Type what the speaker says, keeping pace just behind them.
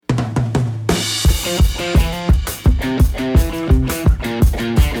Welcome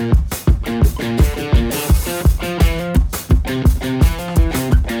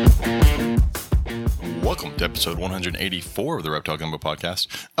to episode 184 of the Reptile Gumbo Podcast.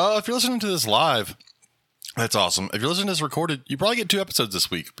 If you're listening to this live, that's awesome. If you're listening to this recorded, you probably get 2 episodes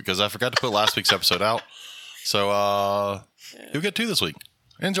this week because I forgot to put last week's episode out. So you'll get 2 this week.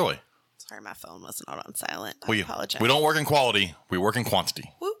 Enjoy. Sorry, my phone was not on silent. I apologize. We don't work in quality. We work in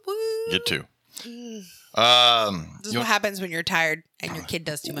quantity. Woo woo. Get 2. This is what happens when you're tired and your kid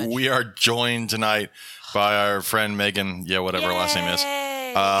does too much. We are joined tonight by our friend Megan. Yeah, whatever her last name is.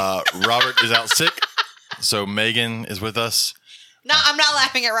 Robert is out sick, so Megan is with us. No, I'm not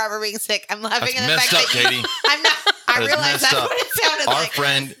laughing at Robert being sick. I'm laughing at the fact that Katie. I'm not. I realize that's what it sounded like. Our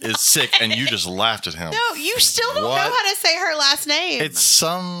friend is sick, and you just laughed at him. No, you still don't know how to say her last name. It's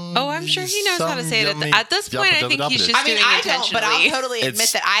some. Oh, I'm sure he knows how to say it. At this point, I think he's just doing it intentionally. I don't, but I'll totally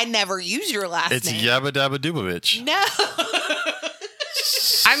admit that I never use your last name. It's Yabba Dabba Dubovich. No.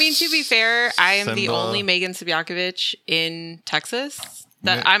 I mean, to be fair, I am the only Megan Sebyakovich in Texas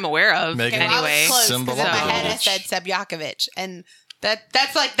that I'm aware of. Megan, okay, well, anyway, I was close, in my head I said Sebyakovich, and that's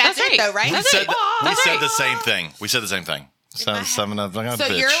it right. though, right? We said the same thing. We said the same thing. So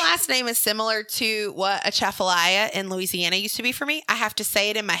your last name is similar to what Atchafalaya in Louisiana used to be for me. I have to say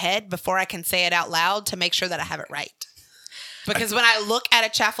it in my head before I can say it out loud to make sure that I have it right. Because when I look at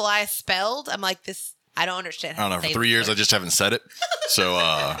Atchafalaya spelled, I'm like, this. I don't understand. I don't know. For 3 years, I just haven't said it, so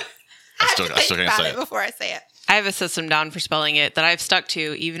I still can't say it before I say it. I have a system down for spelling it that I've stuck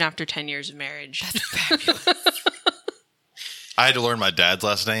to even after 10 years of marriage. That's fabulous. I had to learn my dad's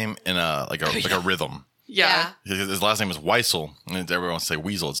last name in a rhythm. Yeah. His last name is Weissel, and everyone wants to say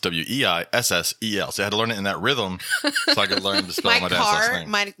Weasel. It's Weissel. So I had to learn it in that rhythm so I could learn to spell my dad's last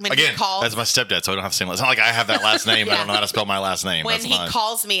name. Again, that's my stepdad, so I don't have the same last name. It's not like I have that last name. Yeah. I don't know how to spell my last name. When he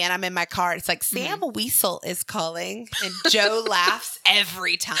calls me and I'm in my car, it's like, Sam Weasel is calling, and Joe laughs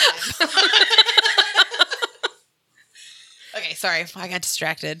every time. Okay, sorry. I got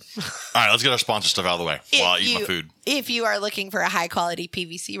distracted. All right, let's get our sponsor stuff out of the way while I eat my food. If you are looking for a high-quality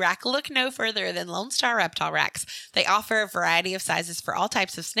PVC rack, look no further than Lone Star Reptile Racks. They offer a variety of sizes for all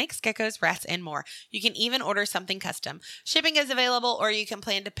types of snakes, geckos, rats, and more. You can even order something custom. Shipping is available, or you can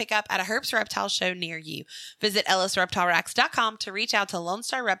plan to pick up at a Herbst Reptile show near you. Visit ellisreptileracks.com to reach out to Lone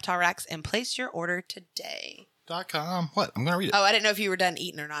Star Reptile Racks and place your order today. .com. What? I'm going to read it. Oh, I didn't know if you were done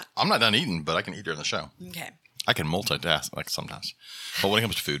eating or not. I'm not done eating, but I can eat during the show. Okay. I can multitask, like sometimes. But when it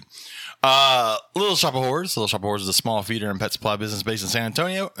comes to food. Little Shop of Horrors. Little Shop of Horrors is a small feeder and pet supply business based in San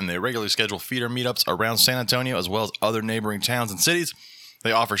Antonio, and they regularly schedule feeder meetups around San Antonio as well as other neighboring towns and cities.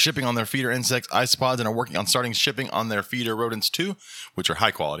 They offer shipping on their feeder insects, isopods, and are working on starting shipping on their feeder rodents too, which are high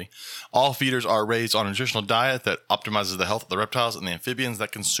quality. All feeders are raised on a nutritional diet that optimizes the health of the reptiles and the amphibians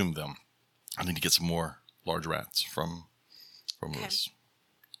that consume them. I need to get some more large rats from Lewis.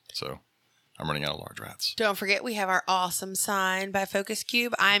 So I'm running out of large rats. Don't forget, we have our awesome sign by Focus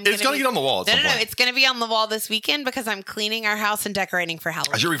Cube. It's going to get on the wall at some point. It's going to be on the wall this weekend because I'm cleaning our house and decorating for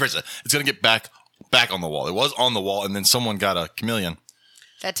Halloween. I should rephrase that. It's going to get back on the wall. It was on the wall, and then someone got a chameleon.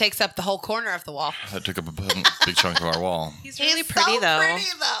 That takes up the whole corner of the wall. That took up a big chunk of our wall. He's really pretty, though.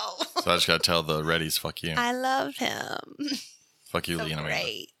 So I just got to tell the Reddies, fuck you. I love him. Fuck you, so Leanna.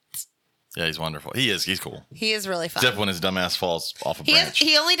 Great. Yeah, he's wonderful. He is. He's cool. He is really fun. Except when his dumbass falls off a branch.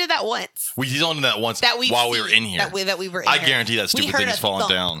 He only did that once. He's only did that once while we were in here. That we were in here. I guarantee that stupid thing is falling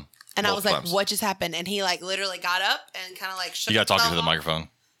down. And I was like, what just happened? And he like literally got up and kind of like shook himself off. You got talking to the microphone.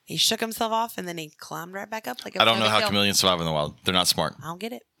 He shook himself off and then he climbed right back up. Like I don't know how chameleons survive in the wild. They're not smart. I don't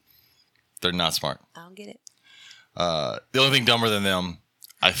get it. They're not smart. I don't get it. The only thing dumber than them,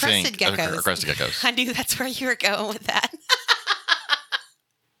 I think, are crested geckos. I knew that's where you were going with that.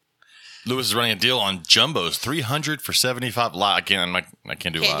 Lewis is running a deal on jumbos, 300 for 75. Again, I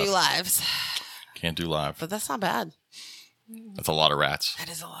can't do live. Can't do lives. Can't do live. But that's not bad. That's a lot of rats. That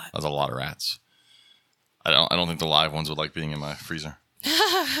is a lot. That's a lot of rats. I don't think the live ones would like being in my freezer.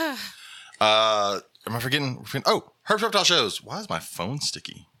 Am I forgetting? Oh, Herbst Reptile shows. Why is my phone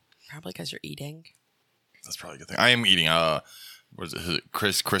sticky? Probably because you're eating. That's probably a good thing. I am eating. What is it?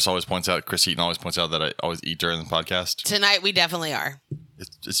 Chris always points out. Chris Eaton always points out that I always eat during the podcast. Tonight we definitely are.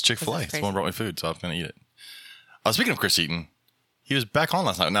 It's Chick-fil-A. Someone brought me food, so I'm going to eat it. Speaking of Chris Eaton, he was back on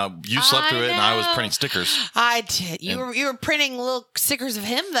last night. Now, you slept through it, and I was printing stickers. I did. You were printing little stickers of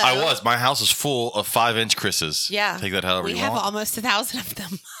him, though. I was. My house is full of 5-inch Chris's. Yeah. Take that however you want. We have almost 1,000 of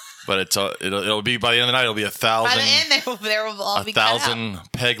them. But it'll be, by the end of the night, it'll be 1,000. By the end, there will all be 1,000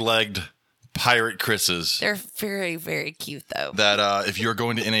 peg-legged pirate Chris's. They're very, very cute, though. That if you're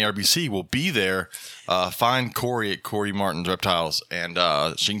going to NARBC, we'll be there. Find Corey at Corey Martin's Reptiles, and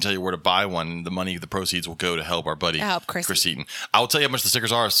she can tell you where to buy one. The money, the proceeds will go to help our buddy, Chris Eaton. I will tell you how much the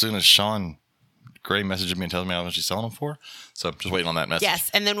stickers are as soon as Sean Gray messages me and tells me how much he's selling them for. So I'm just waiting on that message. Yes,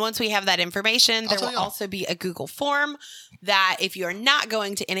 and then once we have that information, there will also be a Google form that if you are not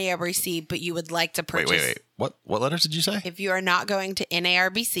going to NARBC, but you would like to purchase. Wait. What letters did you say? If you are not going to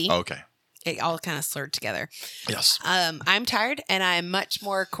NARBC. Okay. It all kind of slurred together. Yes. I'm tired, and I'm much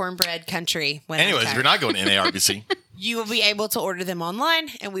more cornbread country when Anyways, if you're not going to NARBC, you will be able to order them online,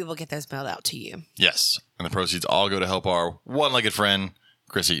 and we will get those mailed out to you. Yes. And the proceeds all go to help our one-legged friend,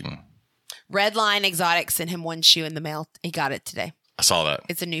 Chris Eaton. Redline Exotics sent him one shoe in the mail. He got it today. I saw that.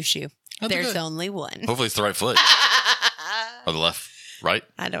 It's a new shoe. That's There's good. only one. Hopefully it's the right foot. Or the left, right?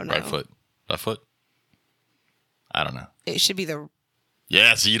 I don't know. Right foot. Left foot? I don't know. It should be the...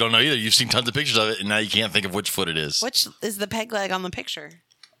 Yeah, so you don't know either. You've seen tons of pictures of it, and now you can't think of which foot it is. Which is the peg leg on the picture?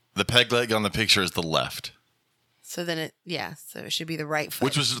 The peg leg on the picture is the left. So then so it should be the right foot.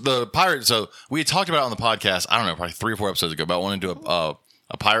 Which was the pirate. So we had talked about it on the podcast, I don't know, probably 3 or 4 episodes ago, about wanting to do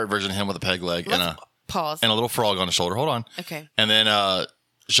a pirate version of him with a peg leg pause and a little frog on his shoulder. Hold on. Okay. And then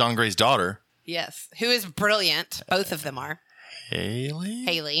Sean Gray's daughter. Yes. Who is brilliant. Both of them are.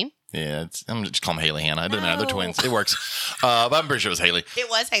 Haley. Yeah, I'm just call them Haley Hannah. It doesn't matter. They're twins. It works. But I'm pretty sure it was Haley. It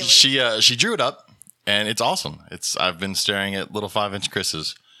was Haley. She drew it up, and it's awesome. I've been staring at little 5-inch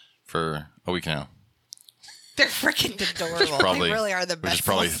Chris's for a week now. They're freaking adorable. They really are the best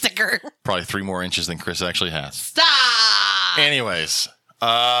sticker. Probably 3 more inches than Chris actually has. Stop. Anyways,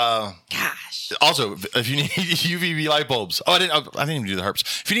 gosh. Also, if you need UVB light bulbs, I didn't even do the herps.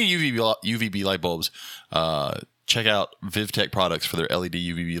 If you need UVB light bulbs, check out VivTech products for their LED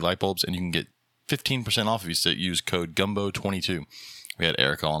UVB light bulbs, and you can get 15% off if you use code GUMBO22. We had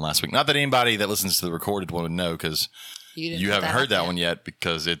Erica on last week. Not that anybody that listens to the recorded one would know, because you haven't heard that one yet,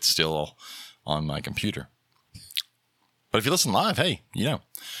 because it's still on my computer. But if you listen live, hey, you know.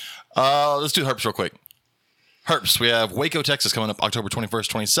 Let's do herps real quick. Herps, we have Waco, Texas coming up October 21st,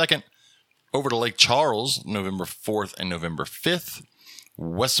 22nd. Over to Lake Charles, November 4th and November 5th.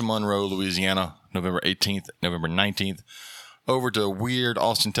 West Monroe, Louisiana, November 18th, November 19th. Over to Weird,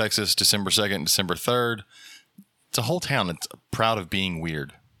 Austin, Texas, December 2nd, December 3rd. It's a whole town that's proud of being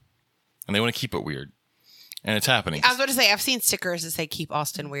weird. And they want to keep it weird. And it's happening. I was about to say, I've seen stickers that say "Keep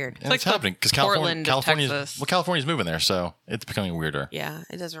Austin Weird." And it's happening because California's moving there, so it's becoming weirder. Yeah,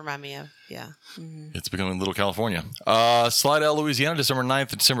 it does remind me of, Mm-hmm. It's becoming little California. Slidell, Louisiana, December 9th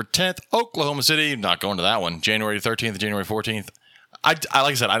and December 10th. Oklahoma City, not going to that one. January 13th and January 14th. Like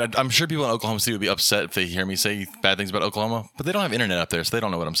I said, I'm sure people in Oklahoma City would be upset if they hear me say bad things about Oklahoma, but they don't have internet up there, so they don't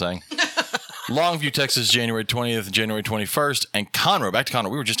know what I'm saying. Longview, Texas, January 20th and January 21st. And Conroe, back to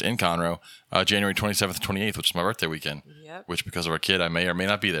Conroe. We were just in Conroe, January 27th and 28th, which is my birthday weekend. Yep. Which, because of our kid, I may or may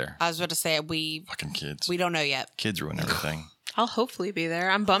not be there. I was about to say, fucking kids. We don't know yet. Kids ruin everything. I'll hopefully be there.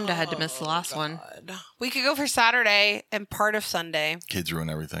 I'm bummed I had to miss the last one. We could go for Saturday and part of Sunday. Kids ruin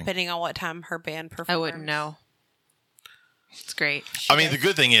everything. Depending on what time her band performs. I wouldn't know. It's great. The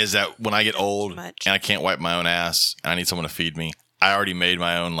good thing is that when I get old and I can't wipe my own ass and I need someone to feed me, I already made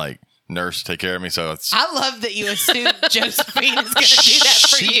my own, nurse to take care of me, so it's... I love that you assume Josephine is going to do that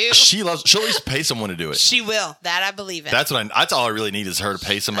for you. She'll at least pay someone to do it. She will. That I believe in. That's all I really need is her to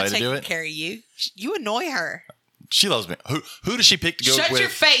pay somebody to do it. Care of you. You annoy her. She loves me. Who does she pick to go with? Shut your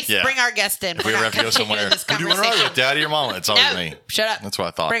face. Yeah. Bring our guest in. If we ever have to go somewhere. Who do you want to ride with, Daddy or Mama? It's always me. Shut up. That's what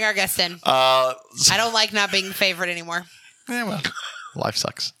I thought. Bring our guest in. I don't like not being the favorite anymore. Yeah, well, life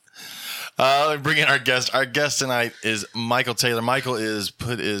sucks. Bring in our guest. Our guest tonight is Michael Taylor. Michael is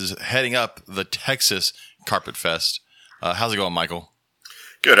heading up the Texas Carpetfest. How's it going, Michael?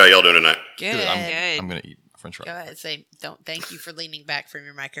 Good. How y'all doing tonight? Good. I'm going to eat French fries. Go ahead. Say, thank you for leaning back from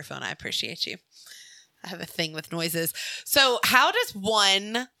your microphone. I appreciate you. I have a thing with noises. So how does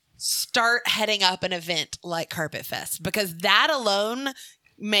one start heading up an event like Carpetfest? Because that alone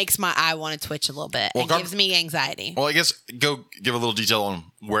makes my eye want to twitch a little bit and gives me anxiety. Well, I guess go give a little detail on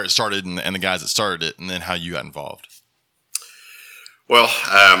where it started and the guys that started it, and then how you got involved. Well,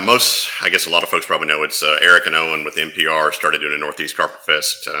 I guess a lot of folks probably know it's Eric and Owen with NPR started doing a Northeast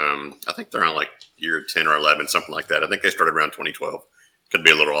Carpetfest. I think they're on year 10 or 11, something like that. I think they started around 2012. Could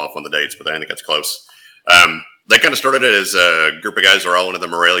be a little off on the dates, but I think that's close. They kind of started it as a group of guys that are all into the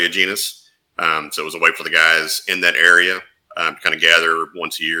Morelia genus. So it was a way for the guys in that area to kind of gather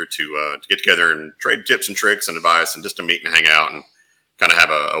once a year to get together and trade tips and tricks and advice and just to meet and hang out and kind of have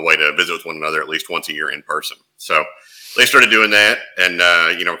a way to visit with one another at least once a year in person. So they started doing that. And,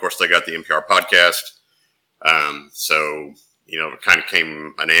 of course, they got the NPR podcast. So, it kind of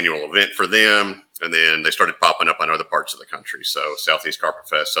became an annual event for them. And then they started popping up on other parts of the country. So Southeast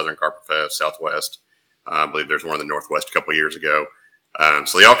Carpetfest, Southern Carpetfest, Southwest. I believe there's one in the Northwest a couple of years ago.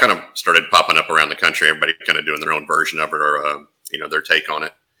 So they all kind of started popping up around the country. Everybody kind of doing their own version of it or, their take on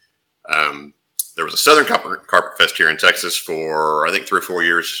it. There was a Southern Carpetfest here in Texas for, I think, 3 or 4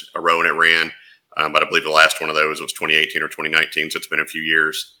 years a row, and it ran. But I believe the last one of those was 2018 or 2019, so it's been a few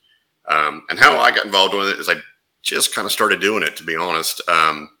years. And how I got involved with it is I just kind of started doing it, to be honest.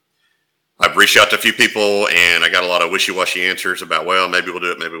 I've reached out to a few people, and I got a lot of wishy-washy answers about, well, maybe we'll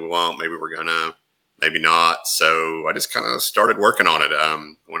do it, maybe we won't, maybe we're going to, maybe not. So I just kind of started working on it.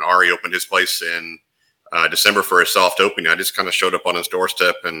 When Ari opened his place in December for his soft opening, I just kind of showed up on his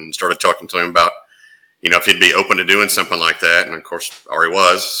doorstep and started talking to him about, if he'd be open to doing something like that. And of course, Ari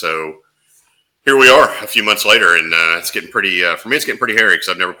was. So here we are a few months later, and it's getting pretty, for me, it's getting pretty hairy because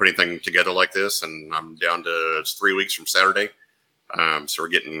I've never put anything together like this. And I'm down to it's 3 weeks from Saturday. So we're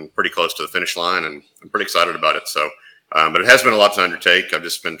getting pretty close to the finish line, and I'm pretty excited about it. So, but it has been a lot to undertake. I've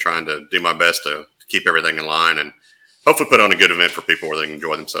just been trying to do my best to keep everything in line and hopefully put on a good event for people where they can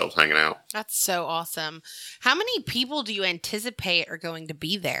enjoy themselves hanging out. That's so awesome. How many people do you anticipate are going to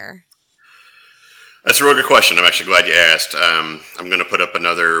be there? That's a real good question. I'm actually glad you asked. I'm going to put up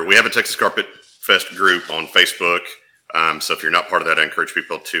we have a Texas Carpet Fest group on Facebook. So if you're not part of that, I encourage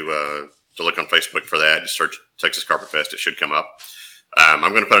people to look on Facebook for that. Just search Texas Carpet Fest. It should come up.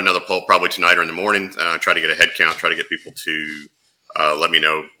 I'm going to put another poll probably tonight or in the morning, try to get a head count, try to get people to let me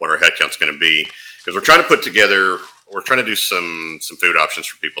know what our head count's going to be. Because we're trying to do some food options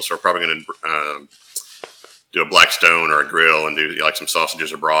for people. So we're probably going to do a Blackstone or a grill and do like some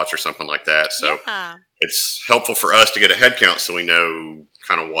sausages or brats or something like that. So it's helpful for us to get a head count so we know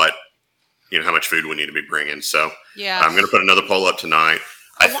kind of what, how much food we need to be bringing. So I'm going to put another poll up tonight.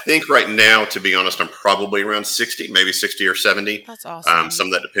 I think right now, to be honest, I'm probably around 60, maybe 60 or 70. That's awesome. Some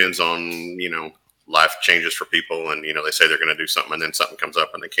of that depends on, life changes for people and, they say they're going to do something and then something comes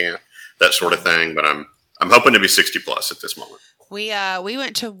up and they can't, that sort of thing. But I'm hoping to be 60 plus at this moment. We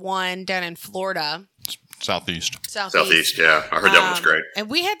went to one down in Florida. Southeast, yeah. I heard that one was great. And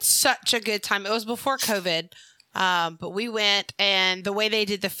we had such a good time. It was before COVID. But we went, and the way they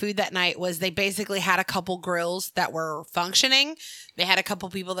did the food that night was they basically had a couple grills that were functioning. They had a couple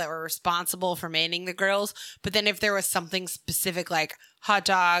people that were responsible for manning the grills. But then if there was something specific like hot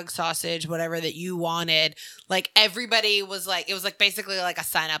dog, sausage, whatever that you wanted, like everybody was like, it was like basically like a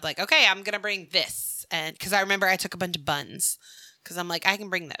sign up, like, okay, I'm going to bring this. And because I remember I took a bunch of buns because I'm like, I can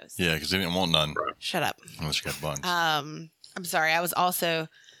bring those. Yeah, because they didn't want none. Shut up. Unless you got buns. I'm sorry. I was also...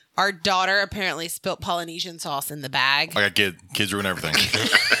 Our daughter apparently spilt Polynesian sauce in the bag. I got kids ruin everything.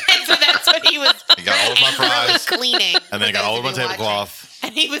 And so that's what he was. He got all of my fries. Cleaning. And then he got all of my tablecloth.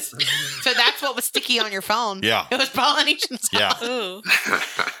 And he was. So that's what was sticky on your phone. Yeah. It was Polynesian sauce. Yeah. Ooh.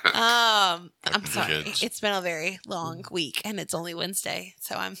 I'm sorry. Kids. It's been a very long week and it's only Wednesday.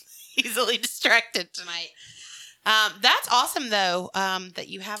 So I'm easily distracted tonight. That's awesome though. That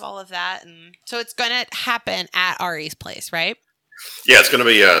you have all of that. And so it's going to happen at Ari's place, right? Yeah, it's going to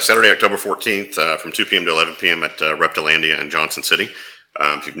be Saturday, October 14th from 2 p.m. to 11 p.m. at Reptilandia in Johnson City.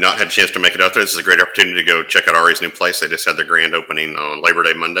 If you've not had a chance to make it out there, this is a great opportunity to go check out Ari's new place. They just had their grand opening on Labor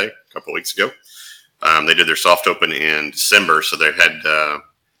Day Monday, a couple of weeks ago. They did their soft open in December, so they've had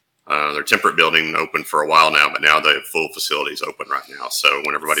their temperate building open for a while now, but now the full facility is open right now. So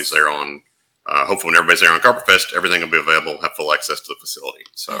when everybody's there hopefully when everybody's there on Carpetfest, everything will be available, have full access to the facility.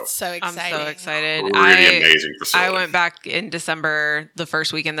 So that's so exciting. I'm so excited. Really amazing facility. I went back in December, the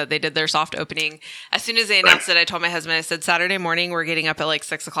first weekend that they did their soft opening. As soon as they announced it, I told my husband, I said, Saturday morning, we're getting up at like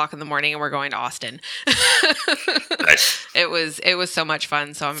 6 o'clock in the morning and we're going to Austin. Nice. It was so much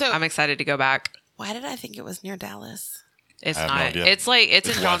fun. So I'm excited to go back. Why did I think it was near Dallas? It's I have no not. idea. It's like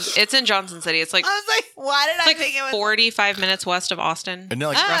it's in Johnson City. It's like I was like, why did I think it was 45 minutes west of Austin. Isn't it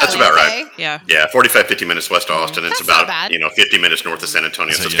like That's about right. Yeah. Yeah, 45, 50 minutes west of Austin. It's That's not about, bad. 50 minutes north of San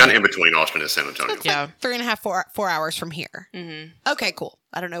Antonio. So it's kind of in between Austin and San Antonio. It's Yeah. like 3.5, 4 hours from here. Mm-hmm. Okay, cool.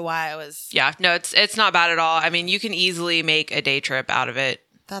 I don't know why I was. Yeah. No, it's not bad at all. I mean, you can easily make a day trip out of it.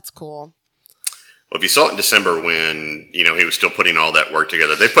 That's cool. Well, if you saw it in December when, he was still putting all that work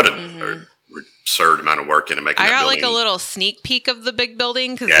together, they put a absurd amount of work into making I that got building. like a little sneak peek of the big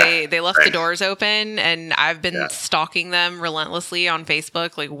building because Yeah, they left the doors open, and I've been stalking them relentlessly on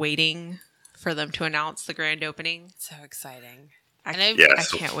Facebook, like waiting for them to announce the grand opening. So exciting. I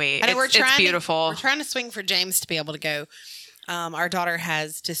Yes. can't wait. I know It's beautiful. We're trying to swing for James to be able to go. Our daughter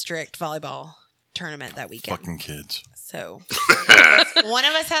has district volleyball tournament that weekend. fucking kids? So one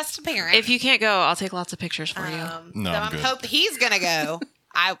of us has to parent. If you can't go, I'll take lots of pictures for you. No, so I'm I'm good. hoping he's gonna go.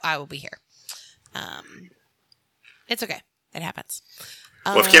 I will be here. It's okay. It happens.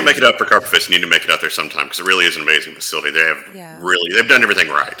 Well, if you can't make it out for Carpetfest, you need to make it out there sometime because it really is an amazing facility. They have they've done everything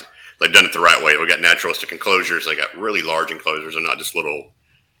right. They've done it the right way. We've got naturalistic enclosures. They got really large enclosures and not just little,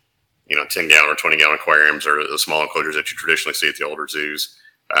 10-gallon or 20-gallon aquariums or the small enclosures that you traditionally see at the older zoos.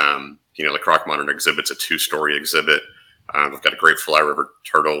 The Croc Monitor exhibit's a 2-story exhibit. We've got a great Fly River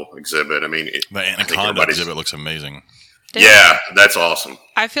turtle exhibit. I mean, the Anaconda exhibit looks amazing. Yeah, that's awesome.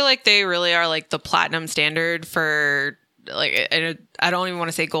 I feel like they really are like the platinum standard for, like, I don't even want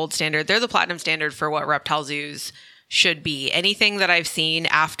to say gold standard. They're the platinum standard for what reptile zoos should be. Anything that I've seen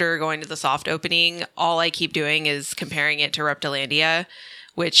after going to the soft opening, all I keep doing is comparing it to Reptilandia,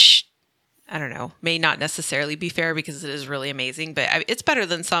 which, I don't know, may not necessarily be fair because it is really amazing, but it's better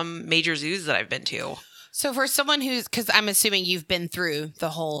than some major zoos that I've been to. So for someone who's, because I'm assuming you've been through the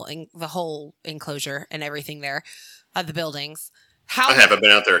whole enclosure and everything there of the buildings. I have. I've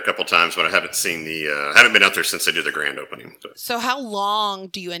been out there a couple times, but I haven't seen I haven't been out there since they did the grand opening. So how long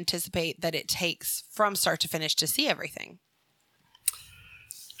do you anticipate that it takes from start to finish to see everything?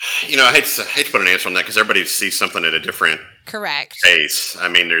 I hate to put an answer on that because everybody sees something at a different pace. I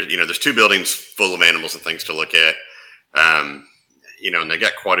mean, there's 2 buildings full of animals and things to look at. And they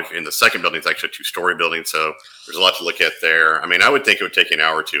got quite a few. In the second building, it's actually a 2-story building, so there's a lot to look at there. I mean, I would think it would take an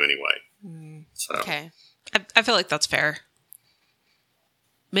hour or 2 anyway. So. Okay. I feel like that's fair.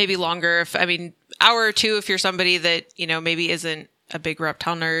 Maybe longer hour or 2 if you're somebody that, maybe isn't a big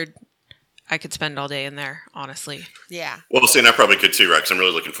reptile nerd. I could spend all day in there, honestly. Yeah. Well, see, and I probably could too, right? Because I'm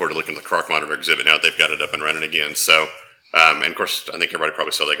really looking forward to looking at the Croc Monitor exhibit now that they've got it up and running again. So, and of course, I think everybody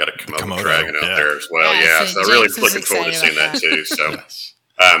probably saw they got a Komodo dragon out there as well. Yeah. So really looking forward to seeing that too. So,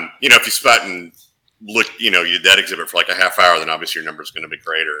 if you spot and look, that exhibit for like a half hour, then obviously your number is going to be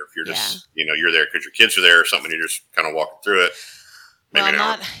greater. If you're just, you're there because your kids are there or something, you're just kind of walking through it. Maybe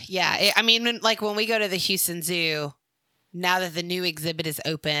when we go to the Houston Zoo, now that the new exhibit is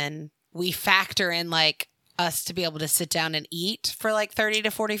open, we factor in like us to be able to sit down and eat for like 30 to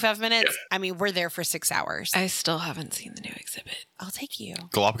 45 minutes. Yeah. I mean, we're there for 6 hours. I still haven't seen the new exhibit. I'll take you.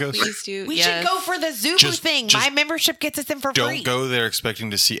 Galapagos? Please do. We should go for the zoo thing. My membership gets us in for free. Don't go there expecting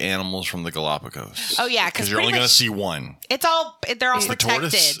to see animals from the Galapagos. Oh, yeah. Because you're only going to see one. They're all protected.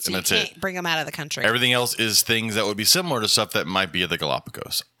 Tortoise, so you can't bring them out of the country. Everything else is things that would be similar to stuff that might be at the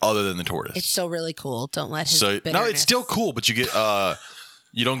Galapagos, other than the tortoise. It's still really cool. Don't let his No, it's still cool, but you get...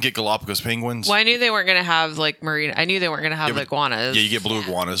 you don't get Galapagos penguins. Well, I knew they weren't going to have like marine. I knew they weren't going to have iguanas. Yeah, you get blue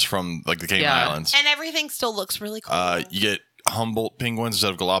iguanas from like the Cayman Islands. And everything still looks really cool. You get Humboldt penguins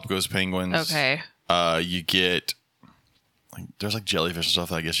instead of Galapagos penguins. Okay. You get there's like jellyfish and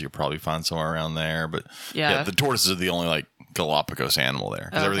stuff that I guess you could probably find somewhere around there. But yeah the tortoises are the only like Galapagos animal there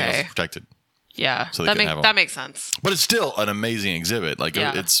because everything else is protected. Yeah, so that makes sense. But it's still an amazing exhibit. Like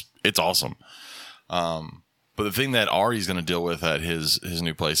it's awesome. But the thing that Ari's going to deal with at his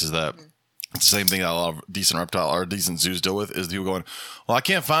new place is that it's the same thing that a lot of decent reptile or decent zoos deal with is people going, well, I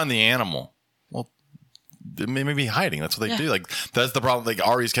can't find the animal. Well, they may be hiding. That's what they do. Like that's the problem. Like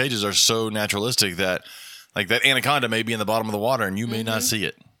Ari's cages are so naturalistic that like that anaconda may be in the bottom of the water and you may not see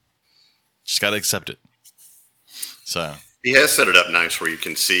it. Just got to accept it. So he has set it up nice where you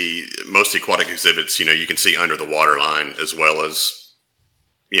can see most aquatic exhibits. You can see under the water line as well as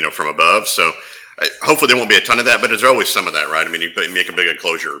from above. So. Hopefully there won't be a ton of that, but there's always some of that, right? I mean, you make a big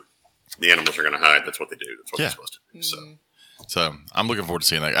enclosure, the animals are going to hide. That's what they do. That's what they're supposed to do. So I'm looking forward to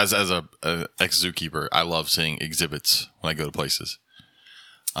seeing that. As a ex-zookeeper, I love seeing exhibits when I go to places.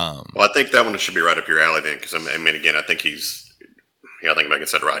 Well, I think that one should be right up your alley then, because I mean, again, I think I think Megan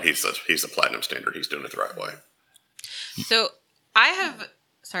said right. He's the platinum standard. He's doing it the right way. So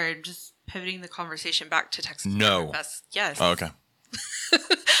I'm just pivoting the conversation back to Texas. No. Yes. Oh, okay.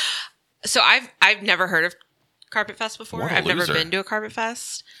 So I've never heard of Carpetfest before. I've never been to a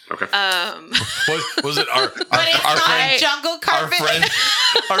Carpetfest. Okay. Was it our friend Jungle Carpet?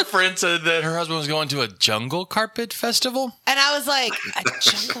 Our friend said that her husband was going to a jungle carpet festival, and I was like, a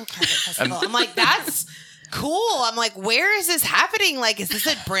jungle carpet festival. I'm like, that's cool. I'm like, where is this happening? Like, is this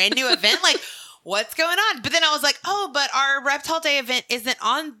a brand new event? Like, what's going on? But then I was like, oh, but our Reptile Day event isn't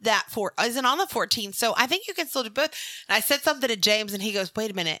on the 14th, so I think you can still do both. And I said something to James, and he goes,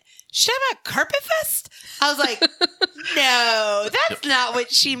 wait a minute, she talking about Carpetfest? I was like, no, that's not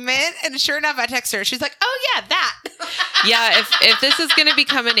what she meant. And sure enough, I text her. She's like, oh yeah, that. Yeah, if this is going to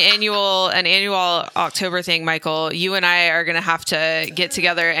become an annual October thing, Michael, you and I are going to have to get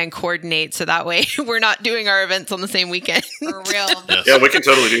together and coordinate so that way we're not doing our events on the same weekend. For real. Yes. Yeah, we can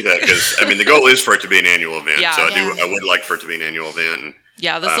totally do that because I mean the goal is for it to be an annual event. Yeah. So I would like for it to be an annual event. And,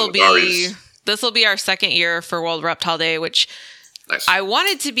 this will be our second year for World Reptile Day, which Nice. I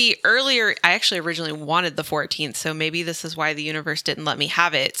wanted to be earlier. I actually originally wanted the 14th, so maybe this is why the universe didn't let me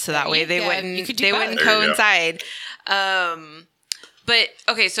have it, so that way they wouldn't coincide. But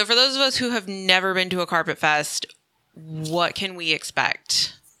okay, so for those of us who have never been to a Carpet Fest, what can we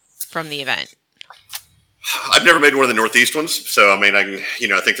expect from the event? I've never made one of the Northeast ones, so I mean, I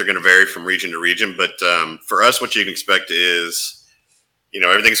think they're going to vary from region to region. But for us, what you can expect is,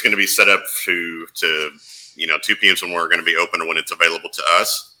 everything's going to be set up to 2 p.m. when we're going to be open when it's available to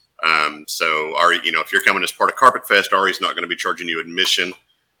us. So if you're coming as part of Carpet Fest, Ari's not going to be charging you admission.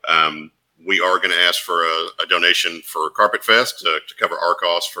 We are going to ask for a donation for Carpet Fest to cover our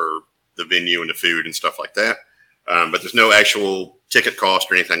costs for the venue and the food and stuff like that. But there's no actual ticket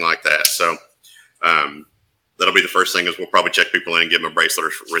cost or anything like that. So that'll be the first thing is we'll probably check people in and give them a bracelet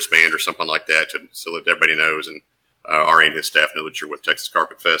or wristband or something like that so that everybody knows and Ari and his staff know that you're with Texas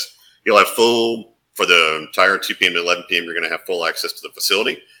Carpet Fest. You'll have for the entire 2 p.m. to 11 p.m., you're going to have full access to the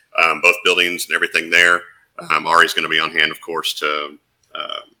facility, both buildings and everything there. Ari's going to be on hand, of course, to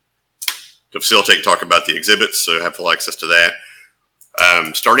facilitate and talk about the exhibits, so have full access to that.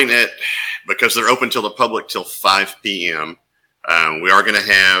 Because they're open till the public till 5 p.m., we are going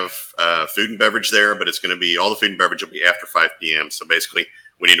to have food and beverage there, but it's going to be all the food and beverage will be after 5 p.m. So basically,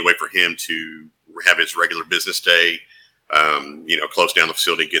 we need to wait for him to have his regular business day, close down the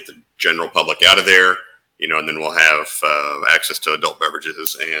facility, get the general public out of there, and then we'll have access to adult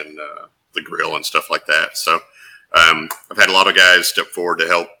beverages and the grill and stuff like that. So I've had a lot of guys step forward to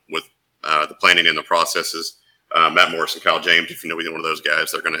help with the planning and the processes. Matt Morris and Kyle James, if you know either one of those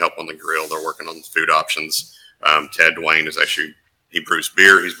guys, they're going to help on the grill. They're working on the food options. Ted Dwayne he brews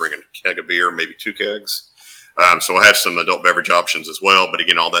beer. He's bringing a keg of beer, maybe 2 kegs. So we'll have some adult beverage options as well. But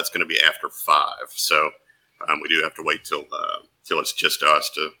again, all that's going to be after 5. So we do have to wait till it's just us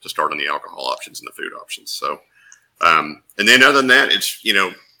to start on the alcohol options and the food options. So, and then other than that, it's, you're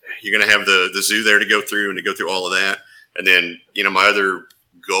going to have the zoo there to go through and to go through all of that. And then, my other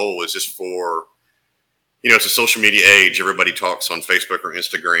goal is just for, it's a social media age. Everybody talks on Facebook or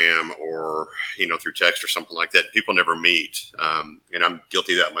Instagram or, through text or something like that. People never meet. And I'm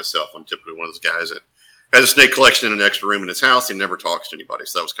guilty of that myself. I'm typically one of those guys that has a snake collection in an extra room in his house. He never talks to anybody.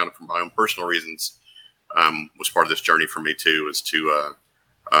 So that was kind of for my own personal reasons. Was part of this journey for me too, is to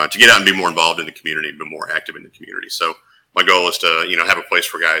get out and be more involved in the community, be more active in the community. So my goal is to, have a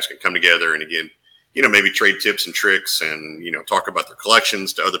place where guys can come together and again, maybe trade tips and tricks and, talk about their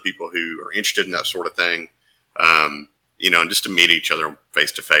collections to other people who are interested in that sort of thing. And just to meet each other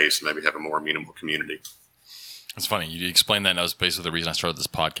face to face and maybe have a more amenable community. It's funny. You explained that, and that was basically the reason I started this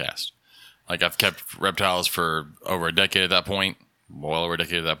podcast. Like, I've kept reptiles for over a decade at that point, well over a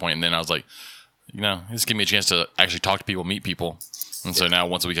decade at that point. And then I was like, this give me a chance to actually talk to people, meet people. And so now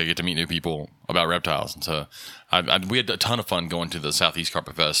once a week I get to meet new people about reptiles. And so we had a ton of fun going to the Southeast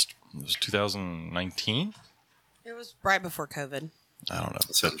Carpet Fest. It was 2019? It was right before COVID. I don't know.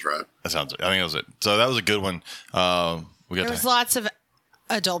 That sounds right. I think that was it. So that was a good one. There was lots of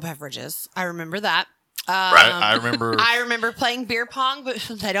adult beverages. I remember that. Right. I remember playing beer pong, but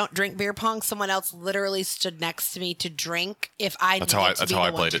since I don't drink beer pong, someone else literally stood next to me to drink if I needed to be the one to drink. That's how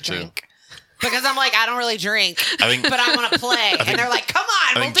I played it too. Because I'm like, I don't really drink, but I want to play. And they're like, come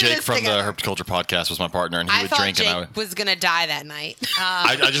on, we'll do Jake this from together. the Herpetoculture podcast was my partner, and he would drink. Jake and I was going to die that night.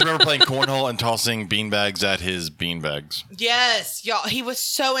 I just remember playing cornhole and tossing beanbags at his beanbags. Yes, y'all. He was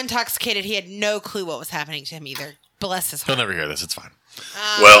so intoxicated, he had no clue what was happening to him either. Bless his heart. He'll never hear this. It's fine.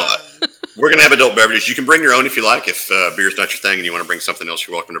 Well, we're going to have adult beverages. You can bring your own if you like. If beer's not your thing and you want to bring something else,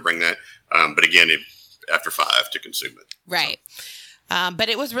 you're welcome to bring that. But again, after 5 to consume it. Right. But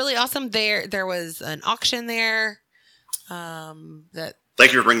it was really awesome. There was an auction there.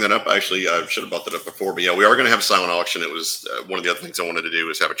 Thank you for bringing that up. Actually, I should have brought that up before. But yeah, we are going to have a silent auction. It was one of the other things I wanted to do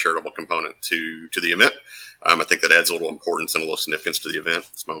is have a charitable component to the event. I think that adds a little importance and a little significance to the event.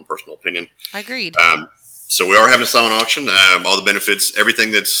 It's my own personal opinion. Agreed. So we are having a silent auction. All the benefits,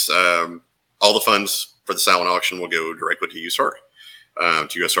 everything that's all the funds for the silent auction will go directly to USARC,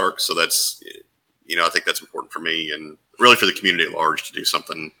 to USARC. So that's, I think that's important for me and really for the community at large to do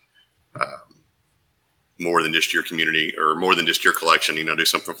something more than just your community or more than just your collection, do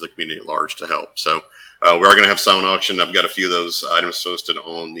something for the community at large to help. So we are going to have silent auction. I've got a few of those items posted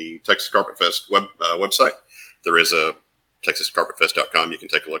on the Texas Carpet Fest website. There is a TexasCarpetFest.com. You can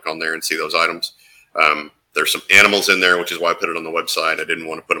take a look on there and see those items. There's some animals in there, which is why I put it on the website. I didn't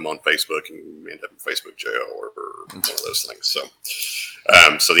want to put them on Facebook and end up in Facebook jail or one of those things. So,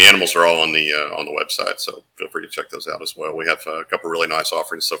 so the animals are all on the website. So feel free to check those out as well. We have a couple really nice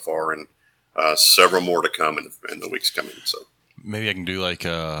offerings so far, and several more to come in the weeks coming. So maybe I can do like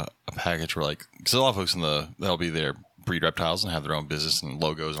a package where because a lot of folks that'll be there breed reptiles and have their own business and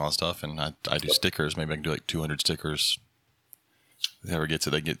logos and all that stuff. And I do stickers. Maybe I can do like 200 stickers. If they ever get to,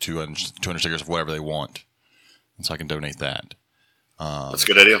 they get 200 stickers of whatever they want. And so I can donate that. That's a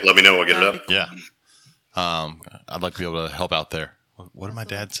good idea. Let me know. We'll get it up. Yeah. I'd like to be able to help out there. What did my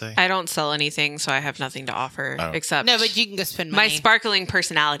dad say? I don't sell anything, so I have nothing to offer except No, but you can go spend my money. sparkling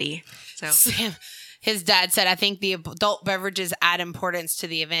personality. So Sam, his dad said, I think the adult beverages add importance to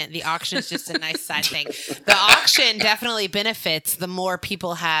the event. The auction is just a nice side thing. The auction definitely benefits the more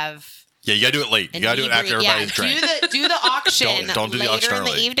people have. Yeah, you got to do it late. You got to do it after everybody's drank. Do the auction Don't do the later auction in the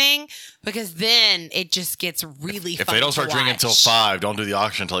early. evening because then it just gets really fun. If they don't start to drinking watch. until 5, don't do the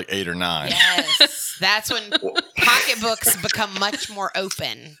auction until like 8 or 9. Yes, that's when pocketbooks become much more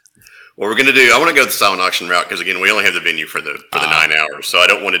open. What we're going to do, I want to go the silent auction route because, again, we only have the venue for the 9 hours. So I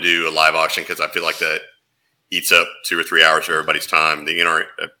don't want to do a live auction because I feel like that eats up 2 or 3 hours of everybody's time. The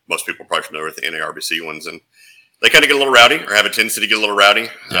most people probably familiar with the NARBC ones, and they kind of get a little rowdy or have a tendency to get a little rowdy.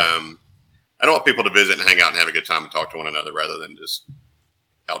 Yeah. I don't want people to visit and hang out and have a good time and talk to one another rather than just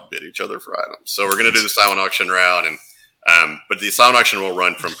outbid each other for items. So we're going to do the silent auction route, and but the silent auction will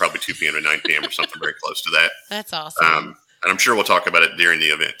run from probably 2 p.m. to 9 p.m. or something very close to that. That's awesome. And I'm sure we'll talk about it during the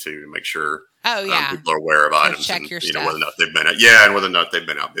event too, to make sure people are aware of items check and your whether or stuff. not they've been and whether or not they've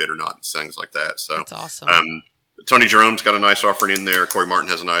been outbid or not, and things like that. So That's awesome. Tony Jerome's got a nice offering in there. Corey Martin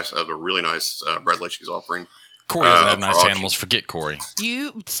has a really nice Brad Leachy's offering. Corey doesn't have nice auction. animals. Forget Corey.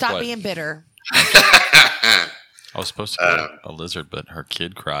 You stop What? being bitter. I was supposed to get a lizard, but her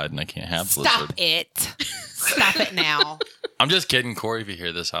kid cried, and I can't have the Stop lizard. it. Stop it now. I'm just kidding, Corey. If you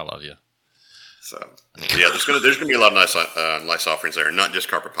hear this, I love you. So yeah, there's gonna be a lot of nice offerings there, not just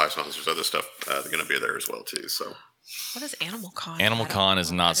carpet pythons. There's other stuff that's gonna be there as well too. So what is Animal Con? Animal Con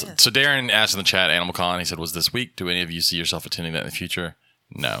is not. So Darren asked in the chat, Animal Con. He said, "Was this week? Do any of you see yourself attending that in the future?"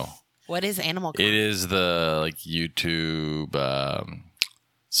 No. What is Animal Con? It is the YouTube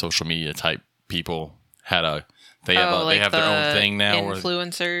social media type people they have their own thing now.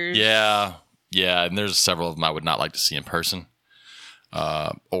 Influencers. Yeah, and there's several of them I would not like to see in person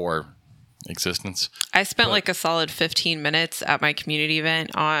or existence. I spent like a solid 15 minutes at my community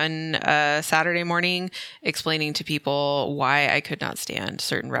event on Saturday morning explaining to people why I could not stand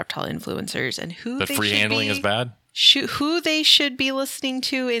certain reptile influencers and who That they free should handling be, is bad? who they should be listening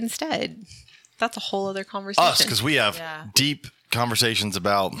to instead. That's a whole other conversation. Us, because we have deep conversations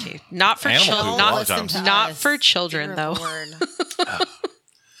about not for animal children. poop a Not, lot of times. not for children, Dear though. Lord.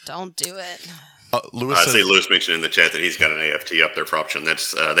 Don't do it. Lewis I says, see Lewis mentioned in the chat that he's got an AFT up there for auction.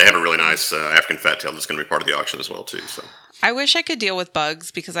 That's they have a really nice African fat tail that's going to be part of the auction as well too. So I wish I could deal with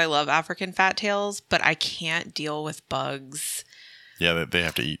bugs because I love African fat tails, but I can't deal with bugs. yeah, they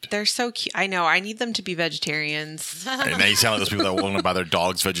have to eat. They're so cute. I know. I need them to be vegetarians. And now you sound like those people that want to buy their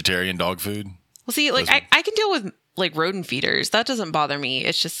dogs vegetarian dog food. Well, see, like I can deal with like rodent feeders. That doesn't bother me.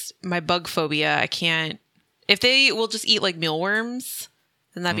 It's just my bug phobia. I can't. If they will just eat like mealworms,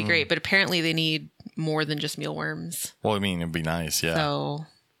 then that'd be great. But apparently they need more than just mealworms. Well, I mean, it'd be nice, yeah. So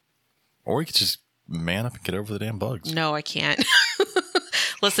Or you could just man up and get over the damn bugs. no, I can't.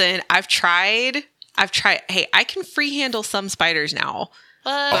 Listen, I've tried. Hey, I can free handle some spiders now.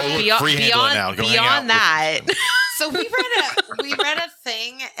 look, free handle it now. Go hang out beyond with- that, So we read a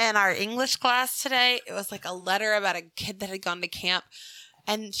thing in our English class today. It was like a letter about a kid that had gone to camp,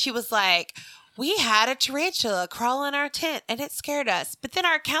 and she was like, "We had a tarantula crawl in our tent, and it scared us. But then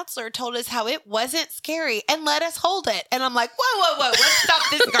our counselor told us how it wasn't scary and let us hold it." And I'm like, "Whoa! Let's stop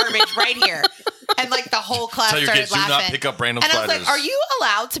this garbage right here!" And like the whole class Tell your started kids, do laughing. not pick up random and I was spiders. like, "Are you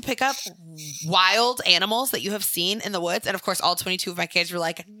allowed to pick up wild animals that you have seen in the woods?" And of course, all 22 of my kids were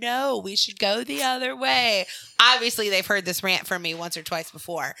like, "No, we should go the other way." Obviously, they've heard this rant from me once or twice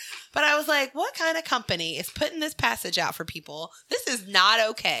before. But I was like, what kind of company is putting this passage out for people? This is not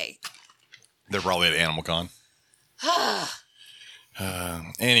okay. They're probably at Animal Con.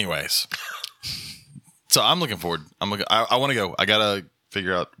 Anyways. So I'm looking forward. I want to go. I got to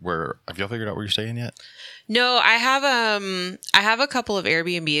figure out where. Have y'all figured out where you're staying yet? no, I have a couple of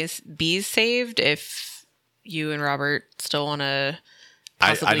Airbnbs saved. If you and Robert still want to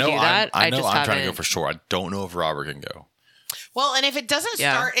possibly know do that, I know just I'm trying to go haven't- for sure. I don't know if Robert can go. Well, and if it doesn't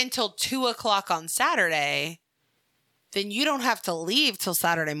Yeah. start until 2:00 on Saturday, then you don't have to leave till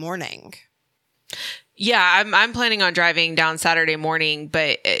Saturday morning. Yeah, I'm planning on driving down Saturday morning,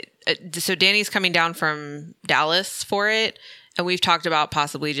 but so Danny's coming down from Dallas for it, and we've talked about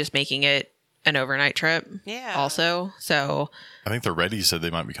possibly just making it an overnight trip. Yeah. Also, so I think the Reddies said they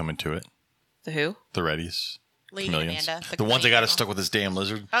might be coming to it. the who? The Reddies. Lady Chameleons. Amanda, The ones that got us chameleon. stuck with this damn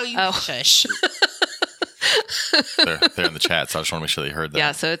lizard. Oh, you Oh. shush. They're in the chat, so I just want to make sure they heard that.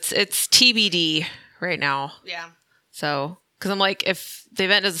 Yeah, so it's TBD right now. Yeah. So, because I'm like, if the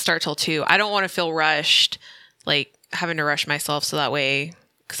event doesn't start till 2, I don't want to feel rushed, like having to rush myself. So that way,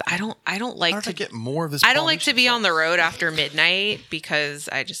 because I don't like to get more of this. I don't like to be on the road after midnight because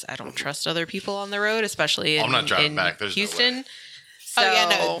I don't trust other people on the road, especially in, I'm not driving back. There's Houston. No way. So,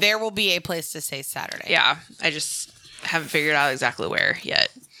 no, there will be a place to stay Saturday. Yeah, I just haven't figured out exactly where yet.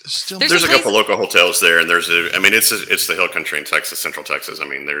 There's a couple local hotels there, and it's the hill country in Texas, Central Texas. I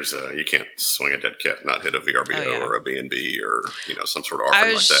mean, there's you can't swing a dead cat, not hit a VRBO or a B&B or some sort of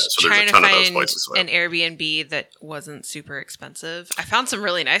offering like that. So there's a ton of those places. An Airbnb that wasn't super expensive. I found some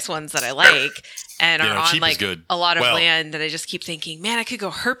really nice ones that I like and are on like a lot of land that I just keep thinking, man, I could go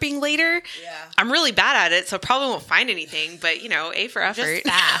herping later. Yeah, I'm really bad at it, so probably won't find anything. But A for effort. Just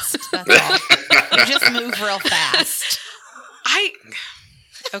fast. That's all. You just move real fast.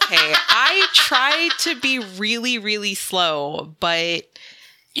 Okay, I tried to be really, really slow, but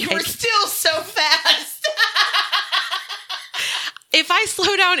you were still so fast. If I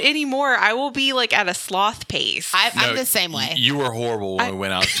slow down anymore, I will be like at a sloth pace. I'm the same way. You were horrible when we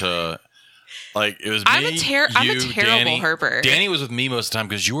went out to, like, it was me, I'm a terrible Danny. herper. Danny was with me most of the time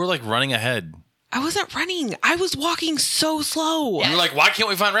because you were like running ahead. I wasn't running. I was walking so slow. You were like, why can't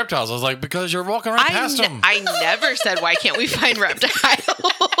we find reptiles? I was like, because you're walking right past them. I never said, why can't we find reptiles?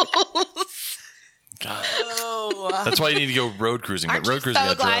 God. Oh. That's why you need to go road cruising. Aren't road cruising.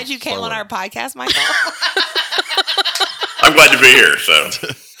 So glad you came on our podcast, Michael. I'm glad to be here.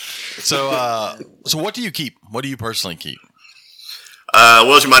 So what do you keep? What do you personally keep?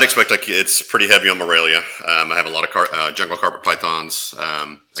 Well, as you might expect, it's pretty heavy on Morelia. I have a lot of jungle carpet pythons.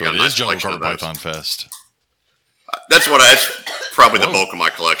 So it is Jungle Carpet Python Fest. That's probably the bulk of my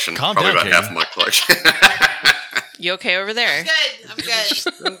collection. Probably about half of my collection. You okay over there? I'm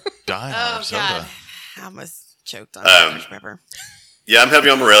good. Dying on soda. God. I almost choked on pepper. Yeah, I'm heavy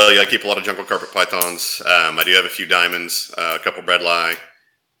on Morelia. I keep a lot of jungle carpet pythons. I do have a few diamonds, a couple bredli.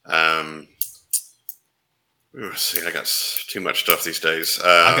 I got too much stuff these days.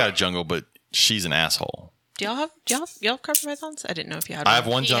 I got a jungle, but she's an asshole. Do y'all have carpet pythons? I didn't know if you had one. I have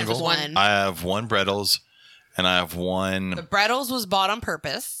one jungle. I have one Brettles, and I have one. The Brettles was bought on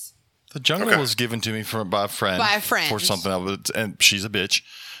purpose. The jungle was given to me by a friend. For something else, and she's a bitch.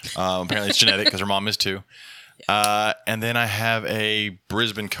 Apparently, it's genetic because her mom is too. And then I have a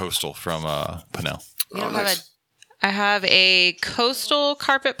Brisbane Coastal from Pinnell. I have a coastal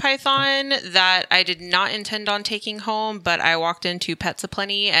carpet python that I did not intend on taking home, but I walked into Pets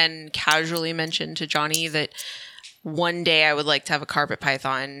Aplenty and casually mentioned to Johnny that one day I would like to have a carpet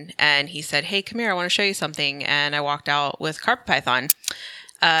python. And he said, hey, come here, I want to show you something. And I walked out with carpet python.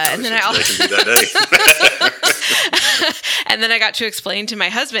 And then and then I got to explain to my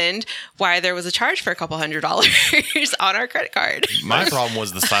husband why there was a charge for a couple $100 on our credit card. My problem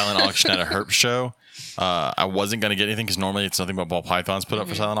was the silent auction at a herp show. I wasn't going to get anything because normally it's nothing but ball pythons put up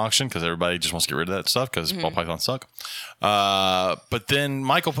for silent auction because everybody just wants to get rid of that stuff because ball pythons suck. But then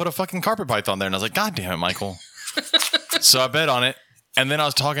Michael put a fucking carpet python there and I was like, God damn it, Michael. So I bet on it. And then I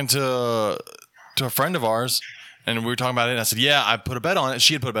was talking to a friend of ours and we were talking about it and I said, yeah, I put a bet on it.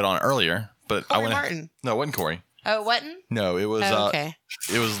 She had put a bet on it earlier, but Corey Martin. No, it wasn't Corey. Oh, it wasn't? No, it was, okay.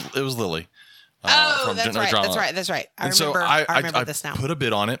 It was Lily. That's right. I remember this now. I put a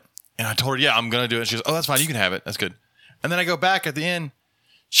bid on it. And I told her, yeah, I'm going to do it. She goes, oh, that's fine. You can have it. That's good. And then I go back at the end.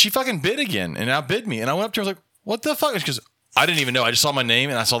 She fucking bid again and outbid me. And I went up to her. I was like, what the fuck? Because I didn't even know. I just saw my name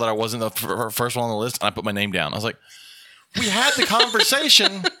and I saw that I wasn't the first one on the list. And I put my name down. I was like, we had the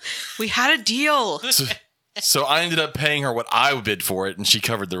conversation. We had a deal. So I ended up paying her what I bid for it. And she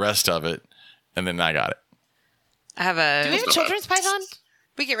covered the rest of it. And then I got it. Do we have a children's python?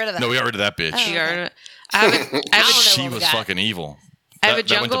 We get rid of that. No, we got rid of that bitch. She was fucking evil. I have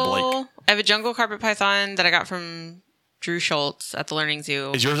a jungle carpet python that I got from Drew Schultz at the Learning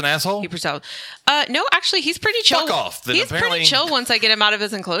Zoo. Is yours an asshole? No, actually, he's pretty chill. Fuck off. He's pretty chill once I get him out of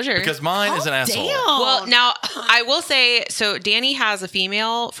his enclosure. Because mine is an asshole. Damn. Well, now, I will say, so Danny has a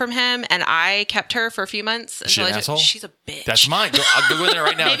female from him, and I kept her for a few months. She's an asshole? She's a bitch. That's mine. I'll go in there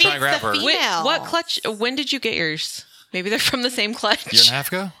right now and try and grab her. What clutch? When did you get yours? Maybe they're from the same clutch. Year and a half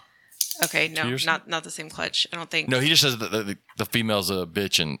ago? Okay, no, not the same clutch. I don't think. No, he just says that the female's a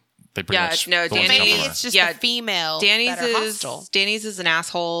bitch and they pretty much. No, maybe it's just the female. Danny's is an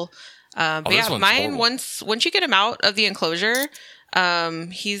asshole. But yeah, mine once you get him out of the enclosure,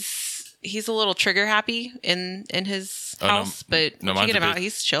 he's a little trigger happy in his house. But once you get him out,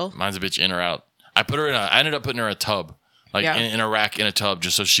 he's chill. Mine's a bitch in or out. I ended up putting her in a tub, in a rack in a tub,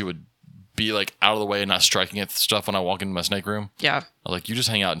 just so she would be like out of the way and not striking at stuff when I walk into my snake room. Yeah. I was like, you just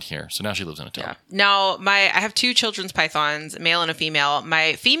hang out in here. So now she lives in a tub. Yeah. Now, I have 2 children's pythons, a male and a female.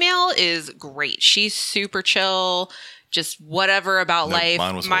 My female is great. She's super chill, just whatever about life.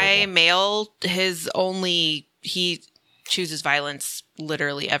 Mine was my horrible. male, he chooses violence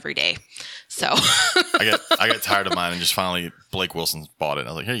literally every day. So I got tired of mine and just finally Blake Wilson bought it. I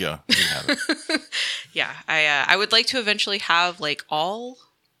was like, here you go. You can have it. yeah, I would like to eventually have like all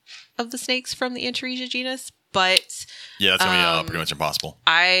of the snakes from the Antaresia genus, but Yeah, that's going to be pretty much impossible.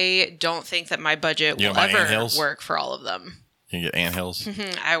 I don't think that my budget You will gonna buy ever anthills? work for all of them. You can get anthills.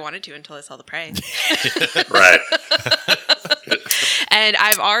 I wanted to until I saw the prey. Right. And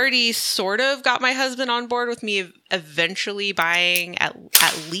I've already sort of got my husband on board with me eventually buying at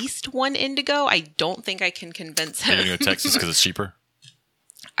least one indigo. I don't think I can convince You're him. going to go to Texas because it's cheaper.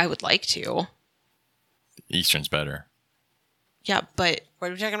 I would like to. Eastern's better. Yeah, but What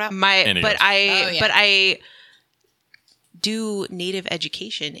are we talking about? Indigos. I do native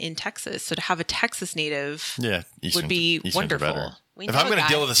education in Texas. So to have a Texas native Yeah, would be Easterns are wonderful. better. We If know I'm a going to guy.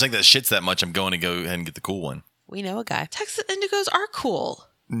 deal with a snake that shits that much, I'm going to go ahead and get the cool one. We know a guy. Texas indigos are cool.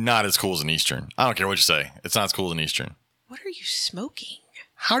 Not as cool as an Eastern. I don't care what you say. It's not as cool as an Eastern. What are you smoking?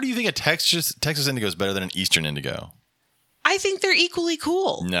 How do you think a Texas indigo is better than an Eastern indigo? I think they're equally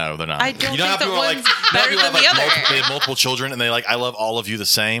cool. No, they're not. I don't You know think how that people are one's better you know how than people the have, other. they have multiple children and they I love all of you the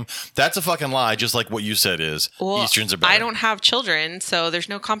same. That's a fucking lie, just like what you said is. Well, Easterns are better. I don't have children, so there's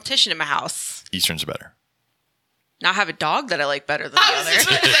no competition in my house. Easterns are better. Now I have a dog that I like better than the I was other. just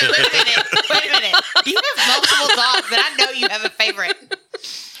gonna say, wait a minute. You have multiple dogs, and I know you have a favorite.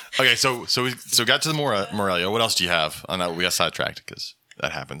 Okay, so we got to the Morelia. What else do you have? I know we got sidetracked because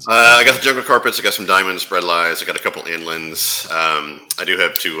that happens. I got the jungle carpets. I got some diamonds, red lies. I got a couple inlands. I do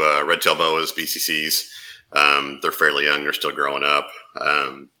have 2 red-tailed boas, BCCs. They're fairly young. They're still growing up.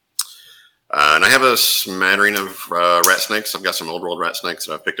 And I have a smattering of rat snakes. I've got some old world rat snakes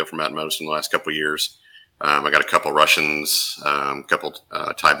that I've picked up from Mountain Motos in the last couple of years. I got a couple Russians, a couple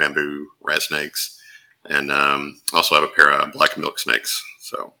Thai bamboo rat snakes, and also have a pair of black milk snakes.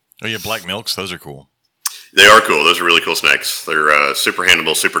 So Oh, you have black milks? Those are cool. they are cool. Those are really cool snakes. They're super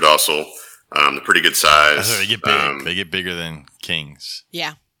handleable, super docile. They're pretty good size. They get big. They get bigger than kings.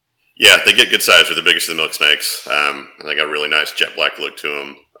 Yeah. Yeah, they get good size. They're the biggest of the milk snakes. And they got a really nice jet black look to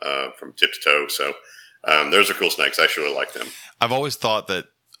them from tip to toe. So those are cool snakes. I actually really like them. I've always thought that,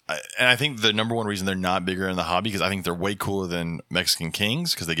 and I think the number one reason they're not bigger in the hobby because I think they're way cooler than Mexican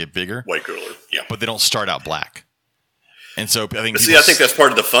kings because they get bigger, Way cooler. Yeah. but they don't start out black. And so I think But see, I think that's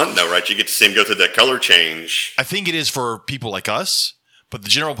part of the fun, though, right? You get to see them go through that color change. I think it is for people like us, but the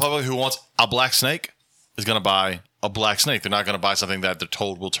general public who wants a black snake is going to buy a black snake. They're not going to buy something that they're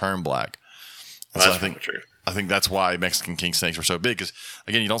told will turn black. And That's so probably true. I think that's why Mexican king snakes are so big. Because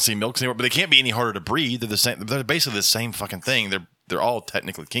again, you don't see milks anymore, but they can't be any harder to breed. They're the same. They're basically the same fucking thing. They're all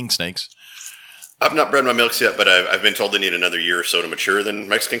technically king snakes. I've not bred my milks yet, but I've been told they need another year or so to mature than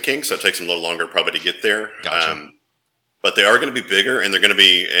Mexican Kings, so it takes them a little longer probably to get there. Gotcha. But they are going to be bigger, and they're going to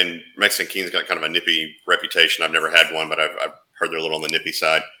be. And Mexican Kings got kind of a nippy reputation. I've never had one, but I've heard they're a little on the nippy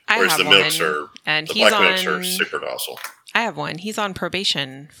side. I Whereas have the milks one, are, and the he's black milks are on- super docile. I have one. He's on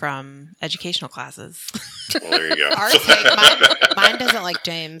probation from educational classes. Well, there you go. Ours, mine doesn't like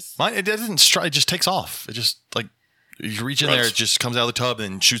James. Mine, it doesn't strike. It just takes off. It just like you reach in there, it just comes out of the tub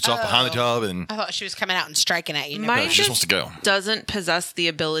and shoots off behind the tub, and I thought she was coming out and striking at you. Mine no, she just wants to go. doesn't possess the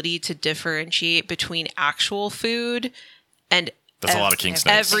ability to differentiate between actual food and That's a lot of king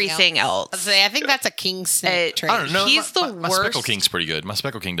snakes. everything else. I think that's a king snake trait. I don't know. He's my, the my worst. Speckle King's pretty good. My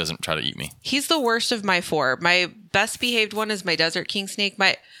Speckle King doesn't try to eat me. He's the worst of my 4. My best behaved one is my desert king snake.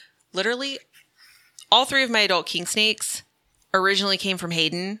 Literally all 3 of my adult king snakes originally came from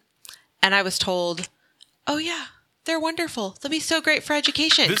Hayden, and I was told, "Oh yeah, they're wonderful. They'll be so great for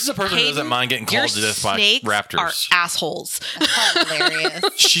education." This is a person who doesn't mind getting your clawed to death by snakes raptors. Are assholes. Hilarious.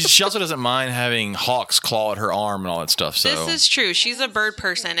 She also doesn't mind having hawks claw at her arm and all that stuff. So This is true. She's a bird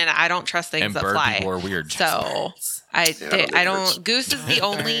person, and I don't trust things and that bird fly. people are weird. So I I don't don't. Goose is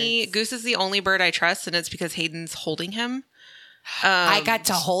the only bird I trust, and it's because Hayden's holding him. I got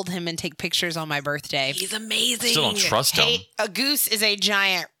to hold him and take pictures on my birthday. He's amazing. Still don't trust him. A goose is a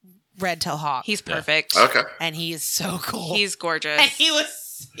giant red-tailed hawk. He's perfect. Okay. And he is so cool. He's gorgeous. and he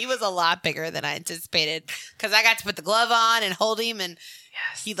was a lot bigger than I anticipated because I got to put the glove on and hold him, and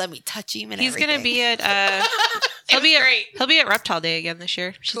he let me touch him. And He's everything. gonna be at he'll be at Reptile Day again this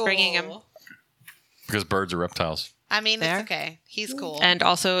year. She's bringing him. because birds are reptiles. I mean, There. it's okay. He's cool. And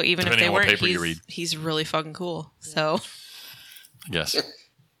also, even Depending if they on what weren't, paper you read. he's really fucking cool. So Yes,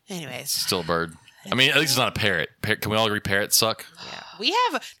 Anyways, still a bird. I mean, at least it's not a parrot. Can we all agree parrots suck?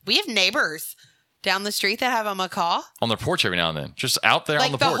 Yeah. We have neighbors down the street that have a macaw. On their porch every now and then. Just out there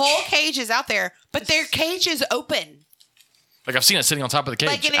on Like the porch. the whole cage is out there, but their cage is open. Like I've seen it sitting on top of the cage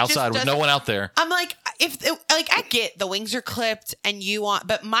Like, and it outside just with no one out there. I'm like, I get the wings are clipped and you want,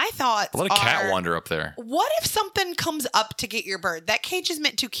 but my thoughts Let a cat are, wander up there. what if something comes up to get your bird? That cage is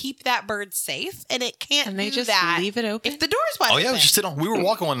meant to keep that bird safe, and it can't. And they do just that leave it open? if the door's wide Oh open. yeah, it was just sitting on. We were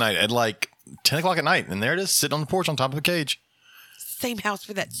walking one night at like 10 o'clock at night, and there it is, sitting on the porch on top of the cage. Same house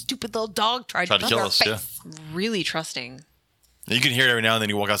where that stupid little dog tried Tried to to kill kill our us, face. yeah. Really trusting. You can hear it every now and then.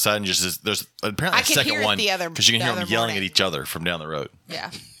 You walk outside and just there's apparently I a can second hear it one the other- because you can the hear them other yelling morning. at each other from down the road. Yeah.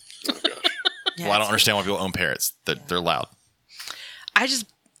 Well, I don't understand why people own parrots. They're loud. I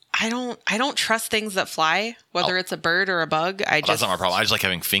don't trust things that fly, whether it's a bird or a bug. That's not my problem. I just like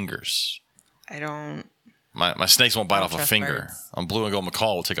having fingers. I don't. My snakes won't bite off a trust finger. birds. On blue and gold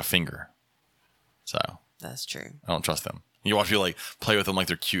macaw will take a finger. So That's true. I don't trust them. You watch people like play with them like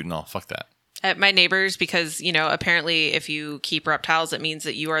they're cute and all. Fuck that. At my neighbors, because apparently if you keep reptiles, it means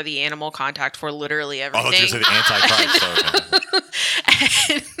that you are the animal contact for literally Oh, I everything. was going to say the Antichrist.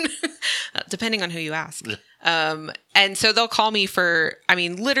 Okay. Depending on who you ask. And so they'll call me for,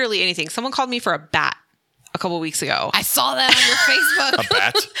 literally anything. Someone called me for a bat a couple weeks ago. I saw that on your Facebook. A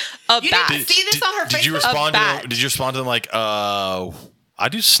bat? A You bat. didn't see this on her Did you Facebook? respond to bat. them? Did you respond to them like, I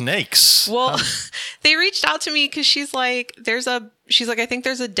do snakes? Well, they reached out to me because she's like, I think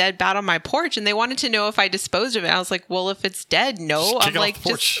there's a dead bat on my porch, and they wanted to know if I disposed of it. I was like, well, if it's dead, no. Just kick it off the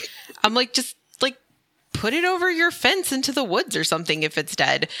porch. Just put it over your fence into the woods or something if it's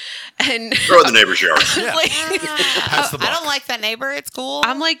dead. And Throw in the neighbor's yard. Yeah. Pass the I buck. don't like that neighbor. It's cool.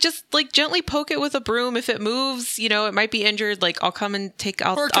 I'm like, just gently poke it with a broom. If it moves, it might be injured. Like I'll come and take,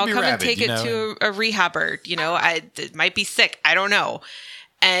 I'll Or it could come be and rabid, take you it know. to a rehabber. It might be sick. I don't know.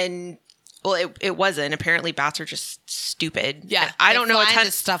 And well, it wasn't. Apparently bats are just stupid. Yeah, And I they don't know a fly ton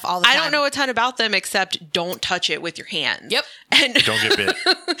into stuff all the I time. don't know a ton about them except don't touch it with your hands. Yep. And Don't get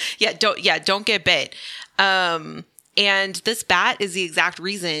bit. don't get bit. And this bat is the exact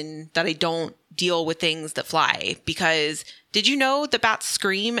reason that I don't deal with things that fly, because did you know the bats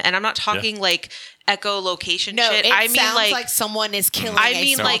scream? And I'm not talking like echolocation No, shit. it I mean sounds like, like someone is killing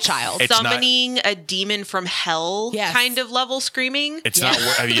a small like child. It's not- summoning a demon from hell Yes. kind of level screaming. It's Yeah. not.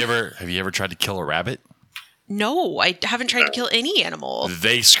 Have you ever tried to kill a rabbit? No, I haven't tried to kill any animal.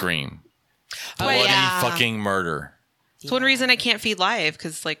 They scream. Bloody fucking murder. It's one reason I can't feed live,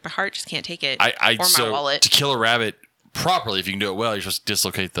 because like my heart just can't take it. I or my so wallet. to kill a rabbit properly, if you can do it well, you're supposed to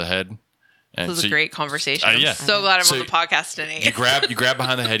dislocate the head. And This is so a great conversation. yeah. I'm so glad I'm So on the podcast today. you grab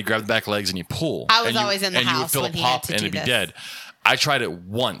behind the head, you grab the back legs, and you pull. I was And you- always in the and you would house feel when it he pop had to and do it'd be this. dead. I tried it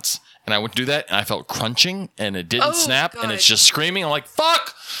once, and I went to do that, and I felt crunching, and it didn't Oh, snap, and God. it's just screaming. I'm like,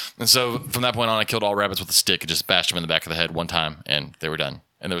 fuck! And so from that point on, I killed all rabbits with a stick and just bashed them in the back of the head one time, and they were done.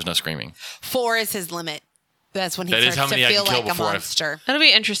 And there was no screaming. 4 is his limit. That's when he That is starts how many to I feel can kill like a before I've- monster. That'll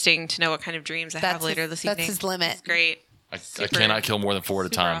be interesting to know what kind of dreams I have That's later his- this that's evening. his limit. It's great. I cannot kill more than 4 at a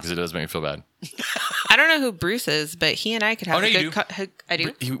time because it does make me feel bad. I don't know who Bruce is, but he and I could have no, a you good. do. I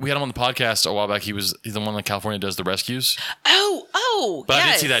do. We had him on the podcast a while back. He's the one in California that does the rescues. Oh, But yes.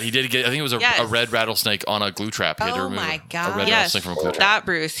 I did see that. He did get, I think it was a Yes. red rattlesnake on a glue trap. He had to Oh remove my a God. red Yes, rattlesnake from a glue trap. that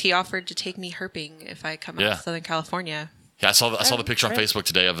Bruce. He offered to take me herping if I come out Yeah. to Southern California. Yeah, I saw the picture on Facebook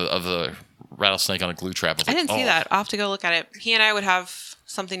today of the rattlesnake on a glue trap. I didn't see that. I'll have to go look at it. He and I would have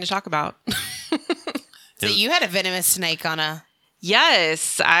something to talk about. So you had a venomous snake on a...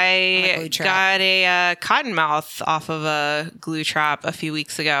 Yes, On a I glue trap. got a cottonmouth off of a glue trap a few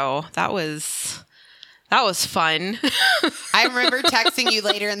weeks ago. That was fun. I remember texting you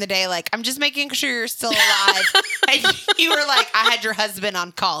later in the day, like, I'm just making sure you're still alive. And you were like, I had your husband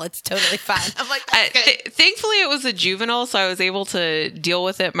on call. It's totally fine. I'm like, that's good. Thankfully, it was a juvenile, so I was able to deal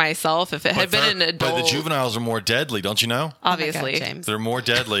with it myself. If it had been an adult, But the juveniles are more deadly, don't you know? obviously. Oh my God, James. They're more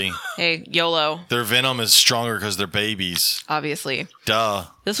deadly. Hey, YOLO. Their venom is stronger because they're babies. Obviously. Duh.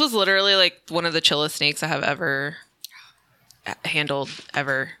 This was literally like one of the chillest snakes I have ever handled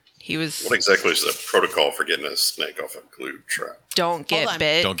ever. He was What exactly is the protocol for getting a snake off a glue trap? don't get on.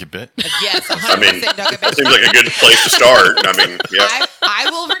 bit. Don't get bit. Yes, 100% I mean, don't get that bit. seems like a good place to start. I mean, yeah. I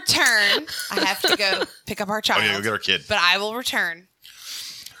will return. I have to go pick up our child. Oh yeah, we got our kid. But I will return.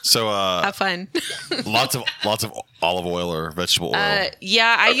 So Have fun. lots of olive oil or vegetable oil.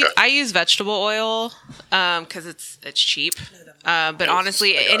 Yeah, Okay. I use vegetable oil because it's cheap. But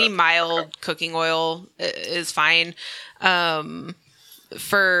honestly, I got any it. mild cooking oil is fine.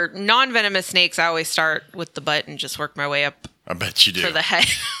 For non-venomous snakes, I always start with the butt and just work my way up I bet you do. for the head.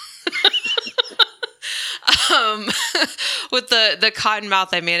 With the cottonmouth,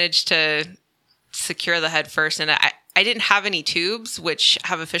 I managed to secure the head first. And I didn't have any tubes, which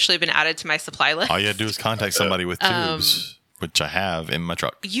have officially been added to my supply list. All you had to do is contact somebody with tubes, which I have in my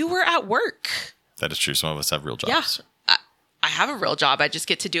truck. You were at work. That is true. Some of us have real jobs. Yeah. I have a real job. I just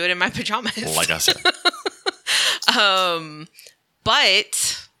get to do it in my pajamas. Like I said.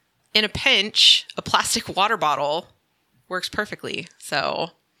 But in a pinch, a plastic water bottle works perfectly.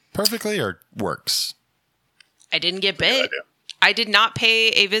 So Perfectly or works? I didn't get bit. I did not pay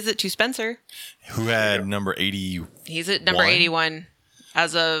a visit to Spencer. Who had number 80? He's at number 81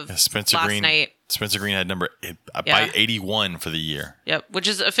 as of last night. Spencer Green had by 81 for the year. Yep, which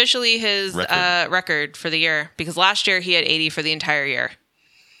is officially his record for the year, because last year he had 80 for the entire year.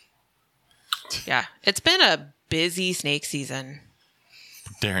 Yeah, it's been a busy snake season.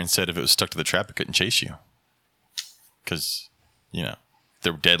 Darren said if it was stuck to the trap, it couldn't chase you. Because,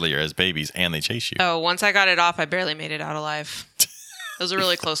 they're deadlier as babies and they chase you. Oh, once I got it off, I barely made it out alive. It was a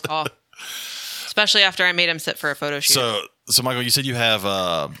really close call. Especially after I made him sit for a photo shoot. So Michael, you said you have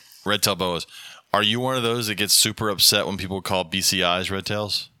red tail boas. Are you one of those that gets super upset when people call BCIs red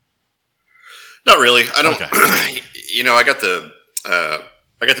tails? Not really. I don't. Okay. I got the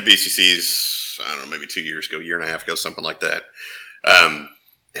BCCs. I don't know, maybe 2 years ago, year and a half ago, something like that.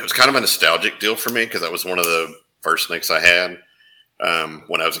 It was kind of a nostalgic deal for me because that was one of the first snakes I had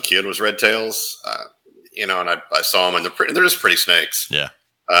when I was a kid. Was red tails. And I saw them, and they're just pretty snakes. Yeah.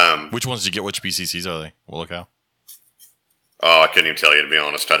 Which ones did you get? Which BCCs are they? We'll look out. Oh, I couldn't even tell you, to be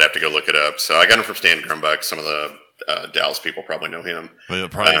honest. I'd have to go look it up. So I got them from Stan Grumbuck. Some of the Dallas people probably know him. Probably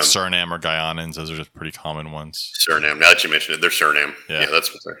Suriname or Guyanans. Those are just pretty common ones. Suriname. Now that you mentioned it, they're Suriname. Yeah,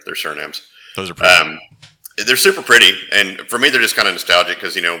 that's what they're Surinames. Those are pretty. They're super pretty. And for me, they're just kind of nostalgic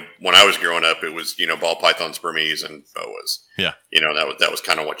because, when I was growing up, it was, ball pythons, Burmese, and boas. Yeah. That was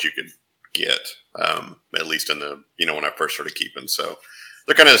kind of what you could get, at least in the, when I first started keeping. So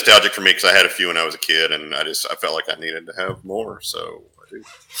they're kind of nostalgic for me because I had a few when I was a kid, and I felt like I needed to have more. So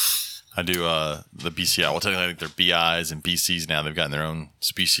I do. The BCI. Well, technically, I think they're BIs and BCs now. They've gotten their own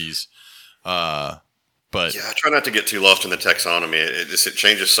species. But yeah, I try not to get too lost in the taxonomy. It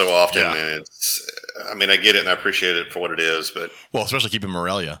changes so often, and I get it and I appreciate it for what it is, but especially keeping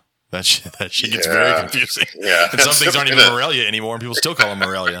Morelia. That shit gets very confusing. Yeah, and some things aren't even Morelia anymore, and people still call them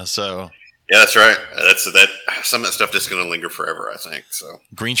Morelia. So yeah, that's right. That some of that stuff is going to linger forever, I think. So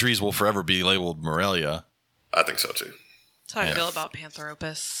green trees will forever be labeled Morelia. I think so too. That's how I feel about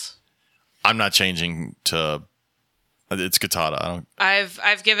Pantheropus. I'm not changing to. It's Guittata.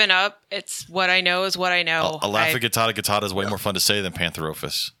 I've given up. It's what I know is what I know. I'll laugh at Guittata. Guittata is way more fun to say than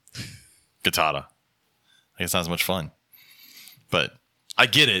Pantherophis. Guittata. It's not as much fun. But I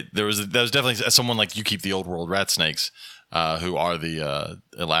get it. There was definitely someone like you keep the old world rat snakes, who are the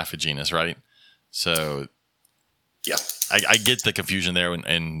Elapha genus, right? So yeah, I get the confusion there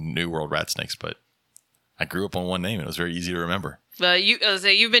in New World rat snakes, but I grew up on one name and it was very easy to remember. Well,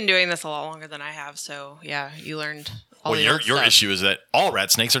 you've been doing this a lot longer than I have, so yeah, you learned. Your issue is that all rat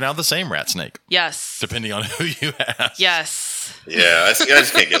snakes are now the same rat snake. Yes. Depending on who you ask. Yes. Yeah, I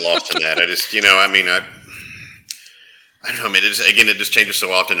just can't get lost in that. I just, I don't know. It just changes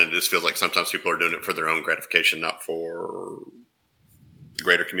so often, and it just feels like sometimes people are doing it for their own gratification, not for the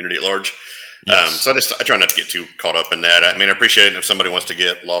greater community at large. Yes. So I try not to get too caught up in that. I appreciate it if somebody wants to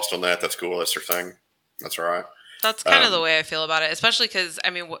get lost on that. That's cool. That's their thing. That's all right. That's kind of the way I feel about it, especially because,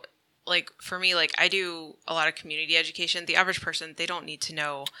 for me, I do a lot of community education. The average person, they don't need to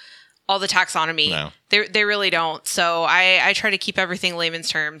know all the taxonomy. No. They really don't. So I try to keep everything layman's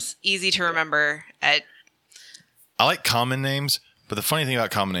terms, easy to remember. I like common names, but the funny thing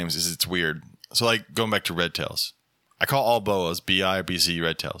about common names is it's weird. So, going back to red tails, I call all boas BI or BC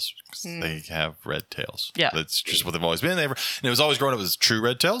red tails because they have red tails. Yeah. That's just what they've always been. And it was always growing up as true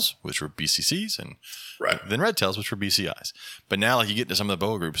red tails, which were BCCs, and then red tails, which were BCIs. But now, you get into some of the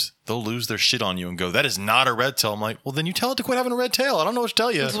boa groups, they'll lose their shit on you and go, that is not a red tail. I'm like, well, then you tell it to quit having a red tail. I don't know what to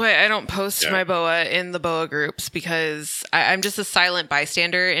tell you. That's why I don't post my boa in the boa groups, because I'm just a silent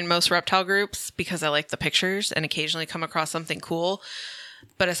bystander in most reptile groups because I like the pictures and occasionally come across something cool.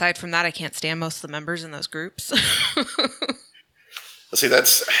 But aside from that, I can't stand most of the members in those groups. I think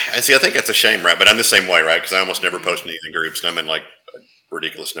that's a shame, right? But I'm the same way, right? Because I almost never post anything in groups, and I'm in a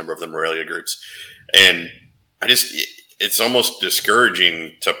ridiculous number of the Morelia groups. And it's almost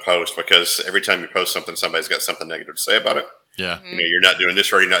discouraging to post because every time you post something, somebody's got something negative to say about it. Yeah. Mm-hmm. You're not doing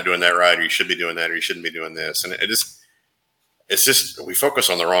this right, you're not doing that right, or you should be doing that, or you shouldn't be doing this. And it's just, we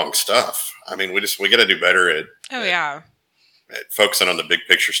focus on the wrong stuff. We got to do better at focusing on the big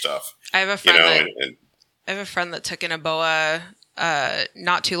picture stuff. I have a friend that took in a boa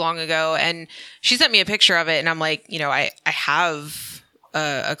not too long ago, and she sent me a picture of it, and I'm like, I have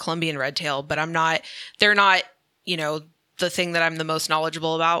a Colombian redtail, but they're not, the thing that I'm the most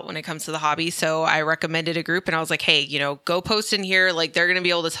knowledgeable about when it comes to the hobby. So I recommended a group and I was like, hey, go post in here. Like they're going to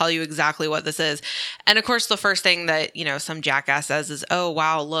be able to tell you exactly what this is. And of course, the first thing that, some jackass says is, oh,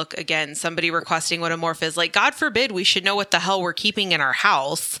 wow, look, again, somebody requesting what a morph is. Like, God forbid we should know what the hell we're keeping in our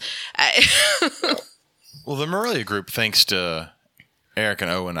house. Well, the Morelia group, thanks to Eric and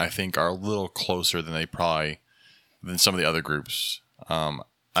Owen, I think are a little closer than than some of the other groups.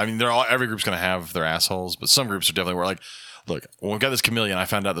 Every group's going to have their assholes, but some groups are definitely where like, look, when we got this chameleon, I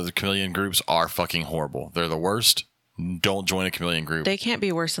found out that the chameleon groups are fucking horrible. They're the worst. Don't join a chameleon group. They can't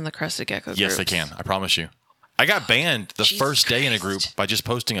be worse than the crested gecko Yes, groups. they can. I promise you. I got banned the first day in a group by just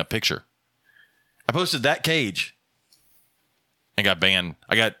posting a picture. I posted that cage and got banned.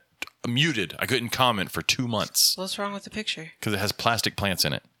 I got muted. I couldn't comment for 2 months. What's wrong with the picture? Because it has plastic plants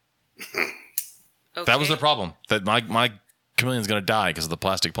in it. Okay. That was the problem. That my chameleon's going to die because of the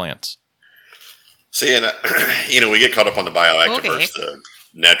plastic plants. See, and we get caught up on the bioactive versus the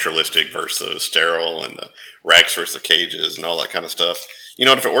naturalistic versus the sterile, and the racks versus the cages, and all that kind of stuff.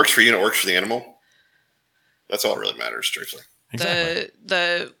 If it works for you and it works for the animal, that's all that really matters, truthfully. Exactly.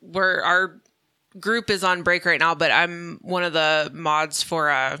 Our group is on break right now, but I'm one of the mods for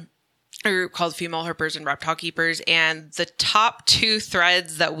a group called Female Herpers and Reptile Keepers, and the top 2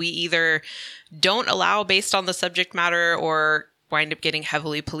 threads that we either don't allow based on the subject matter or wind up getting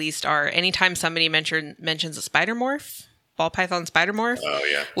heavily policed are anytime somebody mentions a spider morph, ball python spider morph. Oh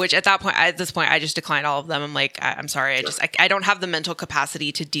yeah. Which at this point I just decline all of them. I'm like, I'm sorry, I don't have the mental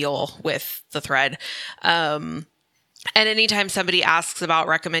capacity to deal with the thread. And anytime somebody asks about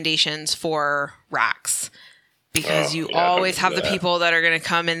recommendations for racks, because you always have the people that are going to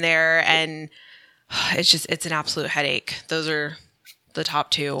come in there and it's an absolute headache. Those are the top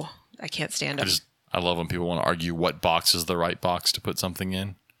 2. I can't stand them. I love when people want to argue what box is the right box to put something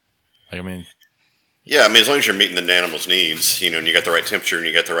in. Yeah, as long as you're meeting the animal's needs, and you got the right temperature and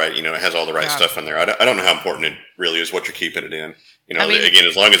you got the right, it has all the right stuff in there. I don't know how important it really is what you're keeping it in. Again,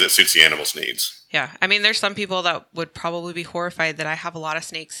 as long as it suits the animal's needs. Yeah. There's some people that would probably be horrified that I have a lot of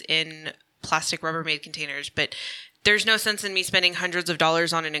snakes in plastic Rubbermaid containers, but there's no sense in me spending hundreds of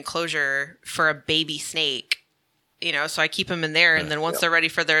dollars on an enclosure for a baby snake. So I keep them in there, and then once they're ready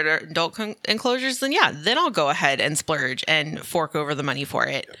for their adult enclosures, then I'll go ahead and splurge and fork over the money for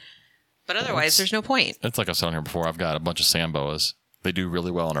it. But otherwise, there's no point. It's like I've said on here before. I've got a bunch of sand boas. They do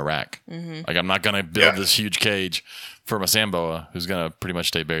really well in a rack. Mm-hmm. Like I'm not going to build this huge cage for my sand boa who's going to pretty much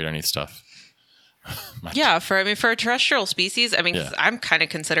stay buried underneath stuff. For a terrestrial species, I'm kind of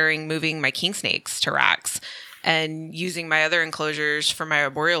considering moving my king snakes to racks and using my other enclosures for my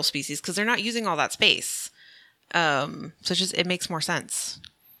arboreal species because they're not using all that space. So it makes more sense.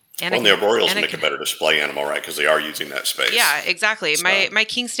 And the arboreals make a better display animal, right? Because they are using that space. Yeah, exactly. So. My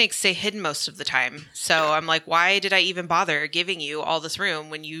king snakes stay hidden most of the time. So I'm like, why did I even bother giving you all this room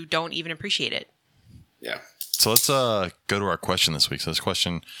when you don't even appreciate it? Yeah. So let's go to our question this week. So this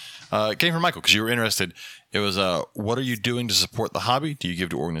question came from Michael because you were interested. It was, what are you doing to support the hobby? Do you give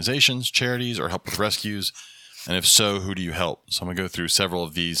to organizations, charities, or help with rescues? And if so, who do you help? So I'm going to go through several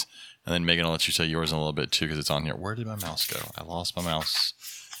of these. And then Megan, I'll let you say yours in a little bit too because it's on here. Where did my mouse go? I lost my mouse.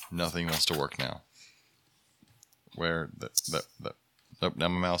 Nothing wants to work now. Where nope, now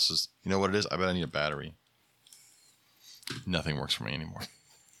my mouse is. You know what it is? I bet I need a battery. Nothing works for me anymore.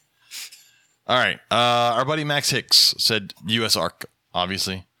 All right. Our buddy Max Hicks said U.S. ARC.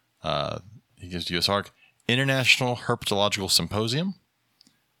 Obviously, he gives U.S. ARC International Herpetological Symposium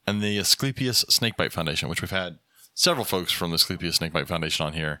and the Asclepius Snakebite Foundation, which we've had several folks from the Asclepius Snakebite Foundation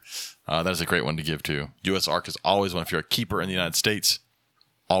on here. That is a great one to give to. U.S. ARC is always one. If you're a keeper in the United States,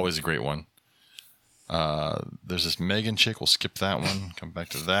 always a great one. There's this Megan chick. We'll skip that one. Come back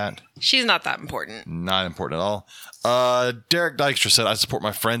to that. She's not that important. Not important at all. Derek Dykstra said, I support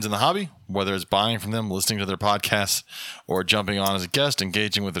my friends in the hobby, whether it's buying from them, listening to their podcasts, or jumping on as a guest,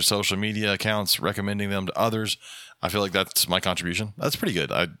 engaging with their social media accounts, recommending them to others. I feel like that's my contribution. That's pretty good.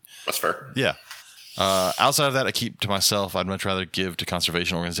 That's fair. Yeah. Outside of that, I keep to myself. I'd much rather give to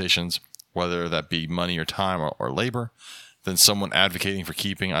conservation organizations, whether that be money or time or labor, than someone advocating for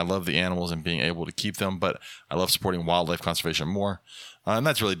keeping. I love the animals and being able to keep them, but I love supporting wildlife conservation more. And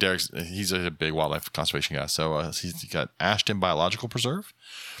that's really Derek's. He's a big wildlife conservation guy. So he's got Ashton Biological Preserve,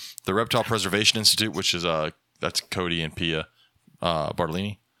 the Reptile Preservation Institute, which is that's Cody and Pia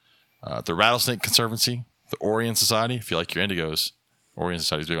Bartolini, the Rattlesnake Conservancy, the Orion Society. If you like your indigos, Orion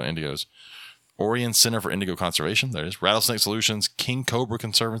Society is big on indigos. Orion Center for Indigo Conservation. There it is. Rattlesnake Solutions, King Cobra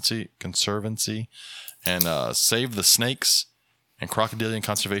Conservancy, and Save the Snakes and Crocodilian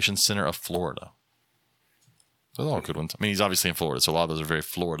Conservation Center of Florida. Those are all good ones. I mean, he's obviously in Florida, so a lot of those are very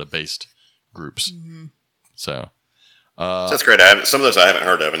Florida-based groups. So that's great. Some of those I haven't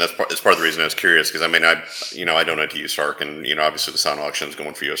heard of, and that's part of the reason I was curious. Because I mean, I donate to USARC, and obviously the silent auction is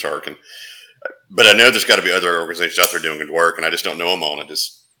going for USARC, but I know there's got to be other organizations out there doing good work, and I just don't know them all. And I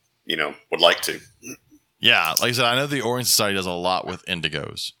just would like to. Yeah, like I said, I know the Orient Society does a lot with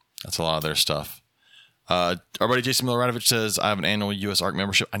indigos. That's a lot of their stuff. Our buddy Jason Miloradovich says, I have an annual USARC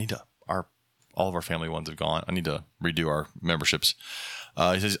membership. I need to, all of our family ones have gone. I need to redo our memberships.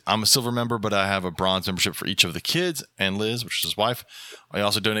 He says, I'm a silver member, but I have a bronze membership for each of the kids and Liz, which is his wife. He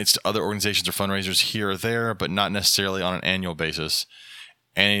also donates to other organizations or fundraisers here or there, but not necessarily on an annual basis.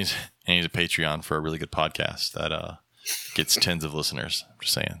 And he's a Patreon for a really good podcast that gets tens of listeners. I'm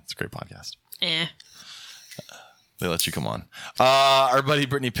just saying, it's a great podcast. They let you come on. Our buddy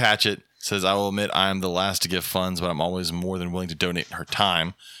Brittany Patchett says, I will admit I am the last to give funds, but I'm always more than willing to donate her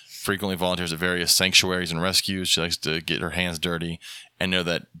time. Frequently volunteers at various sanctuaries and rescues. She likes to get her hands dirty and know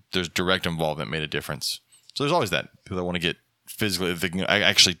that there's direct involvement made a difference. So there's always that. People that want to get physically, they can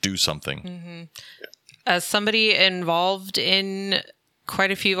actually do something. As somebody involved in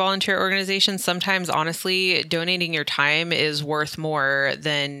quite a few volunteer organizations, sometimes honestly, donating your time is worth more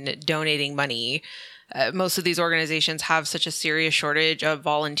than donating money. Most of these organizations have such a serious shortage of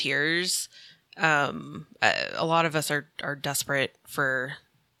volunteers. A lot of us are desperate for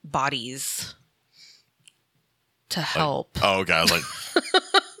bodies to help. Oh, God. Like,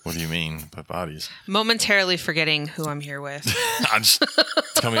 what do you mean by bodies? Momentarily forgetting who I'm here with. It's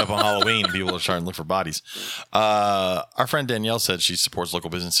coming up on Halloween. People are starting to look for bodies. Our friend Danielle said she supports local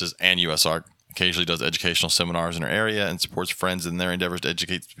businesses and USARC. Occasionally does educational seminars in her area and supports friends in their endeavors to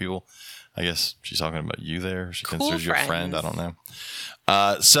educate people. I guess she's talking about you there. She considers you a friend. I don't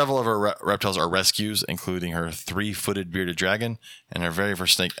know. Several of her reptiles are rescues, including her 3-footed bearded dragon and her very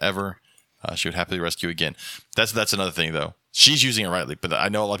first snake ever. She would happily rescue again. That's another thing, though. She's using it rightly, but I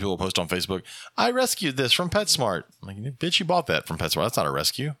know a lot of people post on Facebook, I rescued this from PetSmart. I'm like, bitch, you bought that from PetSmart. That's not a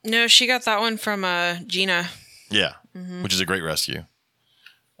rescue. No, she got that one from Gina. Yeah, which is a great rescue.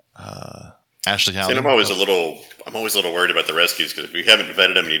 Ashley Howley. I'm always a little worried about the rescues because if you haven't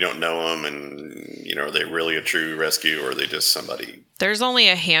vetted them and you don't know them, and are they really a true rescue or are they just somebody? There's only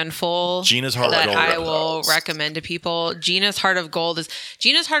a handful Gina's Heart that of Gold I will recommend to people. Gina's Heart of Gold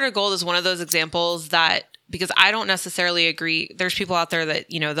is one of those examples that, because I don't necessarily agree. There's people out there that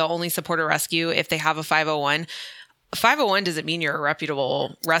they'll only support a rescue if they have a 501. 501 doesn't mean you're a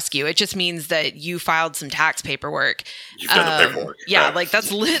reputable rescue. It just means that you filed some tax paperwork. You've done the paperwork. Yeah, like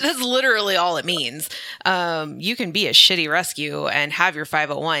that's literally all it means. You can be a shitty rescue and have your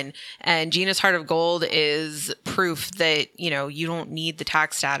 501. And Gina's Heart of Gold is proof that you don't need the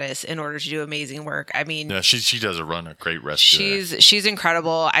tax status in order to do amazing work. I mean, yeah, she does run a great rescue. She's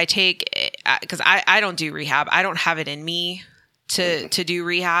incredible. I take, because I don't do rehab. I don't have it in me to do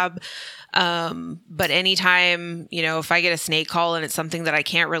rehab. But anytime, if I get a snake call and it's something that I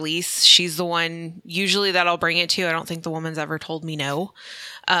can't release, she's the one usually that I'll bring it to. I don't think the woman's ever told me no.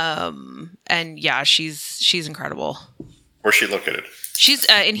 And yeah, she's incredible. Where's she located? She's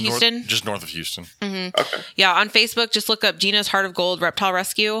in Houston. Just north of Houston. Mm-hmm. Okay. Yeah, on Facebook, just look up Gina's Heart of Gold Reptile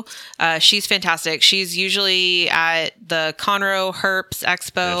Rescue. She's fantastic. She's usually at the Conroe Herps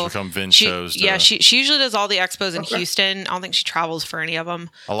Expo. Yeah, she'll come Vin shows. She usually does all the expos in Houston. I don't think she travels for any of them.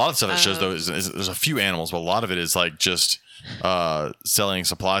 A lot of stuff at shows, though, is there's a few animals, but a lot of it is like just selling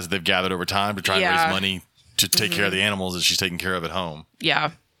supplies that they've gathered over time to try and raise money to take care of the animals that she's taking care of at home.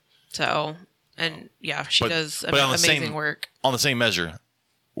 Yeah. So... And yeah, she does amazing work. On the same measure,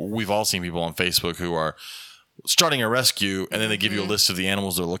 we've all seen people on Facebook who are starting a rescue and then they give you a list of the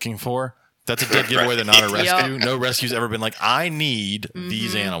animals they're looking for. That's a dead giveaway. They're not a rescue. No rescue's ever been like, I need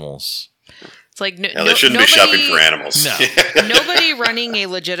these animals. It's like they shouldn't be shopping for animals. No. Nobody running a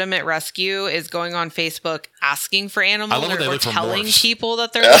legitimate rescue is going on Facebook asking for animals or telling people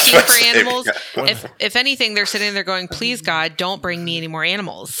that they're looking for animals. If anything, they're sitting there going, please God, don't bring me any more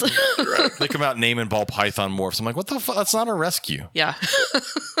animals. Right. They come out naming ball python morphs. I'm like, what the fuck? That's not a rescue. Yeah.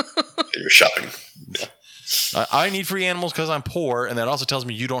 You're shopping. Yeah. I need free animals because I'm poor, and that also tells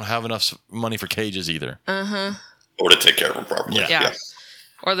me you don't have enough money for cages either. Or to take care of them properly. Yeah.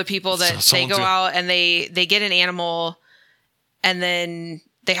 Or the people that they go out and they get an animal and then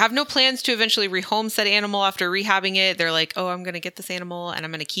they have no plans to eventually rehome said animal after rehabbing it. They're like, oh, I'm going to get this animal and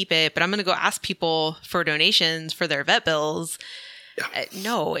I'm going to keep it, but I'm going to go ask people for donations for their vet bills. Yeah.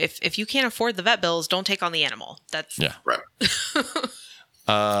 No, if you can't afford the vet bills, don't take on the animal. That's right.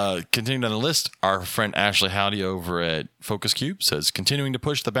 Continuing down the list, our friend Ashley Howdy over at Focus Cube says, continuing to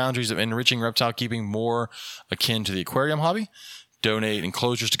push the boundaries of enriching reptile keeping more akin to the aquarium hobby. donate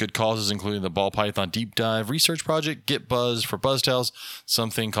enclosures to good causes, including the Ball Python Deep Dive Research Project, Get Buzz for Buzztails,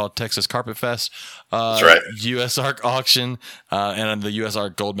 something called Texas Carpetfest, That's right. US ARC Auction, and the US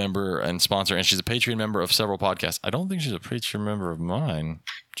ARC Gold member and sponsor. And she's a Patreon member of several podcasts. I don't think she's a Patreon member of mine.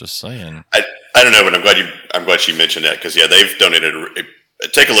 Just saying. I don't know, but I'm glad she mentioned that because they've donated.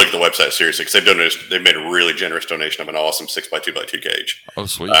 Take a look at the website seriously because they've made a really generous donation of an awesome 6x2x2 cage. Oh,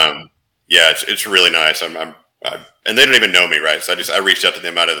 sweet. It's really nice. And they don't even know me, right? So I reached out to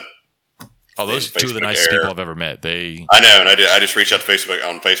them out of those two of the nicest people I've ever met. I know, and I just reached out to Facebook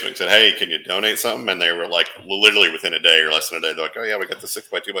and said, "Hey, can you donate something?" And they were like, literally within a day or less than a day, they're like, "Oh yeah, we got the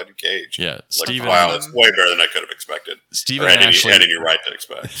 6x2x2 cage." Yeah, like, Steven. Wow, that's way better than I could have expected. Steven or and Ashley had any right to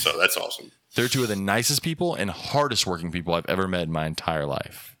expect. So that's awesome. They're two of the nicest people and hardest working people I've ever met in my entire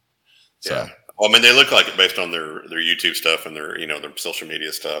life. So. Yeah. Well, I mean, they look like it based on their YouTube stuff and their social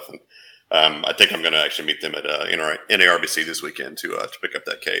media stuff. And I think I'm going to actually meet them at NARBC this weekend to pick up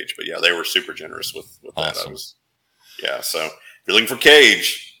that cage. But yeah, they were super generous with awesome. that. So if you're looking for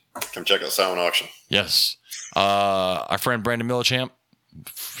cage, come check out Silent Auction. Yes. Our friend Brandon Millichamp,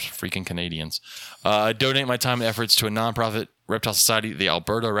 freaking Canadians, donate my time and efforts to a nonprofit reptile society, the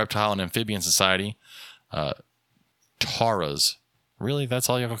Alberta Reptile and Amphibian Society, TARAS. Really? That's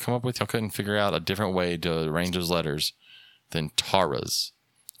all y'all come up with? Y'all couldn't figure out a different way to arrange those letters than TARAS.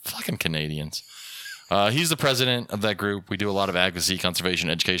 Fucking Canadians. He's the president of that group. We do a lot of advocacy, conservation,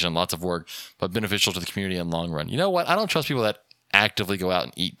 education, lots of work, but beneficial to the community in the long run. You know what? I don't trust people that actively go out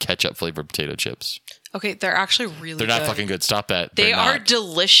and eat ketchup-flavored potato chips. Okay, they're actually really They're not fucking good. Stop that. They are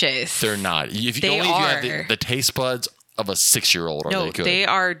delicious. They're not. If you have the taste buds of a 6-year-old, they good. They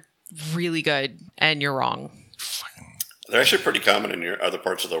are really good, and you're wrong. They're actually pretty common in other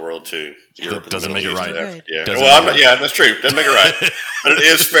parts of the world too. Europe doesn't make it right. Yeah. That's true. Doesn't make it right, but it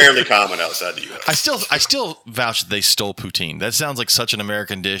is fairly common outside the U.S. I still vouch that they stole poutine. That sounds like such an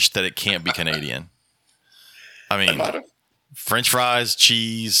American dish that it can't be Canadian. I mean, French fries,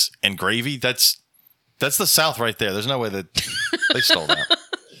 cheese, and gravy. That's the South right there. There's no way that they stole that.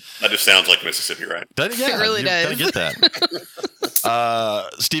 That just sounds like Mississippi, right? It really does. Gotta get that.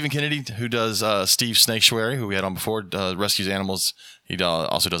 Stephen Kennedy, who does Steve Snakesuary, who we had on before, rescues animals. He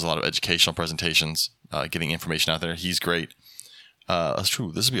also does a lot of educational presentations, getting information out there. He's great. That's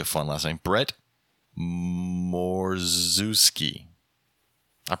true. This would be a fun last name. Brett Morzewski.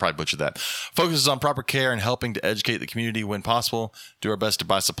 I probably butchered that. Focuses on proper care and helping to educate the community when possible. Do our best to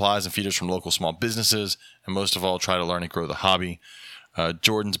buy supplies and feeders from local small businesses. And most of all, try to learn and grow the hobby.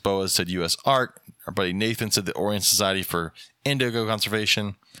 Jordan's Boas said US ARC. Our buddy Nathan said the Orient Society for Indigo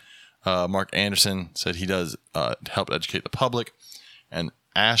Conservation. Mark Anderson said he does help educate the public. And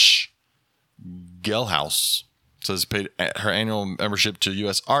Ash Gelhaus says paid her annual membership to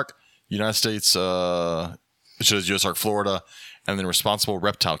US ARC, United States, it shows US ARC Florida, and then Responsible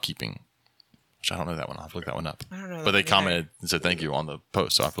Reptile Keeping, which I don't know that one. I'll have to look that one up. I don't know. But they commented and said thank you on the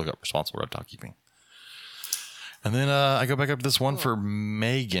post, so I have to look up Responsible Reptile Keeping. And then I go back up to this one for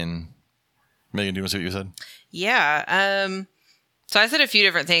Megan. Megan, do you want to see what you said? Yeah. So I said a few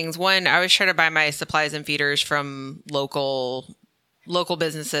different things. One, I was trying to buy my supplies and feeders from local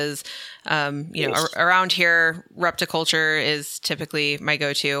businesses. Around here, Repticulture is typically my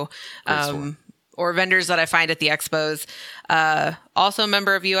go-to. Or vendors that I find at the expos. Also a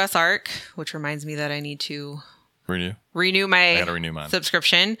member of US ARC, which reminds me that I need to renew my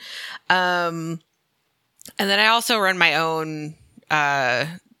subscription. And then I also run my own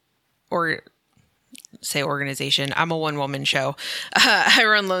organization. I'm a one-woman show. I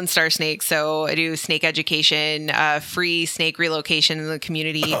run Lone Star Snake, so I do snake education, free snake relocation in the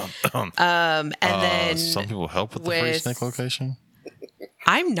community. And then some people help with the free snake location.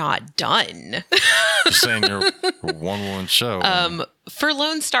 I'm not done. Just saying you're a one-woman show. For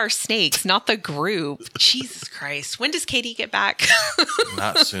Lone Star Snakes, not the group. Jesus Christ. When does Katie get back?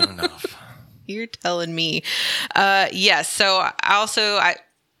 Not soon enough. You're telling me. Yes. So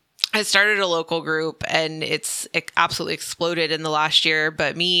I started a local group and it absolutely exploded in the last year.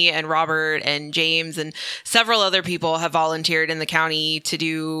 But me and Robert and James and several other people have volunteered in the county to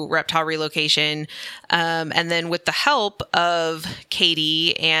do reptile relocation. And then with the help of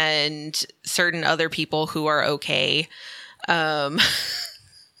Katie and certain other people who are okay.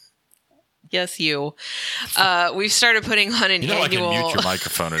 Yes, you. We've started putting on an annual. I can mute your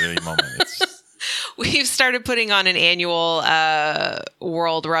microphone at any moment. We've started putting on an annual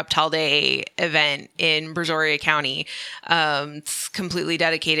World Reptile Day event in Brazoria County. It's completely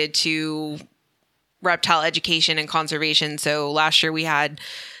dedicated to reptile education and conservation. So last year we had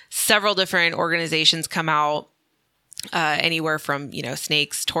several different organizations come out, anywhere from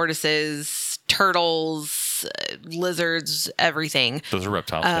snakes, tortoises, turtles, reptiles, lizards, everything. Those are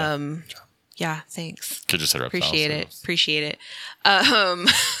reptiles. Yeah, thanks. Could just say reptiles. Appreciate it.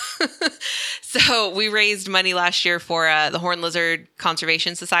 So we raised money last year for the Horned Lizard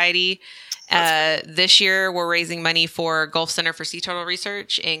Conservation Society. This year, we're raising money for Gulf Center for Sea Turtle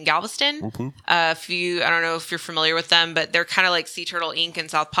Research in Galveston. I don't know if you're familiar with them, but they're kind of like Sea Turtle Inc. in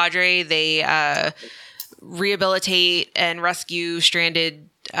South Padre. They rehabilitate and rescue stranded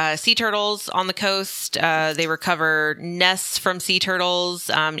sea turtles on the coast. They recover nests from sea turtles,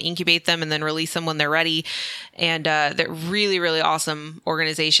 incubate them, and then release them when they're ready. And they're really, really awesome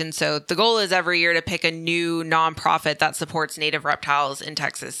organization. So the goal is every year to pick a new nonprofit that supports native reptiles in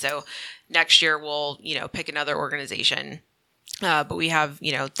Texas. So next year we'll, pick another organization. But we have,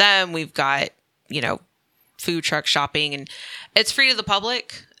 them. We've got, food truck shopping, and it's free to the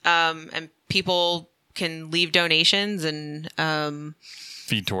public. And people can leave donations and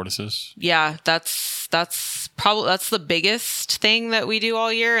feed tortoises. Yeah, that's the biggest thing that we do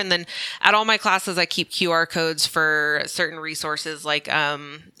all year. And then at all my classes, I keep QR codes for certain resources, like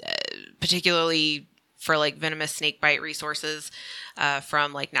particularly for like venomous snake bite resources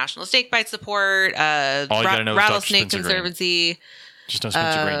from like National Snake Bite Support, Rattlesnake Conservancy. Just don't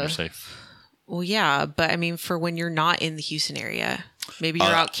Spencer Green, you're safe. Well, yeah, but I mean, for when you're not in the Houston area, maybe you're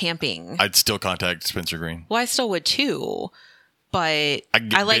out camping. I'd still contact Spencer Green. Well, I still would too. But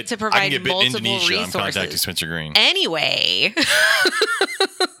I like to provide multiple resources. I'm contacting Spencer Green. Anyway,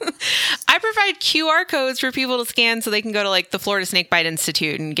 I provide QR codes for people to scan so they can go to like the Florida Snake Bite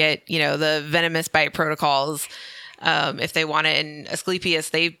Institute and get, the venomous bite protocols if they want it. And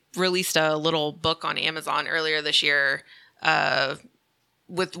Asclepius, they released a little book on Amazon earlier this year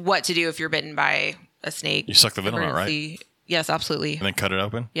with what to do if you're bitten by a snake. You suck the venom out, right? Yes, absolutely. And then cut it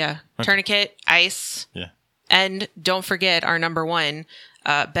open? Yeah. Okay. Tourniquet, ice. Yeah. And don't forget our number one,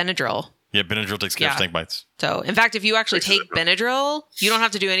 Benadryl. Yeah, Benadryl takes care of snake bites. So, in fact, if you actually take Benadryl, you don't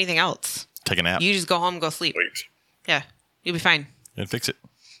have to do anything else. Take a nap. You just go home and go sleep. Sweet. Yeah, you'll be fine. And fix it.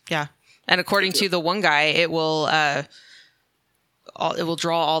 Yeah. And according to the one guy, it will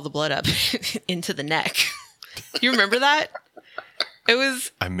draw all the blood up into the neck. You remember that?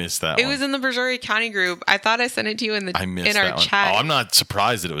 I missed that It was in the Brazoria County group. I thought I sent it to you in our chat. Oh, I'm not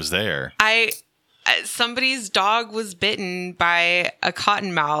surprised that it was there. Somebody's dog was bitten by a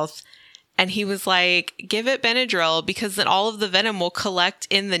cottonmouth, and he was like, give it Benadryl because then all of the venom will collect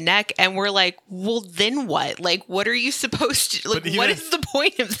in the neck. And we're like, well, then what? Like, what are you supposed to, like, what is the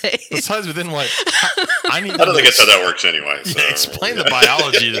point of this? Besides, but then what? I don't think that's how that works anyway. So. Yeah, explain the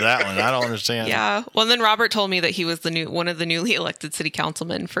biology to that one. I don't understand. Yeah. Well, then Robert told me that he was one of the newly elected city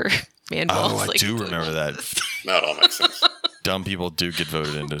councilmen for Manville. Oh, I do remember that. That all makes sense. Dumb people do get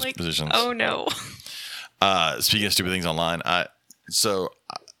voted into positions. Oh, no. Speaking of stupid things online, I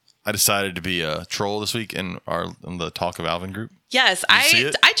decided to be a troll this week in the Talk of Alvin group. Yes,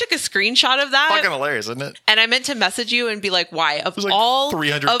 I took a screenshot of that. Fucking hilarious, isn't it? And I meant to message you and be like, why? Of like all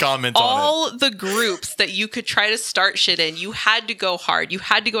 300 comments on it. All the groups that you could try to start shit in, you had to go hard. You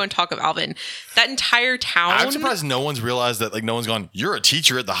had to go and Talk of Alvin. That entire town. I'm surprised no one's realized that. Like, no one's gone, you're a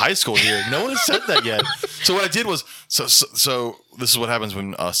teacher at the high school here. No one has said that yet. So what I did was, so this is what happens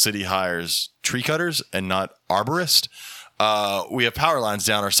when a city hires tree cutters and not arborists. We have power lines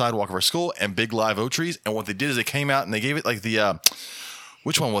down our sidewalk of our school and big live oak trees. And what they did is they came out and they gave it like the,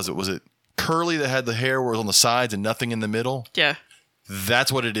 which one was it? Was it Curly that had the hair where it was on the sides and nothing in the middle? Yeah.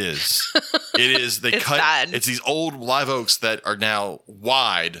 That's what it is. It is. They cut. Sad. It's these old live oaks that are now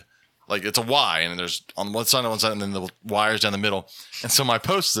wide. Like it's a Y and there's on one side, and then the wires down the middle. And so my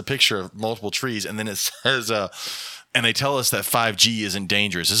post is a picture of multiple trees. And then it says, and they tell us that 5G isn't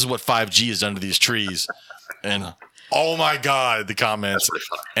dangerous. This is what 5G has done to these trees. And oh my God, the comments.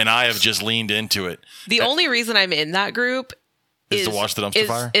 And I have just leaned into it. The only reason I'm in that group is to watch the dumpster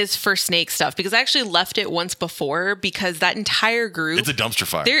fire? Is for snake stuff. Because I actually left it once before because that entire group. It's a dumpster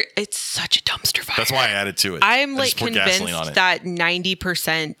fire. It's such a dumpster fire. That's why I added to it. I'm like convinced that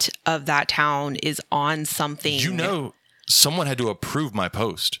 90% of that town is on something. Someone had to approve my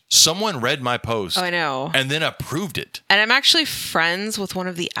post. Someone read my post. Oh, I know. And then approved it. And I'm actually friends with one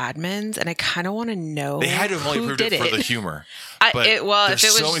of the admins, and I kind of want to know they had to have only approved it for the humor. There's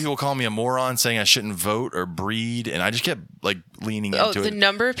so many people calling me a moron saying I shouldn't vote or breed, and I just kept like leaning into it. The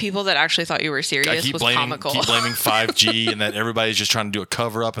number of people that actually thought you were serious was comical. Keep blaming 5G and that everybody's just trying to do a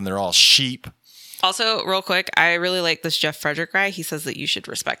cover up and they're all sheep. Also, real quick, I really like this Jeff Frederick guy. He says that you should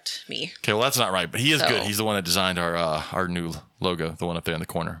respect me. Okay, well, that's not right, but he is good. He's the one that designed our new logo, the one up there in the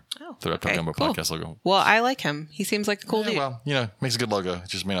corner. Oh, the Reptile Gumbo Podcast logo. Well, I like him. He seems like a cool dude. Well, makes a good logo. It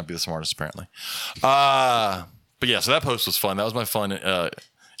just may not be the smartest, apparently. But yeah, so that post was fun. That was my fun.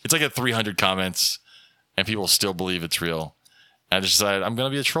 It's like at 300 comments, and people still believe it's real. And I just decided I'm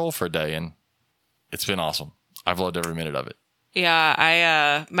going to be a troll for a day, and it's been awesome. I've loved every minute of it.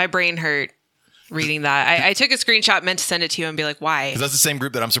 Yeah, my brain hurt reading that. I took a screenshot, meant to send it to you and be like, why? Because that's the same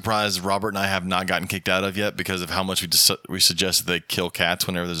group that I'm surprised Robert and I have not gotten kicked out of yet because of how much we suggest they kill cats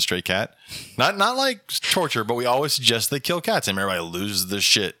whenever there's a stray cat. Not like torture, but we always suggest they kill cats, and everybody loses their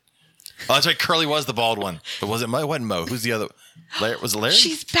shit. Oh, that's right. Curly was the bald one. But was it Mo? It wasn't Mo. Who's the other? Was it Larry?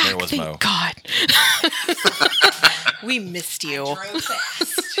 She's back. There was Thank Mo. God. We missed you. I drove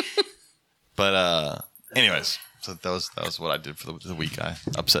fast. But anyways, so that was what I did for the week. I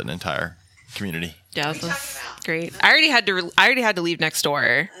upset an entire community. Yeah, that was great. I already had to leave next door.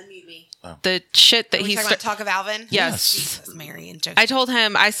 Unmute me. The shit that Are we he talking about Talk of Alvin? Yes. Jesus, Mary and Joseph. I told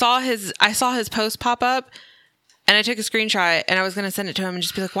him I saw his post pop up, and I took a screenshot, and I was gonna send it to him and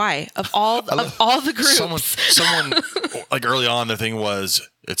just be like, "Why? Of all the groups, someone like early on, their thing was,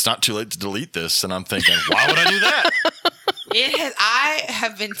 it's not too late to delete this, and I'm thinking, why would I do that? I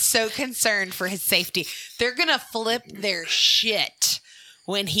have been so concerned for his safety. They're gonna flip their shit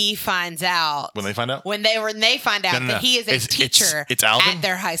when he finds out. When they find out? When they find out that he is a teacher it's Alvin? at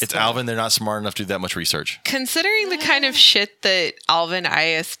their high school. It's Alvin. They're not smart enough to do that much research. Considering the kind of shit that Alvin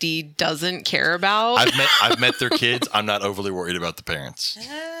ISD doesn't care about. I've met their kids. I'm not overly worried about the parents.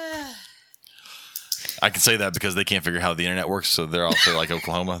 I can say that because they can't figure out how the internet works, so they're also like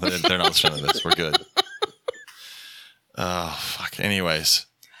Oklahoma. They're not listening to this. We're good. Oh, fuck. Anyways.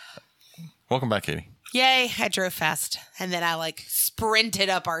 Welcome back, Katie. Yay, I drove fast. And then I sprinted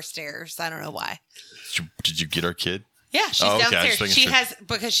up our stairs. I don't know why. Did you get our kid? Yeah, she's okay. downstairs. She has,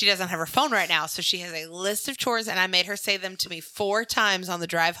 because she doesn't have her phone right now, so she has a list of chores, and I made her say them to me 4 times on the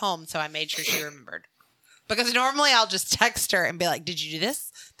drive home, so I made sure she remembered. Because normally I'll just text her and be like, did you do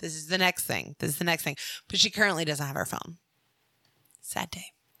this? This is the next thing. This is the next thing. But she currently doesn't have her phone. Sad day.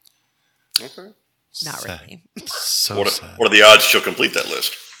 Okay. Not Sad. really. So sad. What are the odds she'll complete that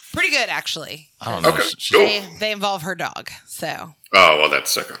list? Pretty good, actually. I don't know. Okay, She- cool. They involve her dog, so. Oh, well, that's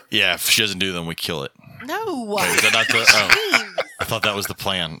sicker. Yeah, if she doesn't do them, we kill it. No. Is that not the? Oh, I thought that was the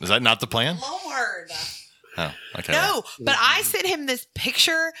plan. Is that not the plan? Lord. Oh, okay. No, but I sent him this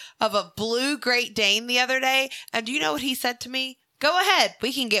picture of a blue Great Dane the other day, and do you know what he said to me? Go ahead,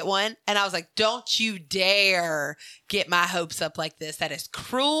 we can get one. And I was like, don't you dare get my hopes up like this. That is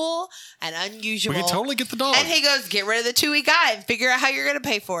cruel and unusual. We can totally get the dog. And he goes, get rid of the 2-week guy and figure out how you're going to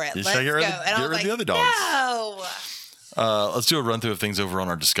pay for it. You Let's say get go. rid And of, I get was rid like, of the other dogs. no. Let's do a run through of things over on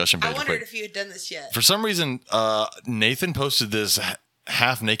our discussion page. I real wondered quick. if you had done this yet. For some reason, Nathan posted this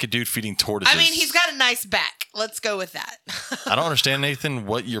half naked dude feeding tortoises. I mean, he's got a nice back. Let's go with that. I don't understand, Nathan,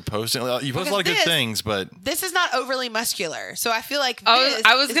 what you're posting. You post a lot of good Because things, but this is not overly muscular. So I feel like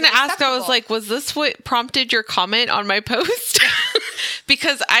I was going to ask, I was acceptable. like, was this what prompted your comment on my post?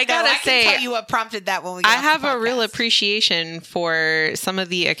 Because I No, gotta I can say, tell you what prompted that when we get I off have the a real podcast. appreciation for some of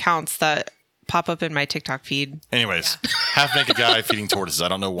the accounts that pop up in my TikTok feed. anyways, half naked guy feeding tortoises. I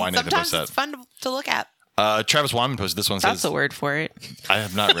don't know why Nathan Sometimes posted it's fun to look at. that. Travis Wyman posted this one. That's Says, the word for it. I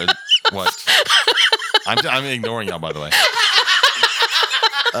have not read what. I'm ignoring y'all, by the way.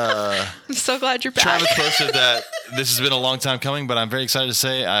 I'm so glad you're back. Travis posted that this has been a long time coming, but I'm very excited to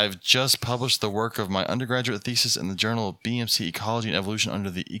say I've just published the work of my undergraduate thesis in the journal of BMC Ecology and Evolution under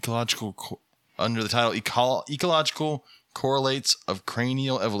the title Ecological Correlates of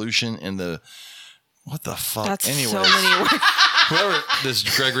Cranial Evolution in the what the fuck? That's Anyways, so many words. whoever this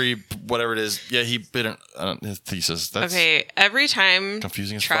Gregory, whatever it is, yeah, he bid his thesis. That's Okay, every time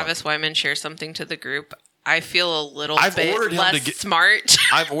confusing as Travis Wyman shares something to the group, I feel a little I've bit ordered him less to get- smart.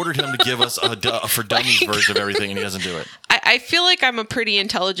 I've ordered him to give us a for dummies version of everything, and he doesn't do it. I feel like I'm a pretty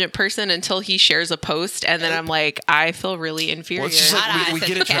intelligent person until he shares a post, and then I'm like, I feel really inferior. Well, it's just Not like we us,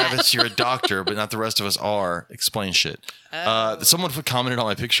 get it, it's cat. Travis. You're a doctor, but not the rest of us are. Explain shit. Someone commented on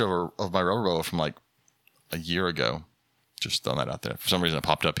my picture of my rubber boa from like a year ago. Just throwing that out there. For some reason, it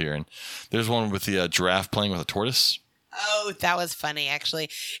popped up here, and there's one with the giraffe playing with a tortoise. Oh, that was funny, actually.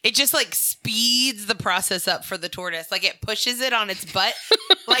 It just speeds the process up for the tortoise. It pushes it on its butt.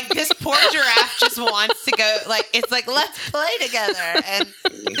 This poor giraffe just wants to go. It's like, let's play together. And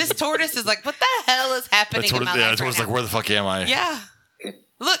this tortoise is like, what the hell is happening in my The life tortoise right like, now? where the fuck am I? Yeah.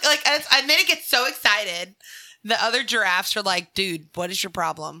 Look, and then it gets so excited. The other giraffes are like, dude, what is your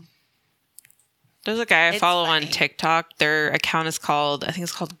problem? There's a guy I It's follow funny. on TikTok. Their account is called, I think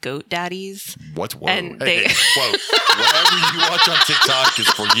it's called Goat Daddies. What? Whoa. And Hey, they- hey, whoa. Whatever you watch on TikTok is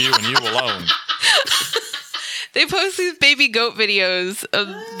for you and you alone. They post these baby goat videos of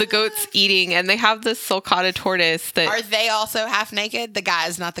the goats eating, and they have this sulcata tortoise that. Are they also half naked? The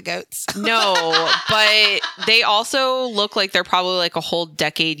guys, not the goats. No, but they also look like they're probably like a whole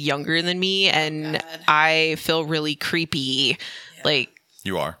decade younger than me, and I feel really creepy. Yeah. Like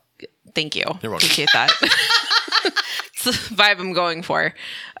you are. Thank you. You're welcome. Appreciate that. It's the vibe I'm going for.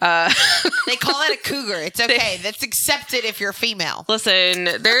 They call it a cougar. It's okay. That's accepted if you're female. Listen,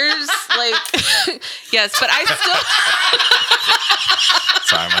 there's like, yes, but I still.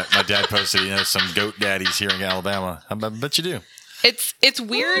 Sorry, my dad posted, some goat daddies here in Alabama. I bet you do. It's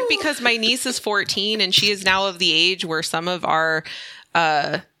weird because my niece is 14 and she is now of the age where some of our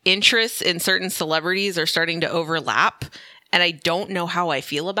interests in certain celebrities are starting to overlap. And I don't know how I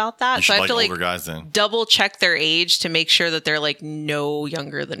feel about that. So I have to older guys then. Double check their age to make sure that they're like no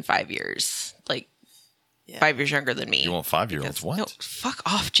younger than 5 years. Like 5 years younger than me. You want 5-year-olds? What? No, fuck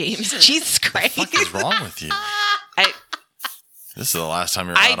off, James. Jesus Christ. What the fuck is wrong with you? This is the last time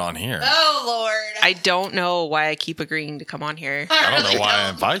you're out on here. Oh, Lord. I don't know why I keep agreeing to come on here. I don't know why I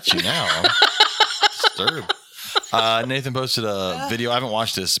invite you now. I'm disturbed. Nathan posted a video. I haven't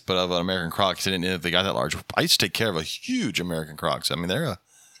watched this, but of an American croc. He didn't know if they got that large. I used to take care of a huge American croc. So, I mean, they're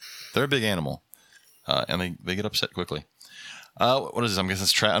a big animal, and they get upset quickly. What is this? I'm guessing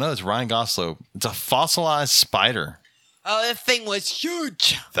it's I know it's Ryan Goslow. It's a fossilized spider. Oh, that thing was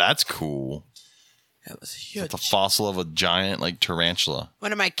huge. That's cool. That was huge. It's a fossil of a giant tarantula.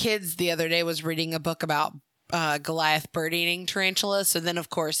 One of my kids the other day was reading a book about Goliath bird-eating tarantulas. So then, of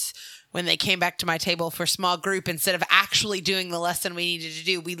course, when they came back to my table for small group, instead of actually doing the lesson we needed to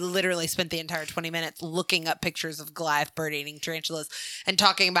do, we literally spent the entire 20 minutes looking up pictures of Goliath bird-eating tarantulas and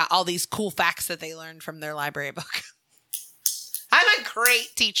talking about all these cool facts that they learned from their library book. I'm a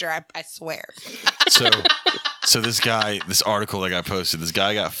great teacher, I swear. So this article that got posted, this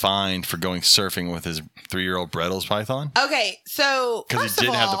guy got fined for going surfing with his 3-year-old Brettles python. Okay, so because he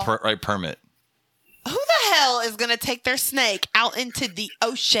didn't have the right permit. Who the hell is going to take their snake out into the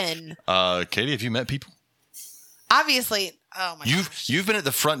ocean? Katie, have you met people? Obviously. Oh my gosh. You've been at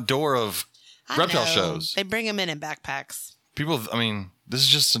the front door of reptile shows. They bring them in backpacks. People, I mean, this is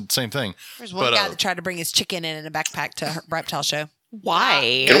just the same thing. There's one guy that tried to bring his chicken in a backpack to a reptile show.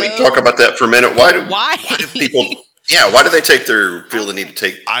 Why? Can we talk about that for a minute? Why do people? Yeah, why do they feel the need to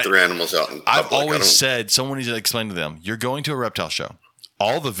take their animals out in public? I've always said someone needs to explain to them. You're going to a reptile show.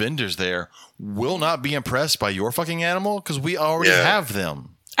 All the vendors there will not be impressed by your fucking animal because we already have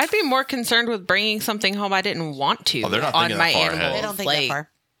them. I'd be more concerned with bringing something home I didn't want to they're not on my animal. animal. They don't think that far.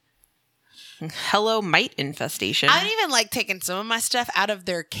 Hello, mite infestation. I don't even like taking some of my stuff out of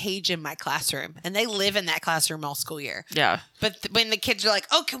their cage in my classroom, and they live in that classroom all school year. Yeah. But when the kids are like,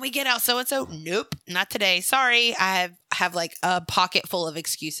 "Oh, can we get out so-and-so?" Nope, not today. Sorry, I have like a pocket full of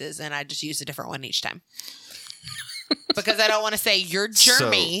excuses, and I just use a different one each time. Because I don't want to say you're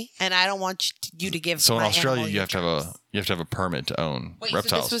germy, and I don't want you to give. So in my Australia, animal you have to have a permit to own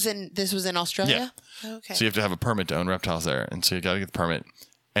reptiles. So this was in Australia. Yeah. Okay. So you have to have a permit to own reptiles there, and so you got to get the permit.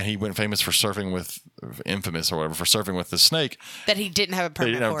 And he went infamous for surfing with the snake that he didn't have a permit.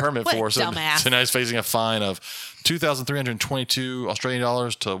 He didn't have a permit for. So now he's facing a fine of $2,322 Australian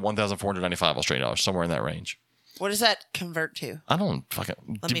dollars to $1,495 Australian dollars, somewhere in that range. What does that convert to? I don't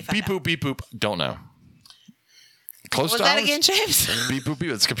fucking. Let me find out. Beep boop. Don't know. Close what to was that ours? Again, James? Beep boop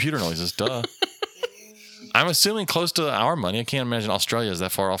beep. It's computer noises. Duh. I'm assuming close to our money. I can't imagine Australia is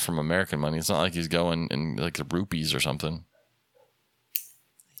that far off from American money. It's not like he's going in like the rupees or something.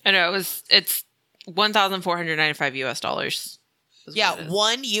 I know it's $1,495 US. Yeah,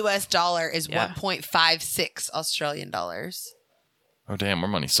 $1 US is 1.56 Australian dollars. Oh damn, our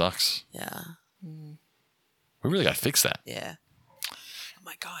money sucks. Yeah. We really got to fix that. Yeah. Oh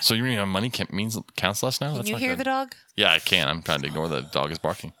my god. So you mean money counts less now? Can you hear the dog? Yeah, I can. I'm trying to ignore the dog is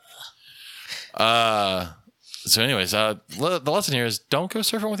barking. So anyways, the lesson here is don't go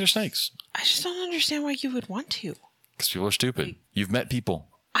surfing with your snakes. I just don't understand why you would want to. Because people are stupid. You've met people.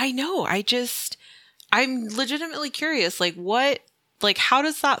 I know. I'm legitimately curious. How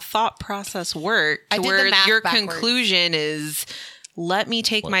does that thought process work? To where your conclusion is, let me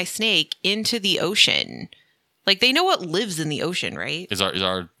take my snake into the ocean. Like they know what lives in the ocean, right? Is our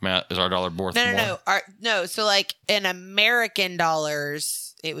dollar worth more? No. So like in American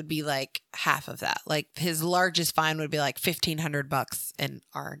dollars, it would be like half of that. Like his largest fine would be like $1,500 in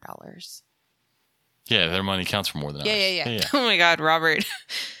our dollars. Yeah, their money counts for more than ours. Yeah. Oh my God, Robert.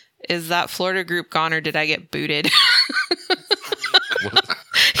 Is that Florida group gone or did I get booted?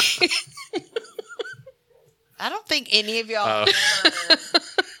 I don't think any of y'all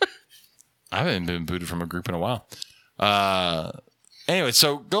I haven't been booted from a group in a while. Anyway,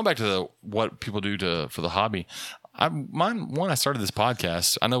 so going back to what people do for the hobby, when I started this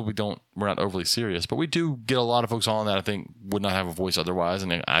podcast, I know we're not overly serious, but we do get a lot of folks on that I think would not have a voice otherwise,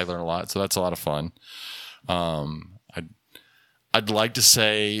 and I learn a lot, so that's a lot of fun. I'd like to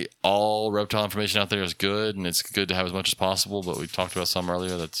say all reptile information out there is good, and it's good to have as much as possible, but we talked about some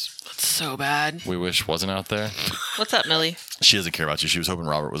earlier that's so bad. We wish wasn't out there. What's up, Millie? She doesn't care about you. She was hoping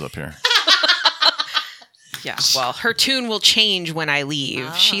Robert was up here. Yeah, well, her tune will change when I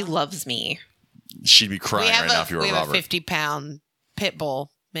leave. She loves me. She'd be crying right now if you were Robert. We have a 50-pound pit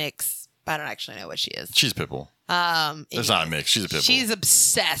bull mix. I don't actually know what she is. She's a pit bull. It's not a mix. She's a pit bull. She's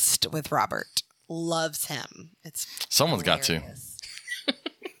obsessed with Robert. Loves him. Someone's hilarious. Got to.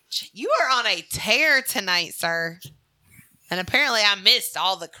 You are on a tear tonight, sir. And apparently I missed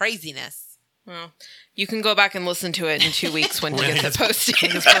all the craziness. Well, you can go back and listen to it in 2 weeks when he gets it posted.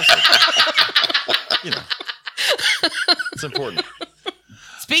 You know, it's important.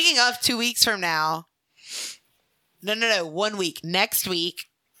 Speaking of 2 weeks from now, no, 1 week. Next week,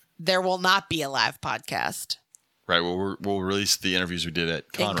 there will not be a live podcast. Right. Well, we'll release the interviews we did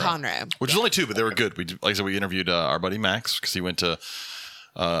at Conroe. In Conroe. Which is only 2, but they were good. Like I said, we interviewed our buddy Max because he went to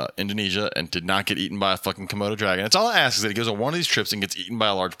Indonesia and did not get eaten by a fucking Komodo dragon. That's all I ask is that he goes on one of these trips and gets eaten by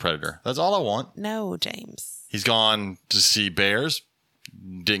a large predator. That's all I want. No, James. He's gone to see bears,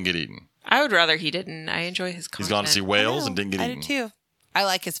 didn't get eaten. I would rather he didn't. I enjoy his content. He's gone to see whales and didn't get eaten. I do too. I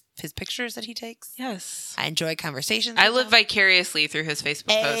like his pictures that he takes. Yes. I enjoy conversations. I live vicariously through his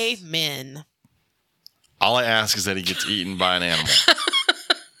Facebook posts. Amen. All I ask is that he gets eaten by an animal.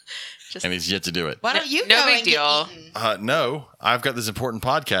 And he's yet to do it. Why don't you No go big and deal. get eaten? No, I've got this important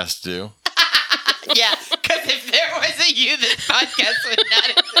podcast to do. Yeah, because if there wasn't you, this podcast would not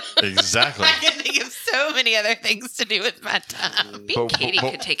exist. Exactly. I can think of so many other things to do with my time. Me and Katie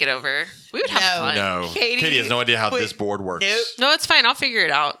could take it over. We would have fun. No, Katie has no idea how this board works. Nope. No, it's fine. I'll figure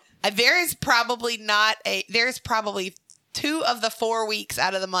it out. There's probably 2 of the 4 weeks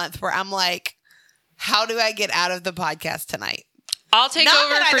out of the month where I'm like, how do I get out of the podcast tonight? I'll take Not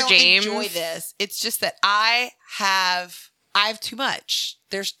over that for I don't James. enjoy this. It's just that I have too much.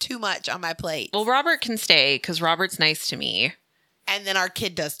 There's too much on my plate. Well, Robert can stay because Robert's nice to me. And then our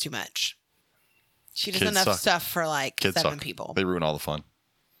kid does too much. She does Kids enough suck. stuff for like Kids 7 suck. people. They ruin all the fun.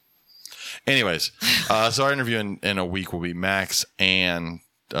 Anyways, so our interview in a week will be Max and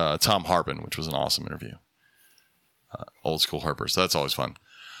Tom Harbin, which was an awesome interview. Old school Harper. So that's always fun.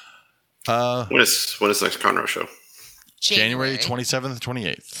 When is the next Conroe show? January 27th,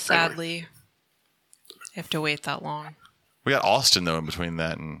 28th. Sadly, I have to wait that long. We got Austin, though, in between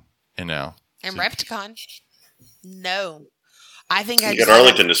that and now. And Repticon. No. I think You got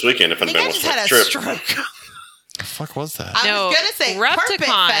Arlington this weekend if I think anybody I wants just to had make a a trip. stroke. The fuck was that? I was going to say Repticon.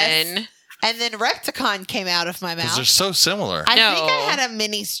 Carpetfest, and then Repticon came out of my Because mouth. they're so similar. I No. think I had a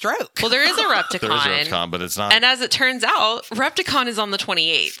mini stroke. Well, there is a Repticon. There is a Repticon, but it's not. And as it turns out, Repticon is on the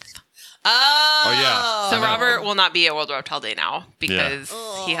 28th. Oh. yeah. So I know. Robert will not be at World Reptile Day now because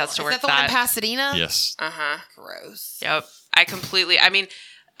he has to work Is that the one in that. Pasadena? Yes. Uh-huh. Gross. Yep.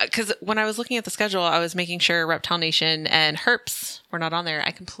 Because when I was looking at the schedule, I was making sure Reptile Nation and Herps were not on there. I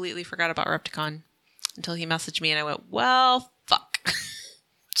completely forgot about Repticon until he messaged me and I went, well, fuck.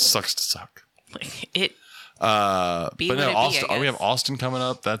 Sucks to suck. It. But Be no, what it be, Austin. I We have guess. Austin coming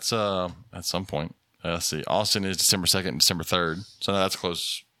up. That's at some point. Let's see. Austin is December 2nd and December 3rd. So that's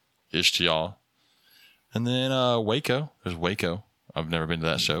close-ish to y'all. And then Waco. There's Waco. I've never been to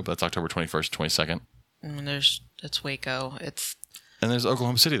that show, but that's October 21st, 22nd. And it's Waco. It's And there's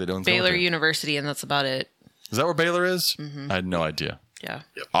Oklahoma City that don't Baylor go to. University, and that's about it. Is that where Baylor is? I had no idea. Yeah.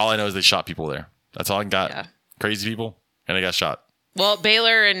 All I know is they shot people there. That's all I got. Yeah. Crazy people, and they got shot. Well,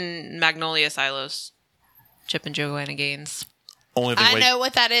 Baylor and Magnolia Silos. Chip and Joanna Gaines. Only thing I know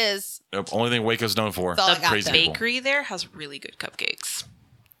what that is. Nope, only thing Waco's known for. That's all I got Crazy there. people. Bakery there has really good cupcakes.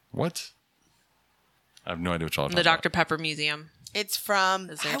 What? I have no idea what y'all are The talking Dr. Pepper Museum. It's from.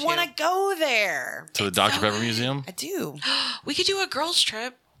 Is there I too? want to go there. about. To the Dr. Pepper Museum? I do. We could do a girls'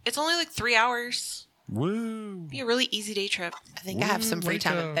 trip. It's only like 3 hours. Woo. Be a really easy day trip. I think I have some free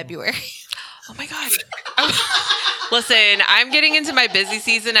time in Waco. February. Oh my God. Listen, I'm getting into my busy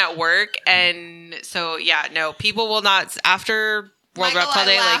season at work. And so, yeah, no, people will not, after World Michael, Reptile I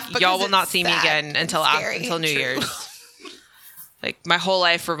Day, laugh like, y'all because will not it's see me sad again and until scary until and New true. Year's. Like, my whole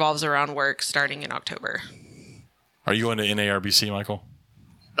life revolves around work starting in October. Are you going to NARBC, Michael?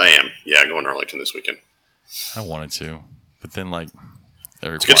 I am. Yeah, going to Arlington this weekend. I wanted to, but then like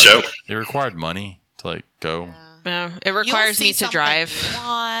It's a good show. It required money to like go. No, it requires me to drive.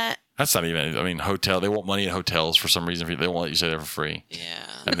 What? That's not even. I mean, they want money at hotels for some reason. They won't let you stay there for free. Yeah.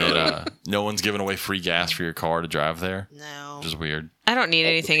 And then no one's giving away free gas for your car to drive there. No. Which is weird. I don't need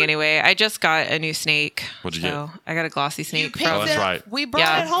anything anyway. I just got a new snake. What'd you get? I got a glossy snake. picked that's it up. right. We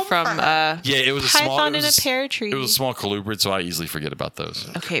brought it home from for her. Yeah, it was a python small. in a pear tree. It was a small colubrid, so I easily forget about those.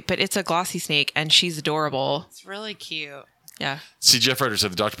 Okay, but it's a glossy snake, and she's adorable. It's really cute. Yeah. See, Jeff Ryder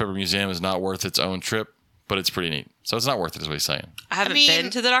said the Dr. Pepper Museum is not worth its own trip, but it's pretty neat. So it's not worth it, is what he's saying. I haven't mean, been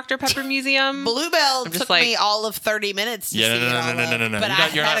to the Dr. Pepper Museum. Bluebell just took like- me all of 30 minutes to see it all No.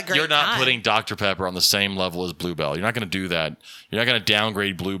 But You're I had a great you're not time. putting Dr. Pepper on the same level as Bluebell. You're not going to do that. You're not going to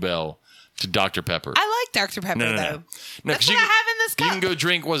downgrade Bluebell to Dr. Pepper. I like Dr. Pepper, No. though. No, That's 'cause what I have in this You cup. can go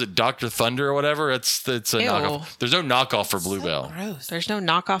drink, was it Dr. Thunder or whatever? It's a knockoff. There's no knockoff for Bluebell. Gross. There's no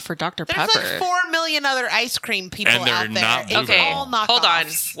knockoff for Dr. There's Pepper. like 4 million other ice cream people And they're out there. not It's Bluebell. Okay, all knockoffs. hold on.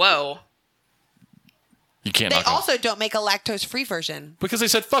 Whoa. You can't They knock off. also don't make a lactose-free version. Because they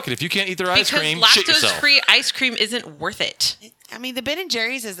said, fuck it. If you can't eat their ice Because cream, shit yourself. lactose-free ice cream isn't worth it. I mean, the Ben &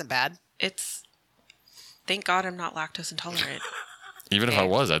 Jerry's isn't bad. It's... Thank God I'm not lactose intolerant. Even if I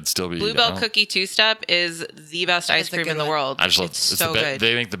was, I'd still be. Bluebell Cookie Two-Step is the best ice It's a cream good in the one. world. I just love it's the so good.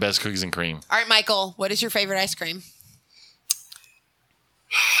 They make the best cookies and cream. All right, Michael, what is your favorite ice cream?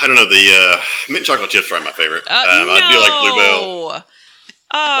 I don't know. The mint chocolate chips are my favorite. I do like Bluebell.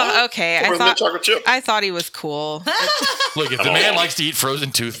 Oh, okay. Or mint chocolate chip. I thought he was cool. Look, if the man likes to eat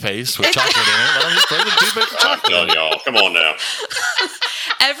frozen toothpaste with chocolate in it, let him eat frozen toothpaste with I'm chocolate in telling it. y'all. Come on now.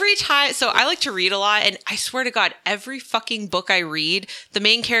 Every time, so I like to read a lot, and I swear to God, every fucking book I read, the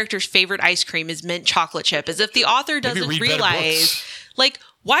main character's favorite ice cream is mint chocolate chip, as if the author doesn't read better realize, books. like,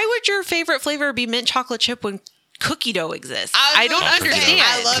 why would your favorite flavor be mint chocolate chip when cookie dough exists? I I don't was gonna say, understand.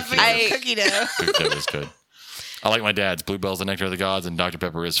 I love I- cookie dough. Cookie dough is good. I like my dad's. Bluebell's the nectar of the gods, and Dr.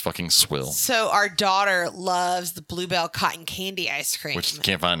 Pepper is fucking swill, So our daughter loves the Bluebell cotton candy ice cream. which you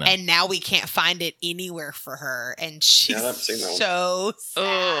can't find now. And now we can't find it anywhere for her. And she's I haven't seen that one. so sad.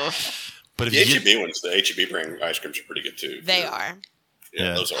 Ugh. But if The you HEB get, ones, the HEB brand ice creams are pretty good too. They are. Yeah,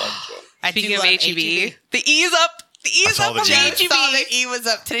 Yeah. those are like as well. I Speaking do of love HEB, the E's up. The E's saw up the on E. the Jen HEB. saw the E was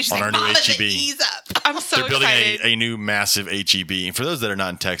up today. She's On like, our new Mama, HEB. the E's up. I'm so they're building excited. a new massive HEB, and for those that are not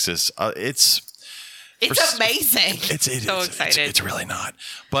in Texas, it's It's amazing. excited. It's really not,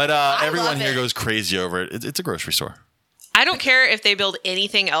 but I everyone love here it. goes crazy over it. It's a grocery store. I don't care if they build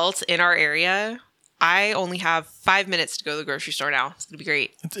anything else in our area. I only have 5 minutes to go to the grocery store now. It's going to be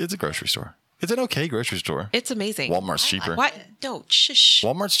great. It's a grocery store. It's an okay grocery store. It's amazing. Walmart's cheaper. What? No, shush.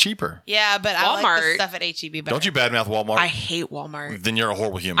 Walmart's cheaper. Yeah, but I like the Walmart. stuff at HEB better. Don't you badmouth Walmart? I hate Walmart. Then you're a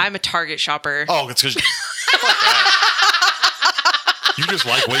horrible human. I'm a Target shopper. Oh, it's because you just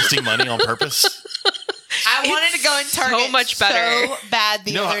like wasting money on purpose. I wanted to go in Target much better. so bad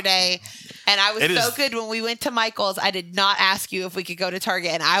the No, other day. And I was it so is- good when we went to Michael's. I did not ask you if we could go to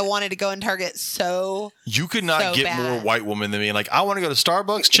Target, and I wanted to go in Target so. You could not So get bad. more white woman than me. Like, I want to go to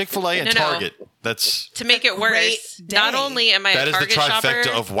Starbucks, Chick-fil-A, and No. Target. That's To make it Great worse, not day. only am I that a is the Target trifecta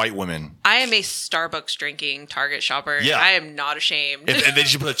shopper, of white women. I am a Starbucks drinking Target shopper. Yeah. I am not ashamed. And they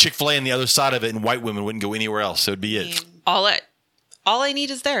should put a Chick-fil-A on the other side of it, and white women wouldn't go anywhere else. So it'd be it. all I need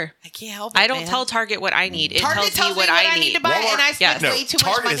is there. I can't help it. I don't man. tell Target what I need. It Target tells me what I need. to buy, Walmart- and I spend Yes. No, way too much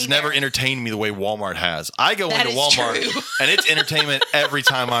Target money has never there. entertained me the way Walmart has. I go That into is Walmart, true. and it's entertainment every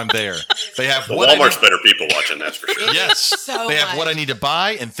time I'm there. They have Well, what I Walmart's need- better people watching, that's for sure. Yes, So they have what I much. need to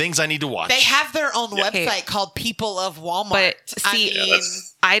buy and things I need to watch. They have their own Okay. website called People of Walmart. But I see, mean,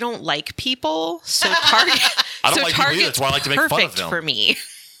 that's- I don't like people, so Target. I don't so like people either. Target's That's why I like to make fun of perfect them. for me.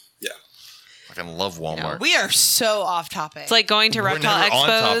 Yeah. I fucking love Walmart. we are so off topic. It's like going to We're Reptile never on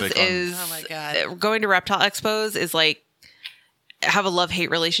Expos topic on- is. Oh my God. Going to Reptile Expos is like have a love-hate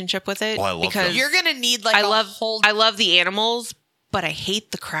relationship with it Oh, I love because those. you're gonna need like I a love whole. I love the animals, but I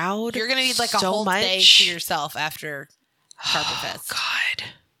hate the crowd. You're gonna need like a so whole much. day to yourself after Carpetfest. God.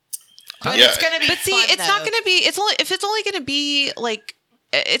 But Yeah. it's gonna be. But see, fun, it's not though. going to be. It's only going to be like.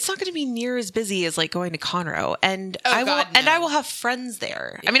 It's not going to be near as busy as like going to Conroe, and Oh, I will God, no. I will have friends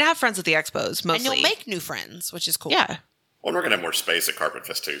there. I mean, I have friends at the expos mostly. And you'll make new friends, which is cool. yeah. Well, we're going to have more space at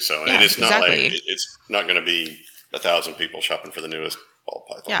Carpetfest too. So, Yeah, and it's not exactly. like it's not going to be 1,000 people shopping for the newest ball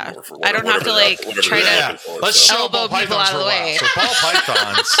python. Yeah. Or for I don't have to, whatever like, they're- whatever try they're to- looking for, Let's so. show elbow ball people pythons out of for the a while. way. So ball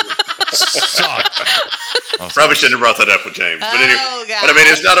pythons suck. Probably shouldn't have brought that up with James. But anyway, Oh, God. but I mean,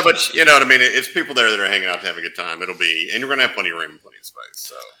 it's not a bunch. You know what I mean? It's people there that are hanging out to have a good time. It'll be, and you're going to have plenty of room, plenty of space.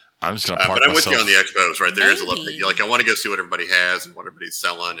 So, I'm just gonna park but I'm with myself. you on the expos. Right there is a lot. Maybe. Like I want to go see what everybody has and what everybody's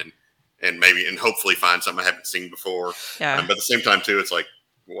selling, and maybe and hopefully find something I haven't seen before. Yeah. But at the same time, too, it's like,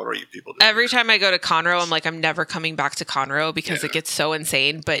 what are you people doing? Every time I go to Conroe, I'm like, I'm never coming back to Conroe because Yeah. it gets so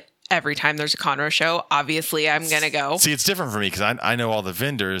insane. But every time there's a Conroe show, obviously I'm going to go. See, it's different for me because I know all the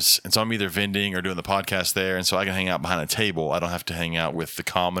vendors, and so I'm either vending or doing the podcast there, and so I can hang out behind a table. I don't have to hang out with the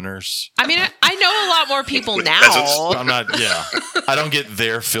commoners. I mean, I know a lot more people now. I'm not, I don't get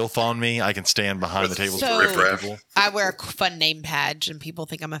their filth on me. I can stand behind the tables So- with people. I wear a fun name badge and people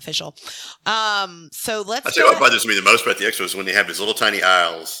think I'm official. So let's. I tell you what bothers me the most about the expo is when they have these little tiny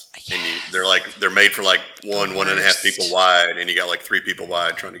aisles, and they're made for like one and a half people wide, and you got like 3 people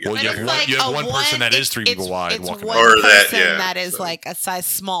wide trying to get. Well, And you it's have one- like you have a one person that is 3 people it's- wide It's walking one by. Or that, person yeah. that is So- like a size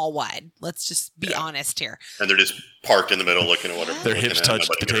small wide. Let's just be honest here. And they're just parked in the middle looking at whatever. Their looking hips at, touch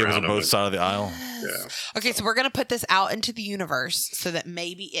nobody the can get tables on around them. both sides of the aisle. Yeah. Okay, so we're gonna put this out into the universe so that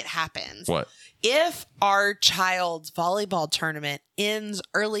maybe it happens. What? If our child's volleyball tournament ends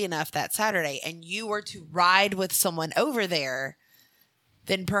early enough that Saturday and you were to ride with someone over there,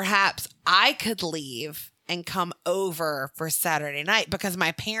 then perhaps I could leave and come over for Saturday night because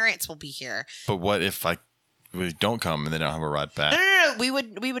my parents will be here. But what if we don't come and they don't have a ride back? No. We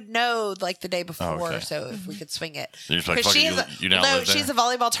would know like the day before, Oh, okay. so if we could swing it. You're just like, 'Cause fuck she it, has you now live there. she's a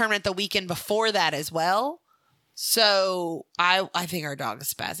volleyball tournament the weekend before that as well. So I think our dog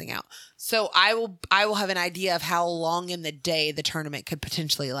is spazzing out. So I will have an idea of how long in the day the tournament could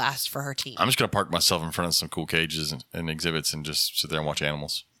potentially last for her team. I'm just going to park myself in front of some cool cages and exhibits and just sit there and watch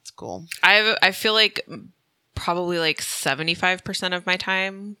animals. It's cool. I feel like probably like 75% of my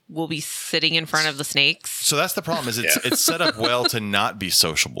time will be sitting in front of the snakes. So that's the problem is it's set up well to not be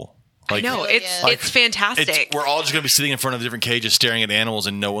sociable. Like, No, really it's is. it's fantastic. we're all just going to be sitting in front of different cages staring at animals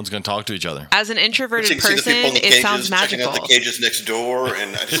and no one's going to talk to each other. As an So introverted you can see the people person, in the it cages, sounds checking magical. out the cages next door,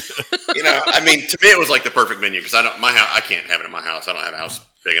 and I just, I mean, to me, it was like the perfect venue because my house, I can't have it in my house. I don't have a house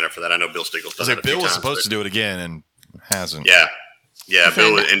big enough for that. I know Bill Stiegel's done I it a few Bill was times, supposed but- to do it again and hasn't. Yeah,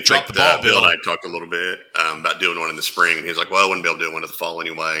 Bill, in Drop fact, the ball, Bill and Bill. I talked a little bit about doing one in the spring, and he was like, "Well, I wouldn't be able to do one in the fall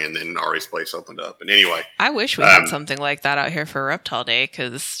anyway." And then Ari's place opened up, and anyway, I wish we had something like that out here for Reptile Day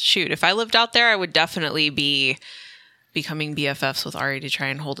because, shoot, if I lived out there, I would definitely be becoming BFFs with Ari to try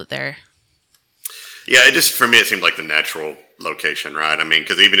and hold it there. yeah, it just for me, it seemed like the natural location, right? I mean,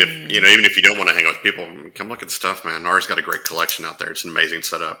 because even if you don't want to hang out with people, come look at the stuff, man. Ari's got a great collection out there. It's an amazing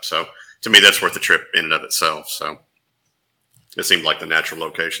setup. So to me, that's worth the trip in and of itself. So. It seemed like the natural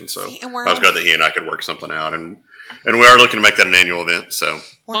location, so See, I and we're was glad that he and I could work something out, and we are looking to make that an annual event. So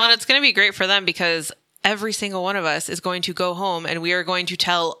Well, and it's going to be great for them because every single one of us is going to go home and we are going to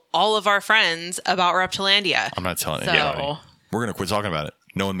tell all of our friends about Reptilandia. I'm not telling So- anybody. We're going to quit talking about it.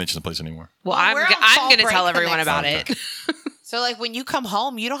 No one mentions the place anymore. Well, Well, we're on I'm fall going to break tell the everyone next about week. it. So like when you come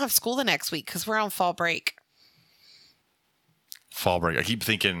home, you don't have school the next week because we're on fall break. Fall break. I keep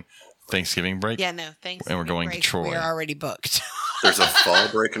thinking Thanksgiving break. Yeah, no, thanks. And we're going to Troy. We're already booked. there's a fall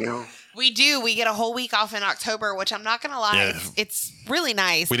break now. We do. We get a whole week off in October, which I'm not going to lie, Yeah. it's really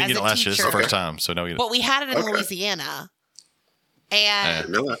nice. We didn't as get it a last year. This is the teacher. first time. So no, But we had it in Okay. Louisiana. And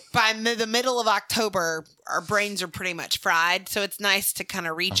Know that. by the middle of October, our brains are pretty much fried. So it's nice to kind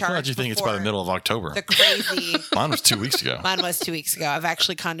of I'm recharge. glad you think it's by the before middle of October. The crazy. Mine was 2 weeks ago. Mine was 2 weeks ago. I've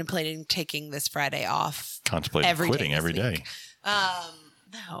actually contemplated taking this Friday off. Contemplating every day quitting this every day. week.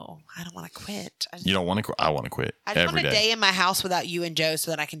 No, I don't want to quit. You don't want to quit? I want to quit I just every want a day. day in my house without you and Joe so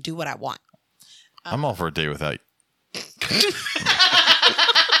that I can do what I want. I'm all for a day without you.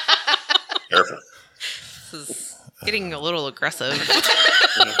 Careful. This is getting a little aggressive.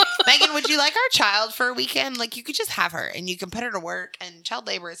 Megan, would you like our child for a weekend? Like you could just have her and you can put her to work and child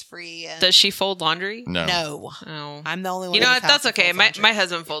labor is free. And Does she fold laundry? No. no, Oh. I'm the only one. You know in what? this house That's that okay. folds My laundry. my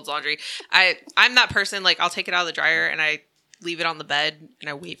husband folds laundry. I'm that person. Like I'll take it out of the dryer and I leave it on the bed and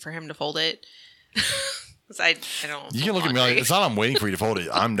I wait for him to fold it. 'Cause I don't. You can fold look at me like, laundry. it's not I'm waiting for you to fold it.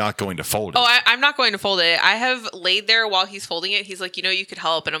 I'm not going to fold it. Oh, I'm not going to fold it. I have laid there while he's folding it. He's like, you could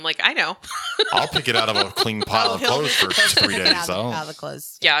help, and I'm like, I know. I'll pick it out of a clean pile of he'll clothes for just 3 pick it days. out I of don't, the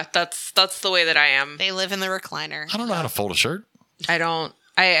clothes. Yeah, that's the way that I am. They live in the recliner. I don't know how to fold a shirt. I don't.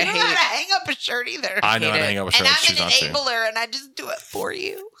 I You don't know how to hate. hang up a shirt either. I know how hate to it. hang up a and shirt. I'm She's an not to. enabler, and I just do it for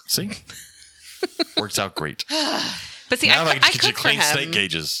you. See? Works out great. But see, Now if I I can just get you cook for clean snake him.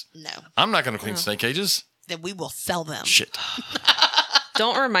 cages. No, I'm not going to clean snake cages. then we will sell them. Shit.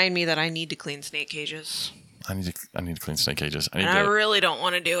 Don't remind me that I need to clean snake cages, I need to clean snake cages. I need and I to. really don't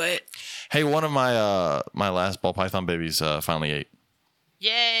want to do it. Hey, one of my my last ball python babies finally ate.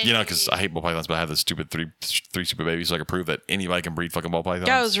 Yay! You know, because I hate ball pythons, but I have this stupid three stupid babies, so I can prove that anybody can breed fucking ball pythons.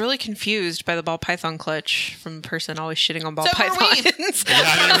 Yeah, I was really confused by the ball python clutch from the person always shitting on ball So were we. pythons. Yeah,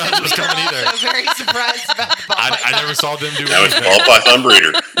 I didn't realize it was coming either. I'm very surprised about the ball I python. never saw them do That was anything. ball python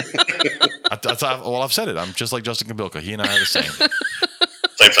breeder. Well, I've said it. I'm just like Justin Kabilka. He and I are the same.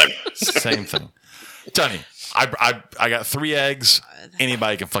 Same thing. Same thing. Tony, I got 3 eggs.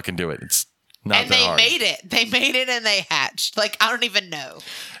 Anybody can fucking do it. It's not that hard. And they made it. They made it and they hatched. Like, I don't even know.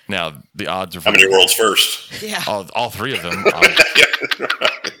 Now, the odds are... How many world's first? Yeah. All 3 of them.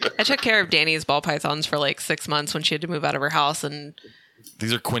 I took care of Danny's ball pythons for like 6 months when she had to move out of her house, and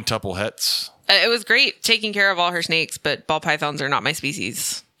These are quintuple hets. it was great taking care of all her snakes, but ball pythons are not my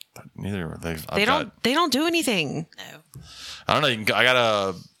species. Neither are they. They don't do anything. No. I don't know. I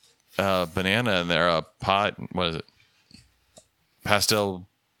got a banana in there, a pot. What is it? Pastel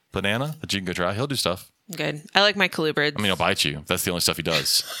banana that you can go try. He'll do stuff. Good. I like my colubrids. I mean, he'll bite you. That's the only stuff he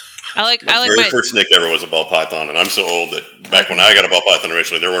does. I like The very first snake ever was a ball python, and I'm so old that back when I got a ball python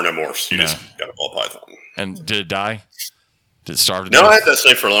originally, there were no morphs. You just got a ball python. And did it die? Did it starve to No, death? I had that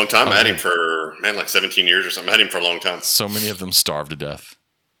snake for a long time. I had him for, like 17 years or something. I had him for a long time. So many of them starved to death.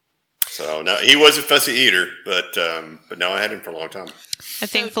 So, no, he was a fussy eater, but no, I had him for a long time. I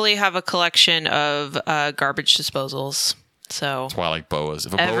thankfully have a collection of garbage disposals. So That's why I like boas.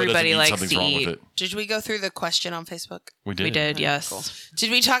 If a boa everybody doesn't eat, likes something's to wrong eat. with it. Did we go through the question on Facebook? We did. we did, yes. Cool.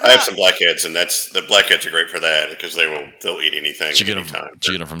 Did we talk I have about... some blackheads, and the blackheads are great for that because they'll eat anything. Did you get them? anytime. Did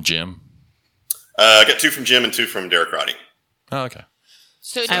you get them from Jim? I got 2 from Jim and 2 from Derek Roddy. Oh, okay.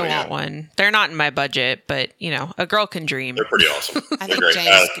 So I want one. They're not in my budget, but a girl can dream. They're pretty awesome. I They're think great. James-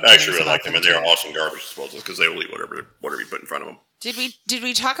 I actually James really like them, and about they are them, awesome garbage disposals because they will eat whatever you put in front of them. Did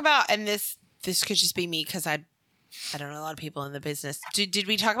we talk about, and this could just be me because I don't know a lot of people in the business. Did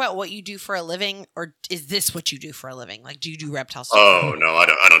we talk about what you do for a living, or is this what you do for a living? Like, do you do reptile stuff? Oh no, I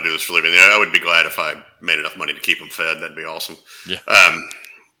don't do this for a living. I would be glad if I made enough money to keep them fed. That'd be awesome. Yeah.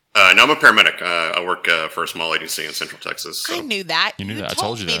 No, I'm a paramedic. I work for a small agency in Central Texas. So. I knew that. You knew that. I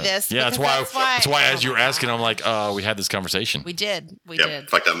told you me that. This yeah, that's because why. That's why. oh As you were my asking, God. I'm like, we had this conversation. We did. We In did.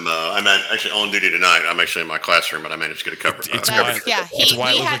 fact, I'm actually on duty tonight. I'm actually in my classroom, but I managed to get a cover. It's coverage. Yeah, It's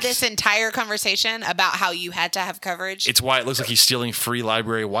why it we looks had like this entire conversation about how you had to have coverage. It's why it looks like he's stealing free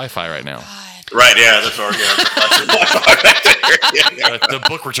library Wi-Fi right now. Right? Yeah, that's our yeah. The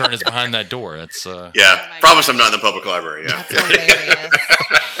book return is behind that door. That's Yeah, promise I'm not in the public library. Yeah. That's hilarious.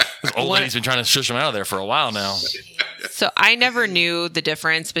 this old lady's been trying to shush him out of there for a while now. So I never knew the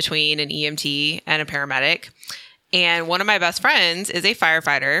difference between an EMT and a paramedic. And one of my best friends is a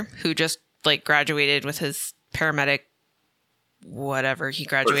firefighter who just graduated with his paramedic, whatever. He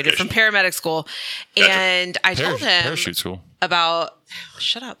graduated from paramedic school. Gotcha. And I told him parachute school about,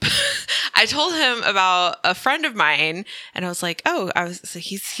 shut up. I told him about a friend of mine, and I was like,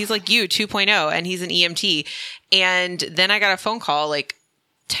 he's like you 2.0, and he's an EMT. And then I got a phone call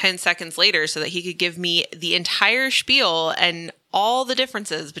 10 seconds later so that he could give me the entire spiel and all the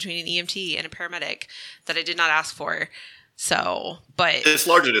differences between an EMT and a paramedic that I did not ask for. So, but it's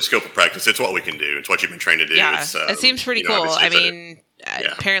largely the scope of practice. It's what we can do. It's what you've been trained to do. Yeah, it's, it seems pretty cool. I mean,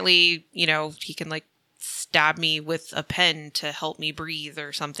 apparently, he can stab me with a pen to help me breathe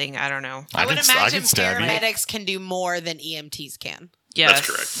or something. I don't know. I would imagine paramedics can do more than EMTs can. Yes.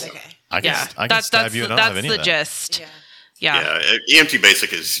 That's correct. Okay. I can stab you and I don't have any of that. That's the gist. Yeah. EMT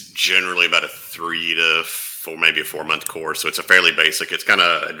basic is generally about a 3 to 4, maybe a 4-month course. So it's a fairly basic. It's kind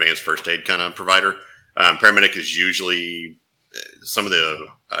of advanced first aid kind of provider. Paramedic is usually, some of the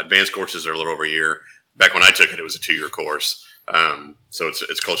advanced courses are a little over a year. Back when I took it, it was a 2-year course. So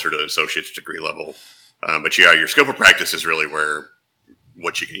it's closer to associate's degree level. But yeah, your scope of practice is really where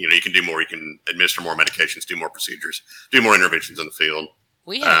you can do more. You can administer more medications, do more procedures, do more interventions in the field.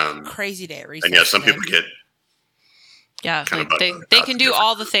 We had a crazy day at research. And some people get. Yeah, they can do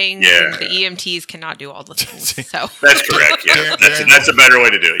all the things. Yeah. And the EMTs cannot do all the things. So that's correct. Yeah, that's a better way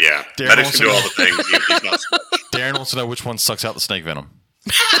to do it. Yeah, medics can do all the things. EMTs not so much. Darren wants to know which one sucks out the snake venom.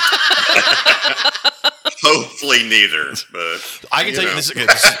 Hopefully neither. But I can tell you this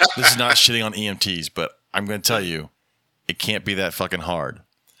is not shitting on EMTs, but I'm going to tell you, it can't be that fucking hard.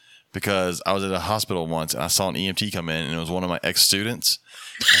 Because I was at a hospital once and I saw an EMT come in and it was one of my ex-students.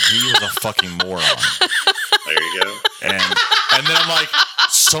 And he was a fucking moron. There you go. And then I'm like,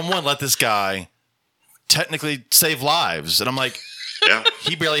 someone let this guy technically save lives. And I'm like, yeah,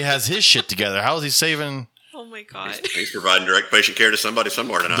 he barely has his shit together. How is he saving? oh my God. He's providing direct patient care to somebody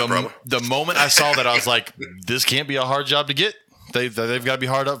somewhere tonight, probably. The moment I saw that, I was like, this can't be a hard job to get. They've got to be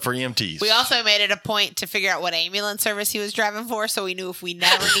hard up for EMTs. We also made it a point to figure out what ambulance service he was driving for, so we knew if we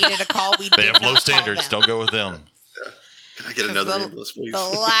never needed a call, they have low standards. Don't go with them. Can I get another ambulance, please? The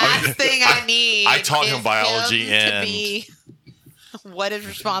last thing I need. I taught him biology to and be what is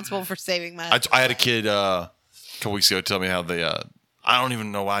responsible for saving my. I had a kid a couple weeks ago tell me how they. I don't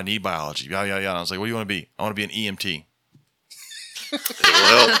even know why I need biology. Yeah. And I was like, what do you want to be? I want to be an EMT.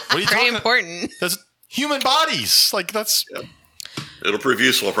 Well, what are you Pretty talking important. That's human bodies. That's. It'll prove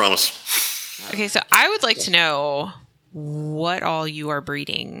useful, I promise. Okay, so I would like to know what all you are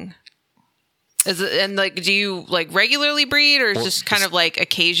breeding. Is it, and like, do you like regularly breed, or is just kind of like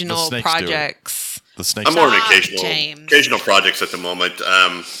occasional projects? The snakes. I'm more of an occasional projects at the moment.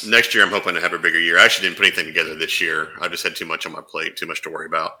 Next year, I'm hoping to have a bigger year. I actually didn't put anything together this year. I just had too much on my plate, too much to worry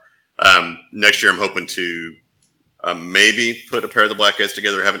about. Next year, I'm hoping to maybe put a pair of the blackheads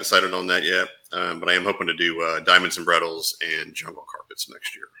together. I haven't decided on that yet, but I am hoping to do diamonds and Brettles and jungle carpets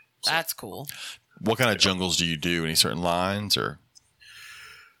next year. So. That's cool. What kind of jungles do you do? Any certain lines or?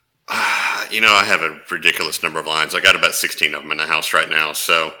 I have a ridiculous number of lines. I got about 16 of them in the house right now.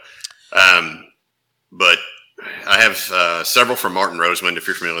 So, but I have several from Martin Roseman. If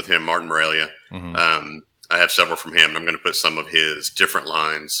you're familiar with him, Martin Morelia. Mm-hmm. I have several from him. I'm going to put some of his different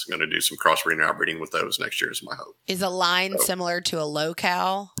lines. I'm going to do some crossbreeding and outbreeding with those next year is my hope. Is a line similar to a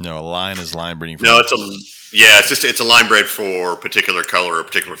locale? No, a line is line breeding. No, it's a line bred for a particular color, or a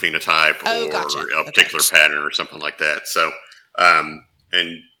particular phenotype, or a particular pattern or something like that. So,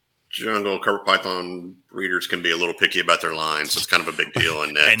 and jungle carpet python breeders can be a little picky about their lines. So it's kind of a big deal.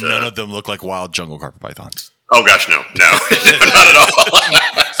 In that, and none of them look like wild jungle carpet pythons. Oh gosh, no, not at all.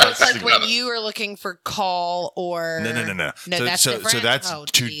 So it's like when you are looking for call or no. No, that's different? So that's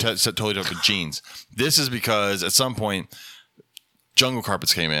totally different genes. This is because at some point jungle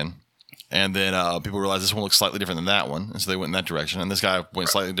carpets came in, and then people realized this one looks slightly different than that one, and so they went in that direction. And this guy went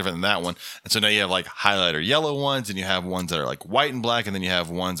slightly different than that one, and so now you have like highlighter yellow ones, and you have ones that are like white and black, and then you have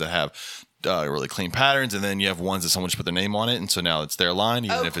ones that have really clean patterns, and then you have ones that someone just put their name on it, and so now it's their line,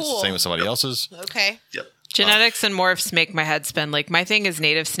 even if it's the same as somebody else's. Okay. Yep. Genetics and morphs make my head spin. Like my thing is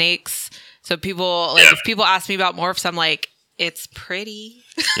native snakes. So people if people ask me about morphs, I'm like, it's pretty.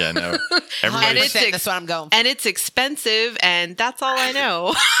 Yeah, no. That's what I'm going for. And it's expensive, and that's all I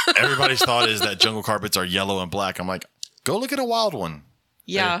know. Everybody's thought is that jungle carpets are yellow and black. I'm like, go look at a wild one.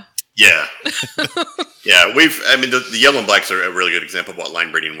 Yeah. Yeah. Yeah. The yellow and blacks are a really good example of what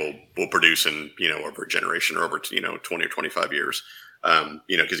line breeding will produce in, over a generation or over, 20 or 25 years.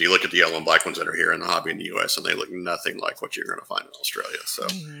 Because you look at the yellow and black ones that are here in the hobby in the U.S. and they look nothing like what you're going to find in Australia. So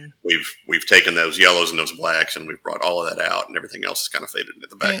we've taken those yellows and those blacks and we've brought all of that out, and everything else is kind of faded into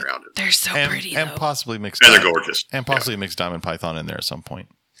the background. They're so pretty, and though. possibly mixed. And they're gorgeous. And possibly mixed diamond python in there at some point.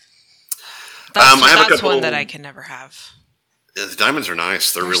 That's one that I can never have. Yeah, the diamonds are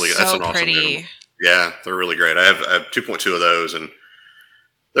nice. They're really so that's an awesome pretty. animal. Yeah, they're really great. I have 2.2 of those, and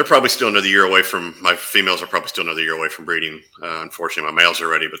they're probably still another year away from, my females are probably still another year away from breeding. Unfortunately, my males are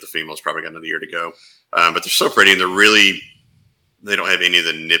ready, but the females probably got another year to go. But they're so pretty, and they don't have any of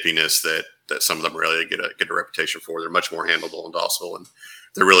the nippiness that some of them really get a reputation for. They're much more handleable and docile, and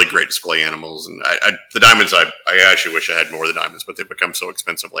they're really great display animals. And the diamonds, I actually wish I had more of the diamonds, but they've become so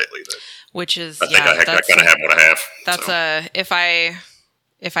expensive lately that I think I kind of have what I have. That's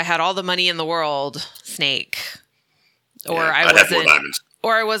if I had all the money in the world, snake, or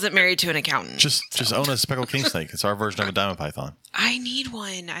I wasn't married to an accountant. Just own a speckled king snake. It's our version of a diamond python. I need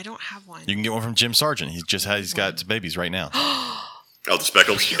one. I don't have one. You can get one from Jim Sargent. He's got babies right now. Oh, the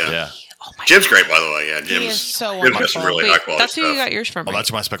speckles? Yeah. Oh my Jim's great, by the way. Yeah, Jim's so Jim's got some really high quality That's who you got yours from, Well, right?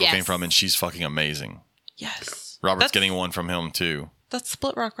 that's where my speckle came from, and she's fucking amazing. Yes. Robert's getting one from him, too. That's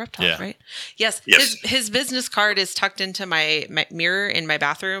Split Rock Reptiles, Yeah. right? Yes. His business card is tucked into my mirror in my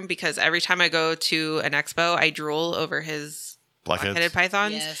bathroom because every time I go to an expo, I drool over his black-headed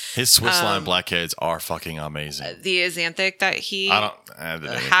pythons. Yes. His Swiss line blackheads are fucking amazing. The Axanthic that he had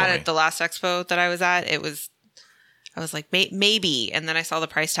at the last expo that I was at, I was like, maybe. And then I saw the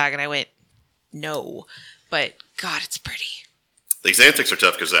price tag and I went, no. But God, it's pretty. The Axanthics are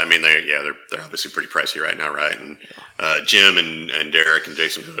tough because they're obviously pretty pricey right now, right? And Jim and Derek and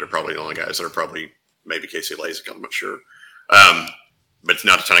Jason Hood are probably the only guys that are probably, maybe Casey Lasik, I'm not sure. But it's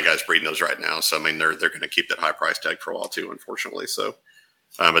not a ton of guys breeding those right now. So I mean, they're going to keep that high price tag for a while too, unfortunately. So,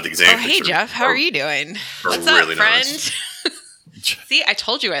 but the Axanthics. Oh, hey Jeff, how are you doing? What's really up, friend? Nice. See, I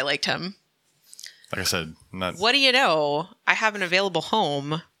told you I liked him. Like I said, What do you know? I have an available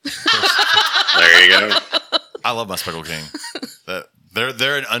home. There you go. I love my speckled king.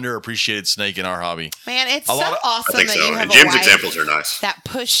 They're an underappreciated snake in our hobby. Man, it's so awesome that you have and Jim's a wife examples are nice. that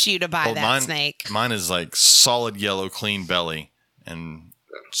pushed you to buy that snake. Mine is like solid yellow, clean belly, and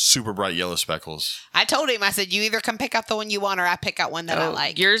super bright yellow speckles. I told him, I said, you either come pick out the one you want or I pick out one that I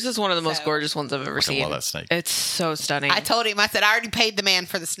like. Yours is one of the most gorgeous ones I've ever seen. I love that snake. It's so stunning. I told him, I said, I already paid the man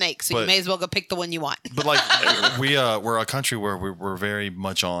for the snake, so you may as well go pick the one you want. But like we're a country where we're very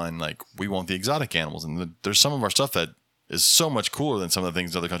much on like we want the exotic animals, and there's some of our stuff that is so much cooler than some of the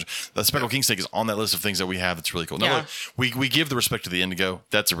things in other countries. The speckled king snake is on that list of things that we have that's really cool. Now, look, we give the respect to the indigo.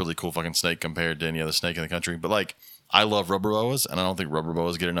 That's a really cool fucking snake compared to any other snake in the country. But like I love rubber boas, and I don't think rubber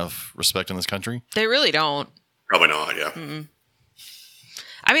boas get enough respect in this country. They really don't. Probably not. Yeah. Mm-mm.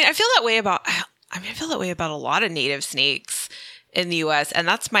 I mean, I feel that way about a lot of native snakes in the U.S. And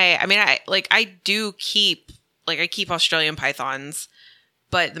that's I keep Australian pythons,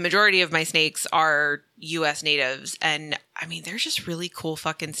 but the majority of my snakes are U.S. natives. And I mean, they're just really cool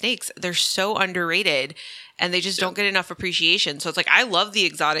fucking snakes. They're so underrated and they just don't get enough appreciation. So it's like, I love the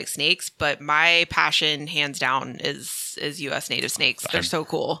exotic snakes, but my passion hands down is U.S. native snakes. They're so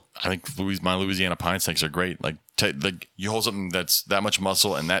cool. I think my Louisiana pine snakes are great. Like you hold something that's that much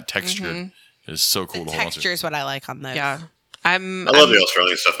muscle and that texture is so cool The to hold on texture to. is what I like on those. Yeah. I love the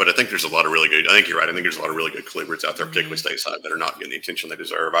Australian stuff, but I think there's a lot of really good. I think you're right. I think there's a lot of really good colubrids out there, particularly stateside, that are not getting the attention they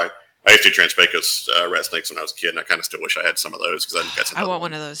deserve. I used to Trans-Pecos rat snakes when I was a kid, and I kind of still wish I had some of those because I think that's. I want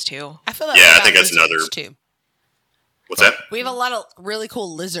one of those too. I feel like Yeah, we I got think that's lizards, another. too. What's that? We have a lot of really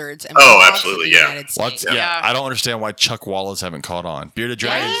cool lizards. And Oh, frogs absolutely, in the yeah. United What? States. Yeah, I don't understand why Chuck Wallace haven't caught on. Bearded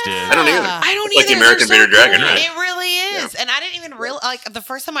dragons did. I don't either. I don't It's like the either. American They're so bearded dragon, cool. right? It really is. And I didn't even realize, like, the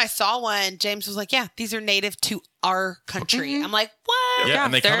first time I saw one, James was like, yeah, these are native to our country. I'm like, what? Yeah,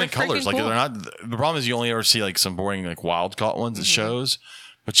 and they come they're in colors. freaking Like cool. they're not. The problem is you only ever see like some boring like wild caught ones at shows,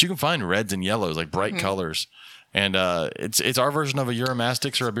 but you can find reds and yellows, like bright colors. And it's our version of a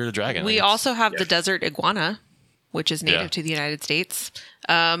Eurymastix or a bearded dragon. We Like, also have the desert iguana, which is native Yeah. to the United States.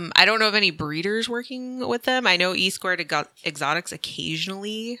 I don't know of any breeders working with them. I know E Squared Exotics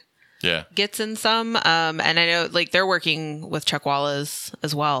occasionally yeah. gets in some. And I know like they're working with Chuck Wallace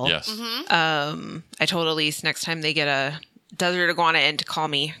as well. Yes. I told Elise next time they get a desert iguana in to call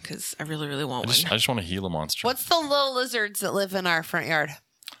me because I really, really want I one. just want a Gila monster. What's the little lizards that live in our front yard?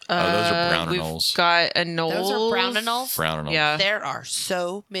 Those are brown We've anoles. got anoles. Those are brown anoles? Brown anoles. Yeah. There are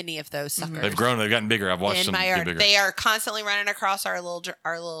so many of those suckers They've grown. They've gotten bigger. I've watched in them my get yard. bigger. They are constantly running across our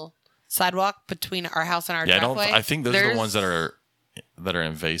little sidewalk between our house and our Yeah, driveway. I think those are the There's- ones that are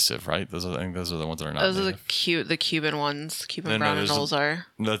invasive, right? I think those are the ones that are not. Those are native. the Cuban ones. Cuban No, brown there's anoles are.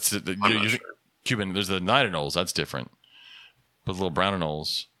 That's I'm not sure. Cuban. There's the night anoles. That's different. But the little brown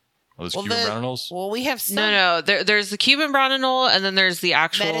anoles. Are those Cuban brown anoles? Well, we have some No. There's the Cuban brown anole, and then there's the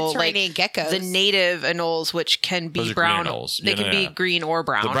actual Mediterranean geckos. the native anoles, which can Those be are green brown. anoles. They Yeah, can no, be no. green or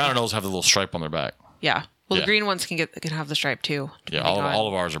brown. The brown anoles have the little stripe on their back. Yeah. Well, Yeah. the green ones can have the stripe too. Yeah, depending on- all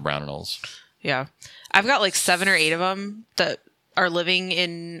of ours are brown anoles. Yeah. I've got like 7 or 8 of them that are living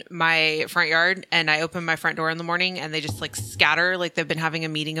in my front yard, and I open my front door in the morning and they just like scatter like they've been having a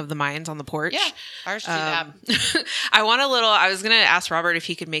meeting of the minds on the porch. Yeah, ours do that. I was going to ask Robert if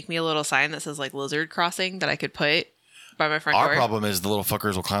he could make me a little sign that says like lizard crossing that I could put by my front Our door. problem is the little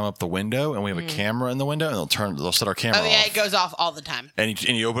fuckers will climb up the window, and we have a camera in the window, and they'll set our camera Oh yeah, off. it goes off all the time. And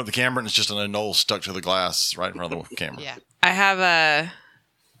you open up the camera, and it's just an anole stuck to the glass right in front of the camera. Yeah. I have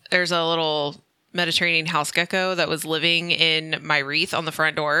there's a little Mediterranean house gecko that was living in my wreath on the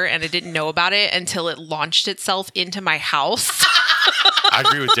front door, and I didn't know about it until it launched itself into my house. I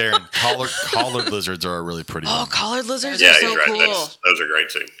agree with Darren. Collared lizards are a really pretty Oh, one. collared lizards Yeah, are so he's right. cool. Those are great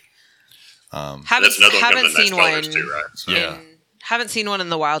too. Haven't That's another one haven't comes in seen nice one. colors too, right? So, Yeah. Haven't seen one in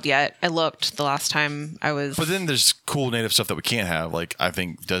the wild yet. I looked the last time I was. But then there's cool native stuff that we can't have. Like, I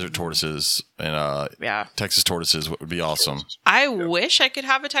think desert tortoises and Yeah. Texas tortoises would be awesome. I wish I could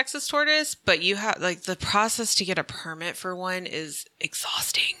have a Texas tortoise, but you have like the process to get a permit for one is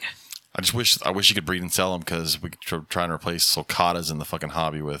exhausting. I wish you could breed and sell them because we could try and replace sulcatas in the fucking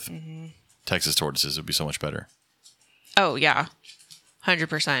hobby with Texas tortoises. It would be so much better. Oh yeah,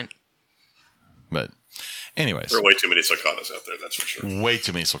 100%. But anyways, there are way too many sulcatas out there. That's for sure. way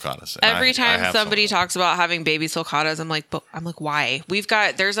too many sulcatas. And Every I time have somebody some of talks about having baby sulcatas, I'm like, why?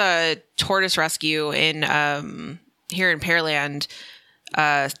 There's a tortoise rescue in here in Pearland,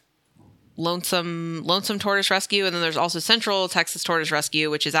 Lonesome Tortoise Rescue, and then there's also Central Texas Tortoise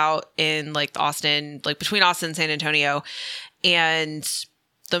Rescue, which is out in like Austin, like between Austin and San Antonio, and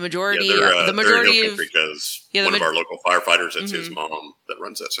the majority they're of because Yeah, the one of ma- our local firefighters, it's his mom that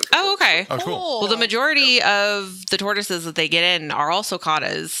runs that center. oh okay. them. Oh, cool. Well, the majority of the tortoises that they get in are all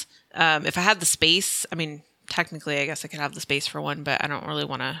sulcatas. If I had the space, I mean, technically, I guess I could have the space for one, but I don't really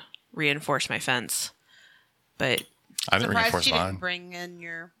want to reinforce my fence. But I didn't Surprised reinforce you mine. didn't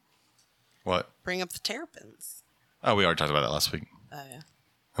bring up the terrapins. Oh, we already talked about that last week. Oh yeah.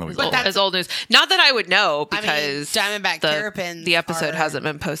 And we- But that's- as old news, not that I would know I mean, because Diamondback terrapins. the episode are hasn't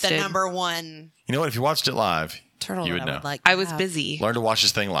been The posted. number one you know what? If you watched it live, turtle you that would I know. would like. I to was have. busy. Learn to watch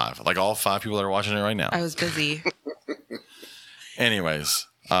this thing live. Like all 5 people that are watching it right now. I was busy. Anyways,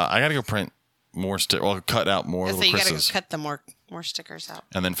 I got to go print more cut out more So little you gotta go Chris's, cut the more stickers out.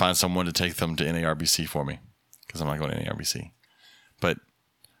 and then find someone to take them to NARBC for me because I'm not going to NARBC. But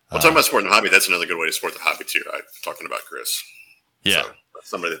Well, talking about supporting the hobby, that's another good way to support the hobby too, right? Talking about Chris. Yeah. So,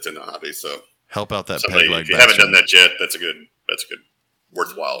 somebody that's in the hobby. So help out that somebody, peg leg if you haven't bastard. done that yet, that's a good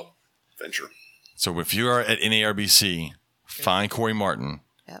worthwhile venture. So if you are at NARBC, find Corey Martin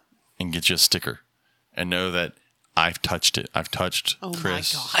and get you a sticker and know that I've touched it. I've touched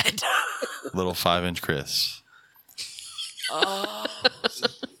Chris. Oh my God. Little 5-inch Chris. Oh,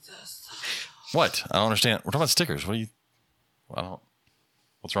 Jesus. What? I don't understand. We're talking about stickers. What do you? I don't.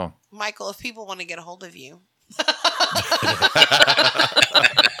 What's wrong? Michael, if people want to get a hold of you,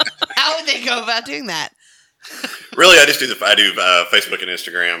 how would they go about doing that? Really, I just do Facebook and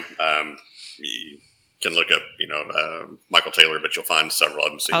Instagram. You can look up, Michael Taylor, but you'll find several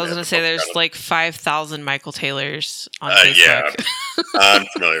of them. I was going to say there's like 5,000 Michael Taylors on Facebook. Yeah, I'm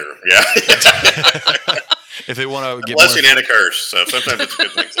familiar. Yeah. If they want to get blessing and a curse, so sometimes it's a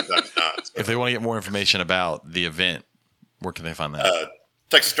good thing, sometimes not. If they want to get more information about the event, where can they find that?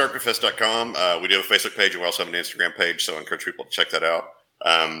 TexasCarpetfest.com. We do have a Facebook page. We also have an Instagram page, so I encourage people to check that out.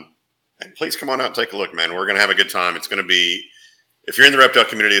 And please come on out and take a look, man. We're going to have a good time. It's going to be, if you're in the reptile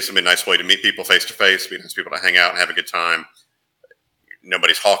community, it's going to be a nice way to meet people face to face, be nice people to hang out and have a good time.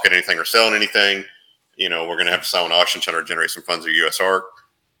 Nobody's hawking anything or selling anything. We're going to have a silent auction trying to generate some funds of USR,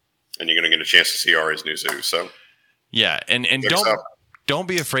 and you're going to get a chance to see Ari's new zoo. So, yeah, and don't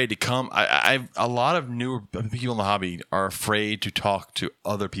be afraid to come. A lot of newer people in the hobby are afraid to talk to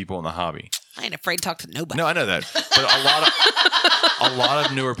other people in the hobby. I ain't afraid to talk to nobody. No, I know that, but a lot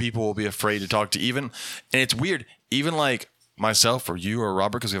of newer people will be afraid to talk to and it's weird. Even like myself or you or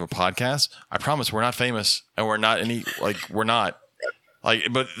Robert, because we have a podcast. I promise we're not famous and we're not we're not.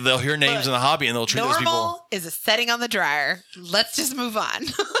 But they'll hear names in the hobby and they'll treat those people. Normal is a setting on the dryer. Let's just move on.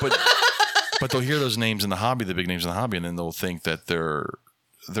 But they'll hear those names in the hobby, the big names in the hobby, and then they'll think that they're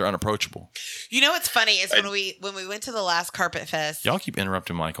unapproachable. You know what's funny is when we went to the last Carpetfest. Y'all keep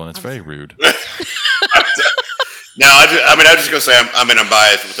interrupting Michael, and it's very rude. No, I was just going to say I'm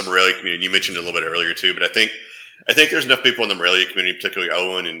biased with the Morelia community. You mentioned it a little bit earlier too, but I think there's enough people in the Morelia community, particularly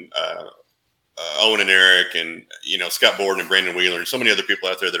Owen and Eric and Scott Borden and Brandon Wheeler and so many other people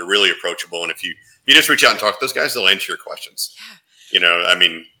out there that are really approachable. And if you just reach out and talk to those guys, they'll answer your questions. Yeah.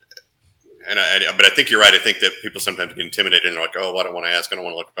 But I think you're right. I think that people sometimes get intimidated and they're like, oh, I don't want to ask. I don't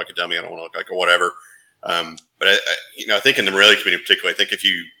want to look like a dummy. I don't want to look like a whatever. But I think in the Morelia community particularly, I think if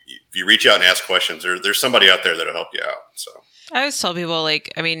you reach out and ask questions, there's somebody out there that'll help you out. So I always tell people,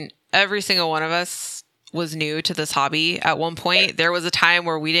 every single one of us was new to this hobby at one point. Yeah. There was a time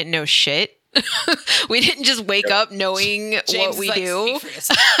where we didn't know shit. We didn't just wake up knowing James what we do.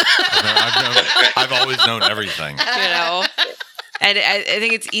 I've always known everything. And I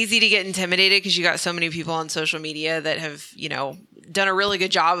think it's easy to get intimidated because you got so many people on social media that have, done a really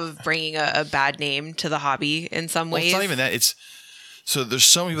good job of bringing a bad name to the hobby in some ways. It's not even that. So there's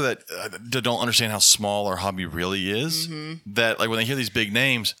so many people that don't understand how small our hobby really is. Mm-hmm. That when they hear these big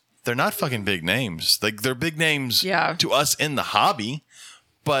names, they're not fucking big names. They're big names to us in the hobby.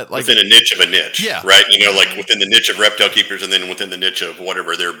 But within a niche of a niche, yeah, right? Within the niche of reptile keepers, and then within the niche of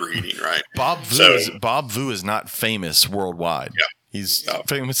whatever they're breeding, right? Bob Vu is not famous worldwide. Yeah. He's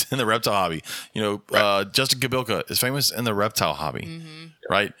famous in the reptile hobby. Right. Justin Kabilka is famous in the reptile hobby,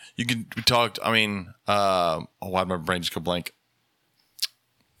 right? We talked. Why did my brain just go blank?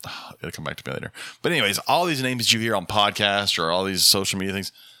 It'll come back to me later. But anyways, all these names that you hear on podcasts or all these social media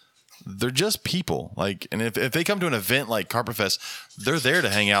things, they're just people. And if they come to an event like Carpetfest, they're there to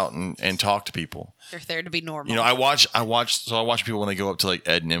hang out and talk to people. They're there to be normal. I watch people when they go up to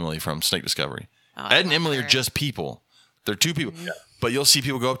Ed and Emily from Snake Discovery. Ed and Emily are just people. They're two people. Yeah. But you'll see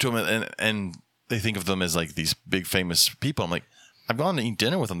people go up to them and they think of them as these big famous people. I'm like, I've gone to eat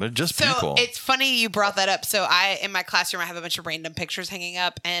dinner with them. They're just people. It's funny you brought that up. So in my classroom, I have a bunch of random pictures hanging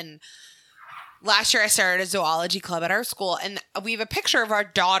up, and last year, I started a zoology club at our school, and we have a picture of our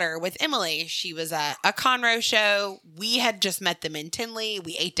daughter with Emily. She was at a Conroe show. We had just met them in Tinley.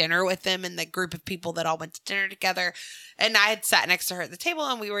 We ate dinner with them and the group of people that all went to dinner together. And I had sat next to her at the table,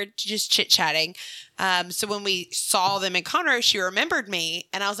 and we were just chit-chatting. So when we saw them in Conroe, she remembered me,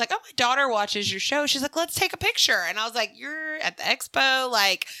 and I was like, oh, my daughter watches your show. She's like, let's take a picture. And I was like, you're at the expo.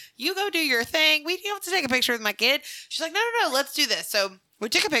 You go do your thing. We don't have to take a picture with my kid. She's like, no, let's do this. So we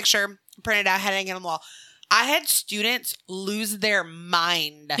took a picture, printed out, had it hanging on the wall. I had students lose their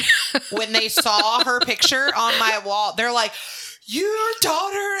mind when they saw her picture on my wall. They're like, your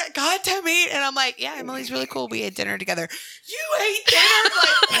daughter got to meet. And I'm like, yeah, Emily's really cool. We ate dinner together. You ate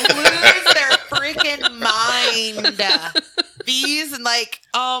dinner? Lose their freaking mind. These and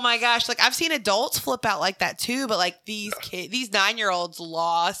oh my gosh. I've seen adults flip out like that too. But these kids, these 9-year-olds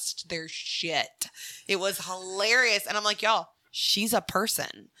lost their shit. It was hilarious. And I'm like, y'all, she's a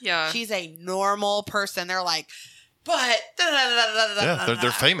person. Yeah. She's a normal person. They're like, but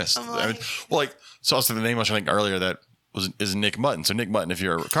they're famous. I'm I mean, so also the name I think earlier that is Nick Mutton. So Nick Mutton, if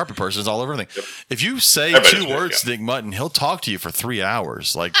you're a carpet person, is all over everything. Yep. If you say two words, Nick Mutton, he'll talk to you for 3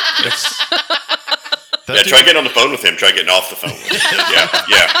 hours. Like, try getting on the phone with him. Try getting off the phone with him.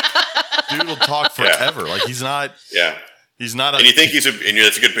 Yeah. Dude will talk forever. Like he's not. Yeah. He's not. And you think he's a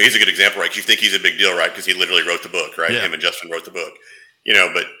good example, right? You think he's a big deal, right? Because he literally wrote the book, right? Yeah. Him and Justin wrote the book.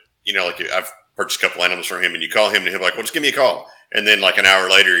 But like I've purchased a couple animals from him, and you call him, and he'll be like, "Well, just give me a call." And then like an hour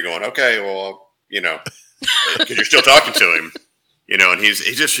later, you're going, "Okay, well, because you're still talking to him, and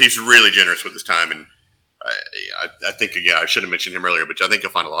he's really generous with his time. And I think, I should have mentioned him earlier, but I think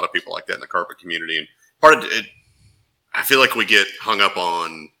you'll find a lot of people like that in the carpet community. And part of it, I feel like we get hung up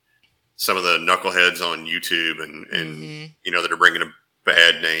on some of the knuckleheads on YouTube and that are bringing a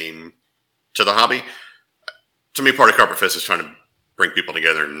bad name to the hobby. To me, part of Carpetfest is trying to bring people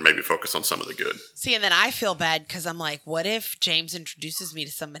together and maybe focus on some of the good. See, and then I feel bad because I'm like, what if James introduces me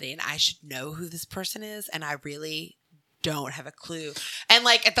to somebody and I should know who this person is and I really don't have a clue. And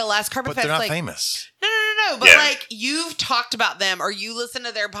like at the last Carpetfest, but they're not famous. No. But like you've talked about them or you listen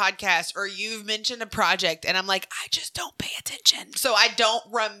to their podcast or you've mentioned a project and I'm like, I just don't pay attention. So I don't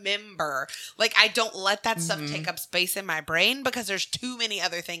remember. Like I don't let that stuff take up space in my brain because there's too many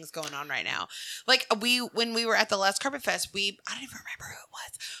other things going on right now. Like when we were at the last Carpetfest, I don't even remember who it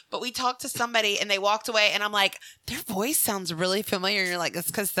was, but we talked to somebody and they walked away and I'm like, their voice sounds really familiar. And you're like, it's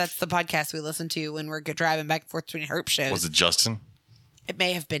because that's the podcast we listen to when we're driving back and forth between Herp shows. Was it Justin? It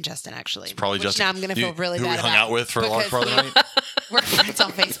may have been Justin, actually. It's probably Justin. Now I'm going to feel really bad about. Who we hung out with for a large part of the night? We're friends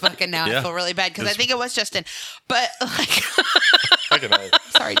on Facebook, and now I feel really bad because I think it was Justin. But like,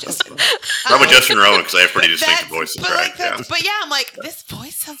 sorry, Justin. Probably Justin Rowan because I have pretty distinctive voices. But yeah, I'm like, this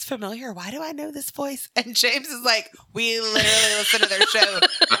voice sounds familiar. Why do I know this voice? And James is like, we literally listen to their show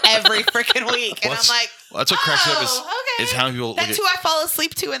every freaking week, and I'm like, that's what cracks me up is how people. That's who I fall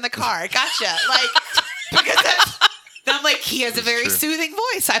asleep to in the car. Gotcha. Like because that's. And I'm like, he has a very soothing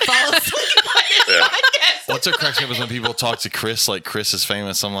voice. I fall asleep on his podcast. What's what cracks me up is when people talk to Chris, like Chris is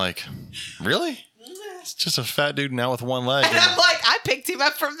famous. I'm like, really? It's just a fat dude now with one leg. And I'm like, I picked him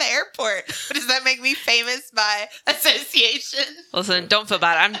up from the airport. But does that make me famous by association? Listen, don't feel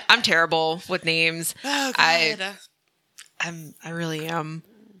bad. I'm terrible with names. Oh, God. I really am.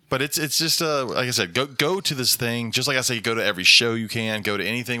 But it's just like I said, go to this thing. Just like I say, go to every show you can. Go to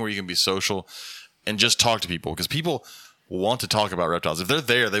anything where you can be social. And just talk to people because people want to talk about reptiles. If they're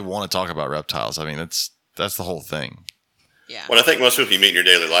there, they want to talk about reptiles. I mean, that's the whole thing. Yeah. Well, I think most people you meet in your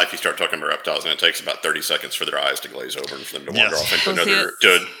daily life, you start talking about reptiles, and it takes about 30 seconds for their eyes to glaze over and for them to wander off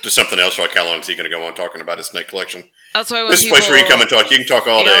into to something else. Like, how long is he going to go on talking about his snake collection? That's why this is a place where you come and talk. You can talk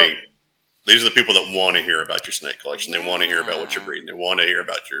all day. These are the people that want to hear about your snake collection. They want to hear about what you're breeding. They want to hear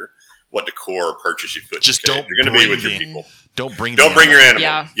about what decor or purchase you put. Just don't. You're going to be with your people. Don't bring your animal.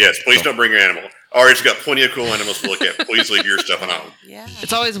 Yeah. Yes, please don't bring your animal. Ari's got plenty of cool animals to look at. Please leave your stuff at home. Yeah.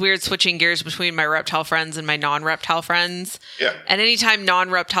 It's always weird switching gears between my reptile friends and my non-reptile friends. Yeah. And anytime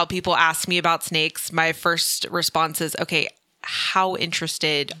non-reptile people ask me about snakes, my first response is, okay, how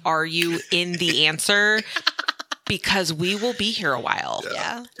interested are you in the answer? Because we will be here a while.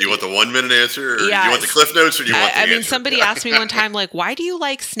 Yeah. You want the 1 minute answer? Or do you want the Cliff Notes? Or do you want the answer? I mean, somebody asked me one time, like, why do you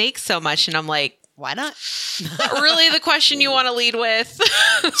like snakes so much? And I'm like, why not? Not really the question you want to lead with.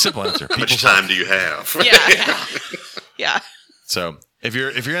 Simple answer. How much time do you have? Yeah. So if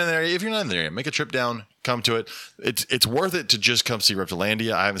you're in there, if you're not in the area, make a trip down, come to it. It's worth it to just come see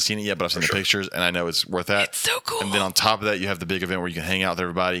Reptilandia. I haven't seen it yet, but I've seen the pictures, and I know it's worth that. It's so cool. And then on top of that, you have the big event where you can hang out with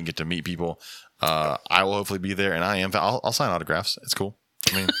everybody and get to meet people. I will hopefully be there, and I am. I'll sign autographs. It's cool.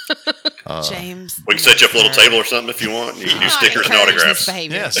 I mean, James, we can set you up a little table or something if you want. You can do stickers and autographs.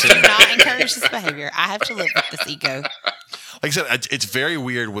 Yes. Do not encourage this behavior. I have to live with this ego. Like I said, it's very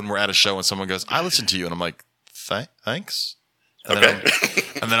weird when we're at a show and someone goes, "I listened to you," and I'm like, "Thanks." And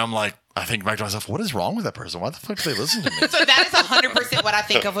then I'm like, I think back to myself, what is wrong with that person? Why the fuck do they listen to me? So that is 100% what I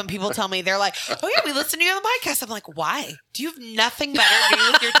think of when people tell me, they're like, oh yeah, we listen to you on the podcast. I'm like, why? Do you have nothing better to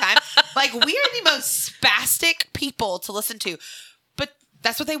do with your time? Like, we are the most spastic people to listen to, but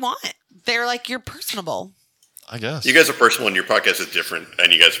that's what they want. They're like, you're personable. I guess. You guys are personal and your podcast is different,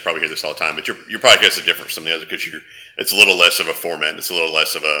 and you guys probably hear this all the time, but your podcast is different from some of the others because it's a little less of a format. It's a little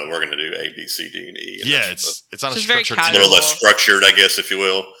less of a, we're going to do A, B, C, D, and E. And it's not a structured. It's a little less structured, I guess, if you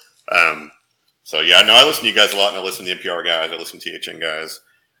will. So yeah, no, I listen to you guys a lot, and I listen to the NPR guys. I listen to THN guys.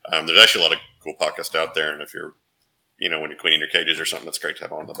 There's actually a lot of cool podcasts out there, and if you're, when you're cleaning your cages or something, that's great to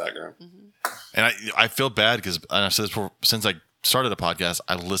have on in the background. Mm-hmm. And I feel bad because I've said this before, since I started a podcast,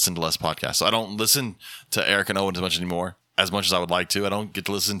 I listen to less podcasts. So I don't listen to Eric and Owen as much anymore. as much as I would like to. I don't get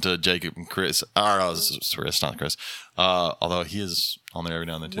to listen to Jacob and Chris. It's Chris, not Chris. Although he is on there every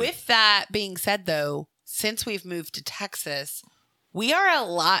now and then too. With that being said, though, since we've moved to Texas, we are a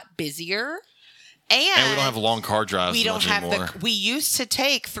lot busier. And we don't have long car drives. We don't have anymore. we used to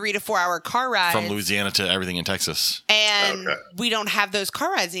take 3 to 4 hour car rides from Louisiana to everything in Texas. And we don't have those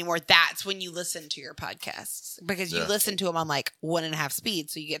car rides anymore. That's when you listen to your podcasts because you listen to them on like 1.5 speed.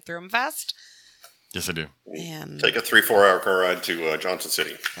 So you get through them fast. Yes, I do. And take a 3-4 hour car ride to Johnson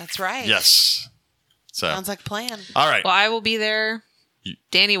City. That's right. Yes. So sounds like a plan. All right. Well, I will be there.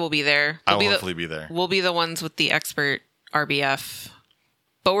 Danny will be there. I will hopefully be there. We'll be the ones with the expert RBF.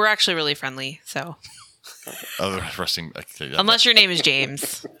 But we're actually really friendly, so. Unless your name is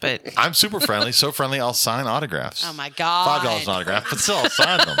James, but I'm super friendly. So friendly, I'll sign autographs. Oh my God. $5 an autograph, but still, I'll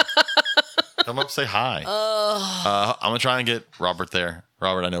sign them. Come up, say hi. I'm gonna try and get Robert there.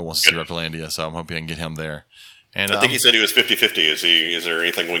 Robert, I know wants to see Reptilandia, so I'm hoping I can get him there. And I think he said he was 50-50. Is there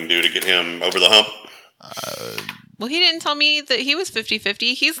anything we can do to get him over the hump? Well, he didn't tell me that he was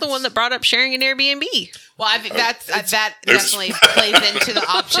 50-50. He's the one that brought up sharing an Airbnb. Well, I think that definitely plays into the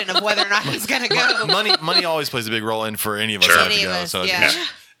option of whether or not he's going to go. Money always plays a big role in for any of us Sure. to have to Any of go. us, So yeah.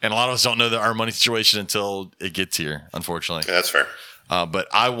 And a lot of us don't know our money situation until it gets here, unfortunately. Yeah, that's fair. But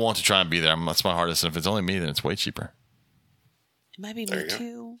I want to try and be there. That's my hardest. And if it's only me, then it's way cheaper. It might be There me you go.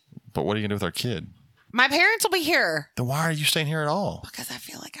 too. But what are you going to do with our kid? My parents will be here Then why are you staying here at all? because I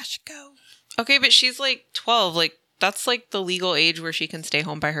feel like I should go. Okay, but she's like 12. Like, that's like the legal age where she can stay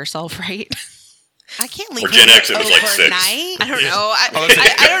home by herself, right? I can't leave For Gen her X, it was like 6. overnight. I don't know. I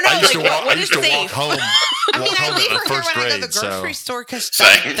I don't know. I used to Like, walk, what I is used to walk safe? home. I mean, I leave her here first when I go to grade. the grocery So store because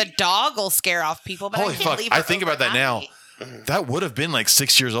Same. the dog will scare off people. But holy I can't fuck! leave her I think about that now. overnight. That would have been like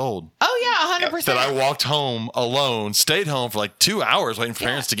 6 years old. Oh yeah, 100%. That I walked home alone, stayed home for like 2 hours waiting for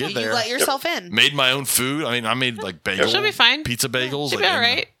parents to get there. You let yourself in. Made my own food. I mean, I made like bagels. She'll be fine. Pizza bagels. She'll like, be all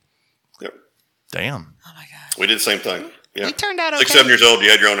right. Yep. Damn. Oh my god. We did the same thing. Yeah. We turned out okay. 6, 7 years old,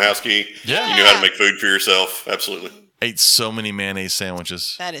 you had your own house key. Yeah. You knew how to make food for yourself. Absolutely. Ate so many mayonnaise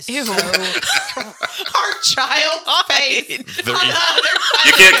sandwiches. That is Ew. so our child's face. They're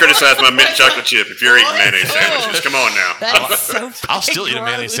You can't criticize my mint chocolate chip if you're eating mayonnaise sandwiches. Come on now. That's so I'll still eat a gross.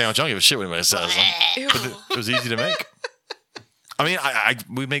 mayonnaise sandwich. I don't give a shit what anybody says. But it was easy to make. I mean,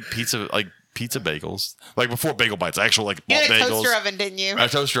 we make pizza bagels. Like before bagel bites, actual like You had a bagels. toaster oven, didn't you? I had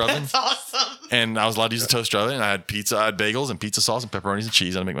a toaster oven. That's awesome. And I was allowed to use a toaster oven. And I had bagels and pizza sauce and pepperonis and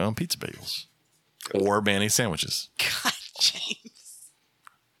cheese. And I make my own pizza bagels. Or mayonnaise sandwiches. God, James.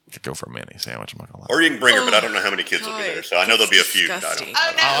 I could go for a mayonnaise sandwich. I'm not gonna lie. Or you can bring her, but I don't know how many kids will be there. So I know there'll be a few. But I don't. Disgusting.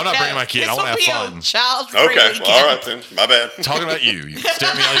 Oh, no, I'm not bringing my kid. This I wanna will have be fun. a child-free Okay. weekend. Well, all right then. My bad. Talking about you. You can stare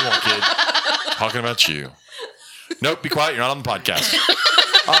at me all you want, kid. Talking about you. Nope, be quiet. You're not on the podcast.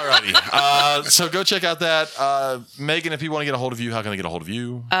 Alrighty. So go check out that. Megan, if people want to get a hold of you, how can they get a hold of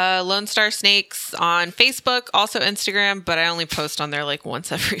you? Lone Star Snakes on Facebook, also Instagram, but I only post on there like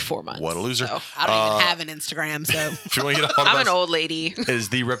once every 4 months. What a loser. So, I don't even have an Instagram, so If you want to get a hold of I'm us, an old lady. it is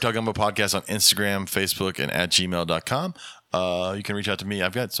the Reptile Gumbo Podcast on Instagram, Facebook, and at gmail.com. You can reach out to me.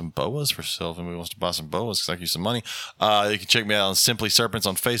 I've got some boas for sale if anybody wants to buy some boas because I can use some money. You can check me out on Simply Serpents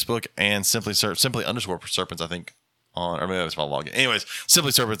on Facebook and simply _ Serpents, I think. Or maybe that's my login. Anyways,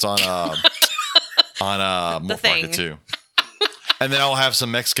 Simply Serpents on Wolf thing. Market too. And then I'll have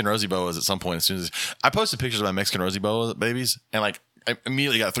some Mexican rosy boas at some point. As soon as I posted pictures of my Mexican rosy boa babies, and like I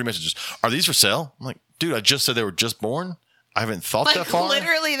immediately got 3 messages. Are these for sale? I'm like, dude, I just said they were just born. I haven't thought that like far.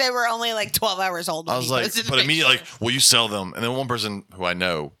 literally they were only like 12 hours old. I when was he like, posted the but immediately, picture. like, will you sell them? And then one person who I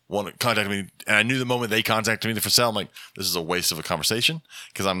know contacted me, and I knew the moment they contacted me for sale, I'm like, this is a waste of a conversation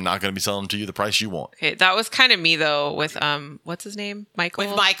because I'm not going to be selling them to you the price you want. Okay, that was kind of me though with what's his name? Michael.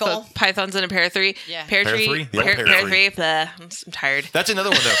 With Michael. The Pythons in a Pear 3. Yeah. Pear Pear 3. three? Yeah, Pear, Pear Pear three. 3. Blah. I'm tired. That's another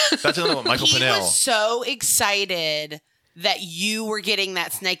one, though. That's another one. Michael he Pinnell. was so excited that you were getting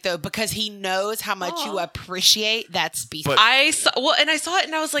that snake though because he knows how much you appreciate that species. But- I saw it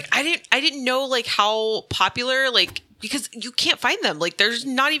and I was like, I didn't know like how popular, like, because you can't find them. Like, there's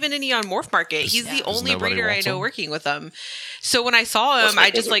not even any on Morph Market. He's the only nobody breeder I wants know them? working with them. So when I saw him, snake I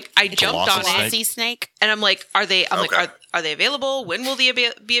was just it? like I jumped on Colossus it. snake? Sea snake. And I'm like, are they Okay. are they available? When will they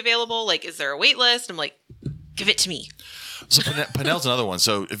be available? Like, is there a wait list? I'm like, give it to me. So Pinnell's another one.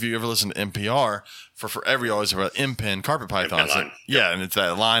 So if you ever listen to NPR, for forever you always hear about M-Pen carpet pythons. line. Yeah, and it's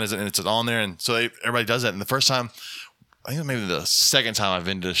that line, and it's on there. And so everybody does that. And the first time, I think maybe the second time I've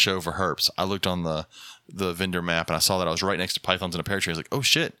been to a show for herps, I looked on the vendor map and I saw that I was right next to pythons in a pear tree. I was like, oh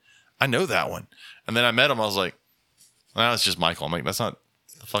shit, I know that one. And then I met him. I was like, well, it's just Michael. I'm like, that's not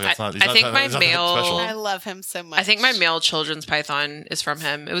the Fuck, that's not. I think my he's not male- special. I love him so much. I think my male children's python is from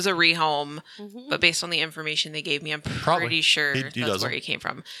him. It was a rehome, but based on the information they gave me, I'm pretty sure He that's does where them. he came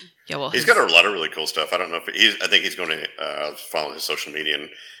from. Yeah, well, He's got a lot of really cool stuff. I don't know if I think he's going to follow his social media, and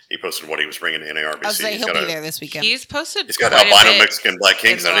he posted what he was bringing to NARBC. I was saying he'll be there this weekend. he's posted. He's got quite a albino bit Mexican Black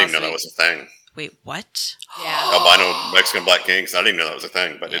Kings. in I the didn't even know that last was a thing. Wait, what? Yeah. Albino Mexican Black Kings. I didn't even know that was a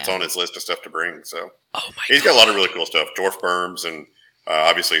thing, but it's Yeah. on his list of stuff to bring. So Oh my he's god! got a lot of really cool stuff. Dwarf berms, and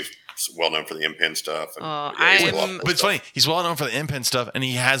obviously he's well known for the M-Pen stuff. And, he's got a lot of cool But it's stuff. funny. He's well known for the M-Pen stuff, and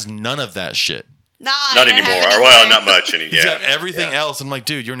he has none of that shit. Not anymore. Well, not much. He's got everything else. I'm like,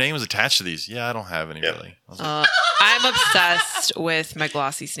 dude, your name is attached to these. Yeah, I don't have any really. I was like, I'm obsessed with my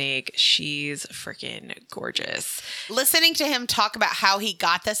glossy snake. She's freaking gorgeous. Listening to him talk about how he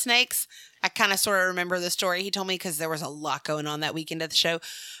got the snakes, I kind of sort of remember the story he told me because there was a lot going on that weekend at the show.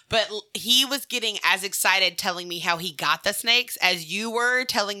 But he was getting as excited telling me how he got the snakes as you were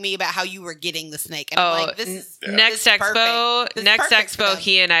telling me about how you were getting the snake. And I'm like, this is next this is expo. perfect. This is Next perfect for expo, them.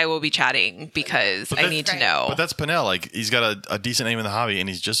 he and I will be chatting because I need to know. but that's Pinnell. Like, he's got a decent name in the hobby, and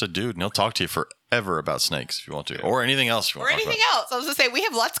he's just a dude, and he'll talk to you forever about snakes if you want to, or anything else if you Or want to talk anything about. else. I was going to say, we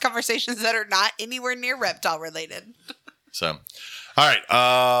have lots of conversations that are not anywhere near reptile related. So, all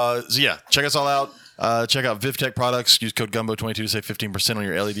right. So yeah, check us all out. Check out VivTech products. Use code GUMBO22 to save 15% on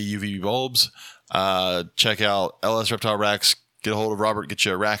your LED UVB bulbs. Check out LS Reptile Racks. Get a hold of Robert. Get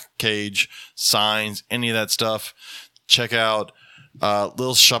you a rack cage, signs, any of that stuff. Check out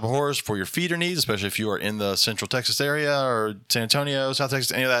Little Shop of Horrors for your feeder needs, especially if you are in the Central Texas area or San Antonio, South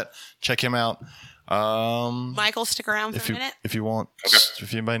Texas, any of that. Check him out. Michael, stick around for a minute. If you want,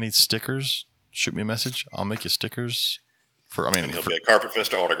 if anybody needs stickers, shoot me a message. I'll make you stickers. He'll be at Carpetfest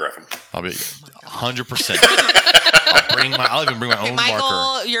to autograph him. I'll be 100%. I'll even bring my own Michael,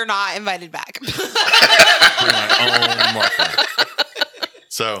 marker. you're not invited back. Bring my own marker.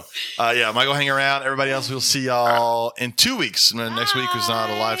 So, yeah, Michael, hang around. Everybody else, we'll see y'all in 2 weeks. Next week is not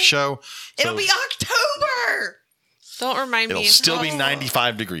a live show. So It'll be October. Don't remind it'll me. still be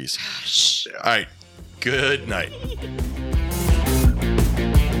 95 degrees. All right. Good night.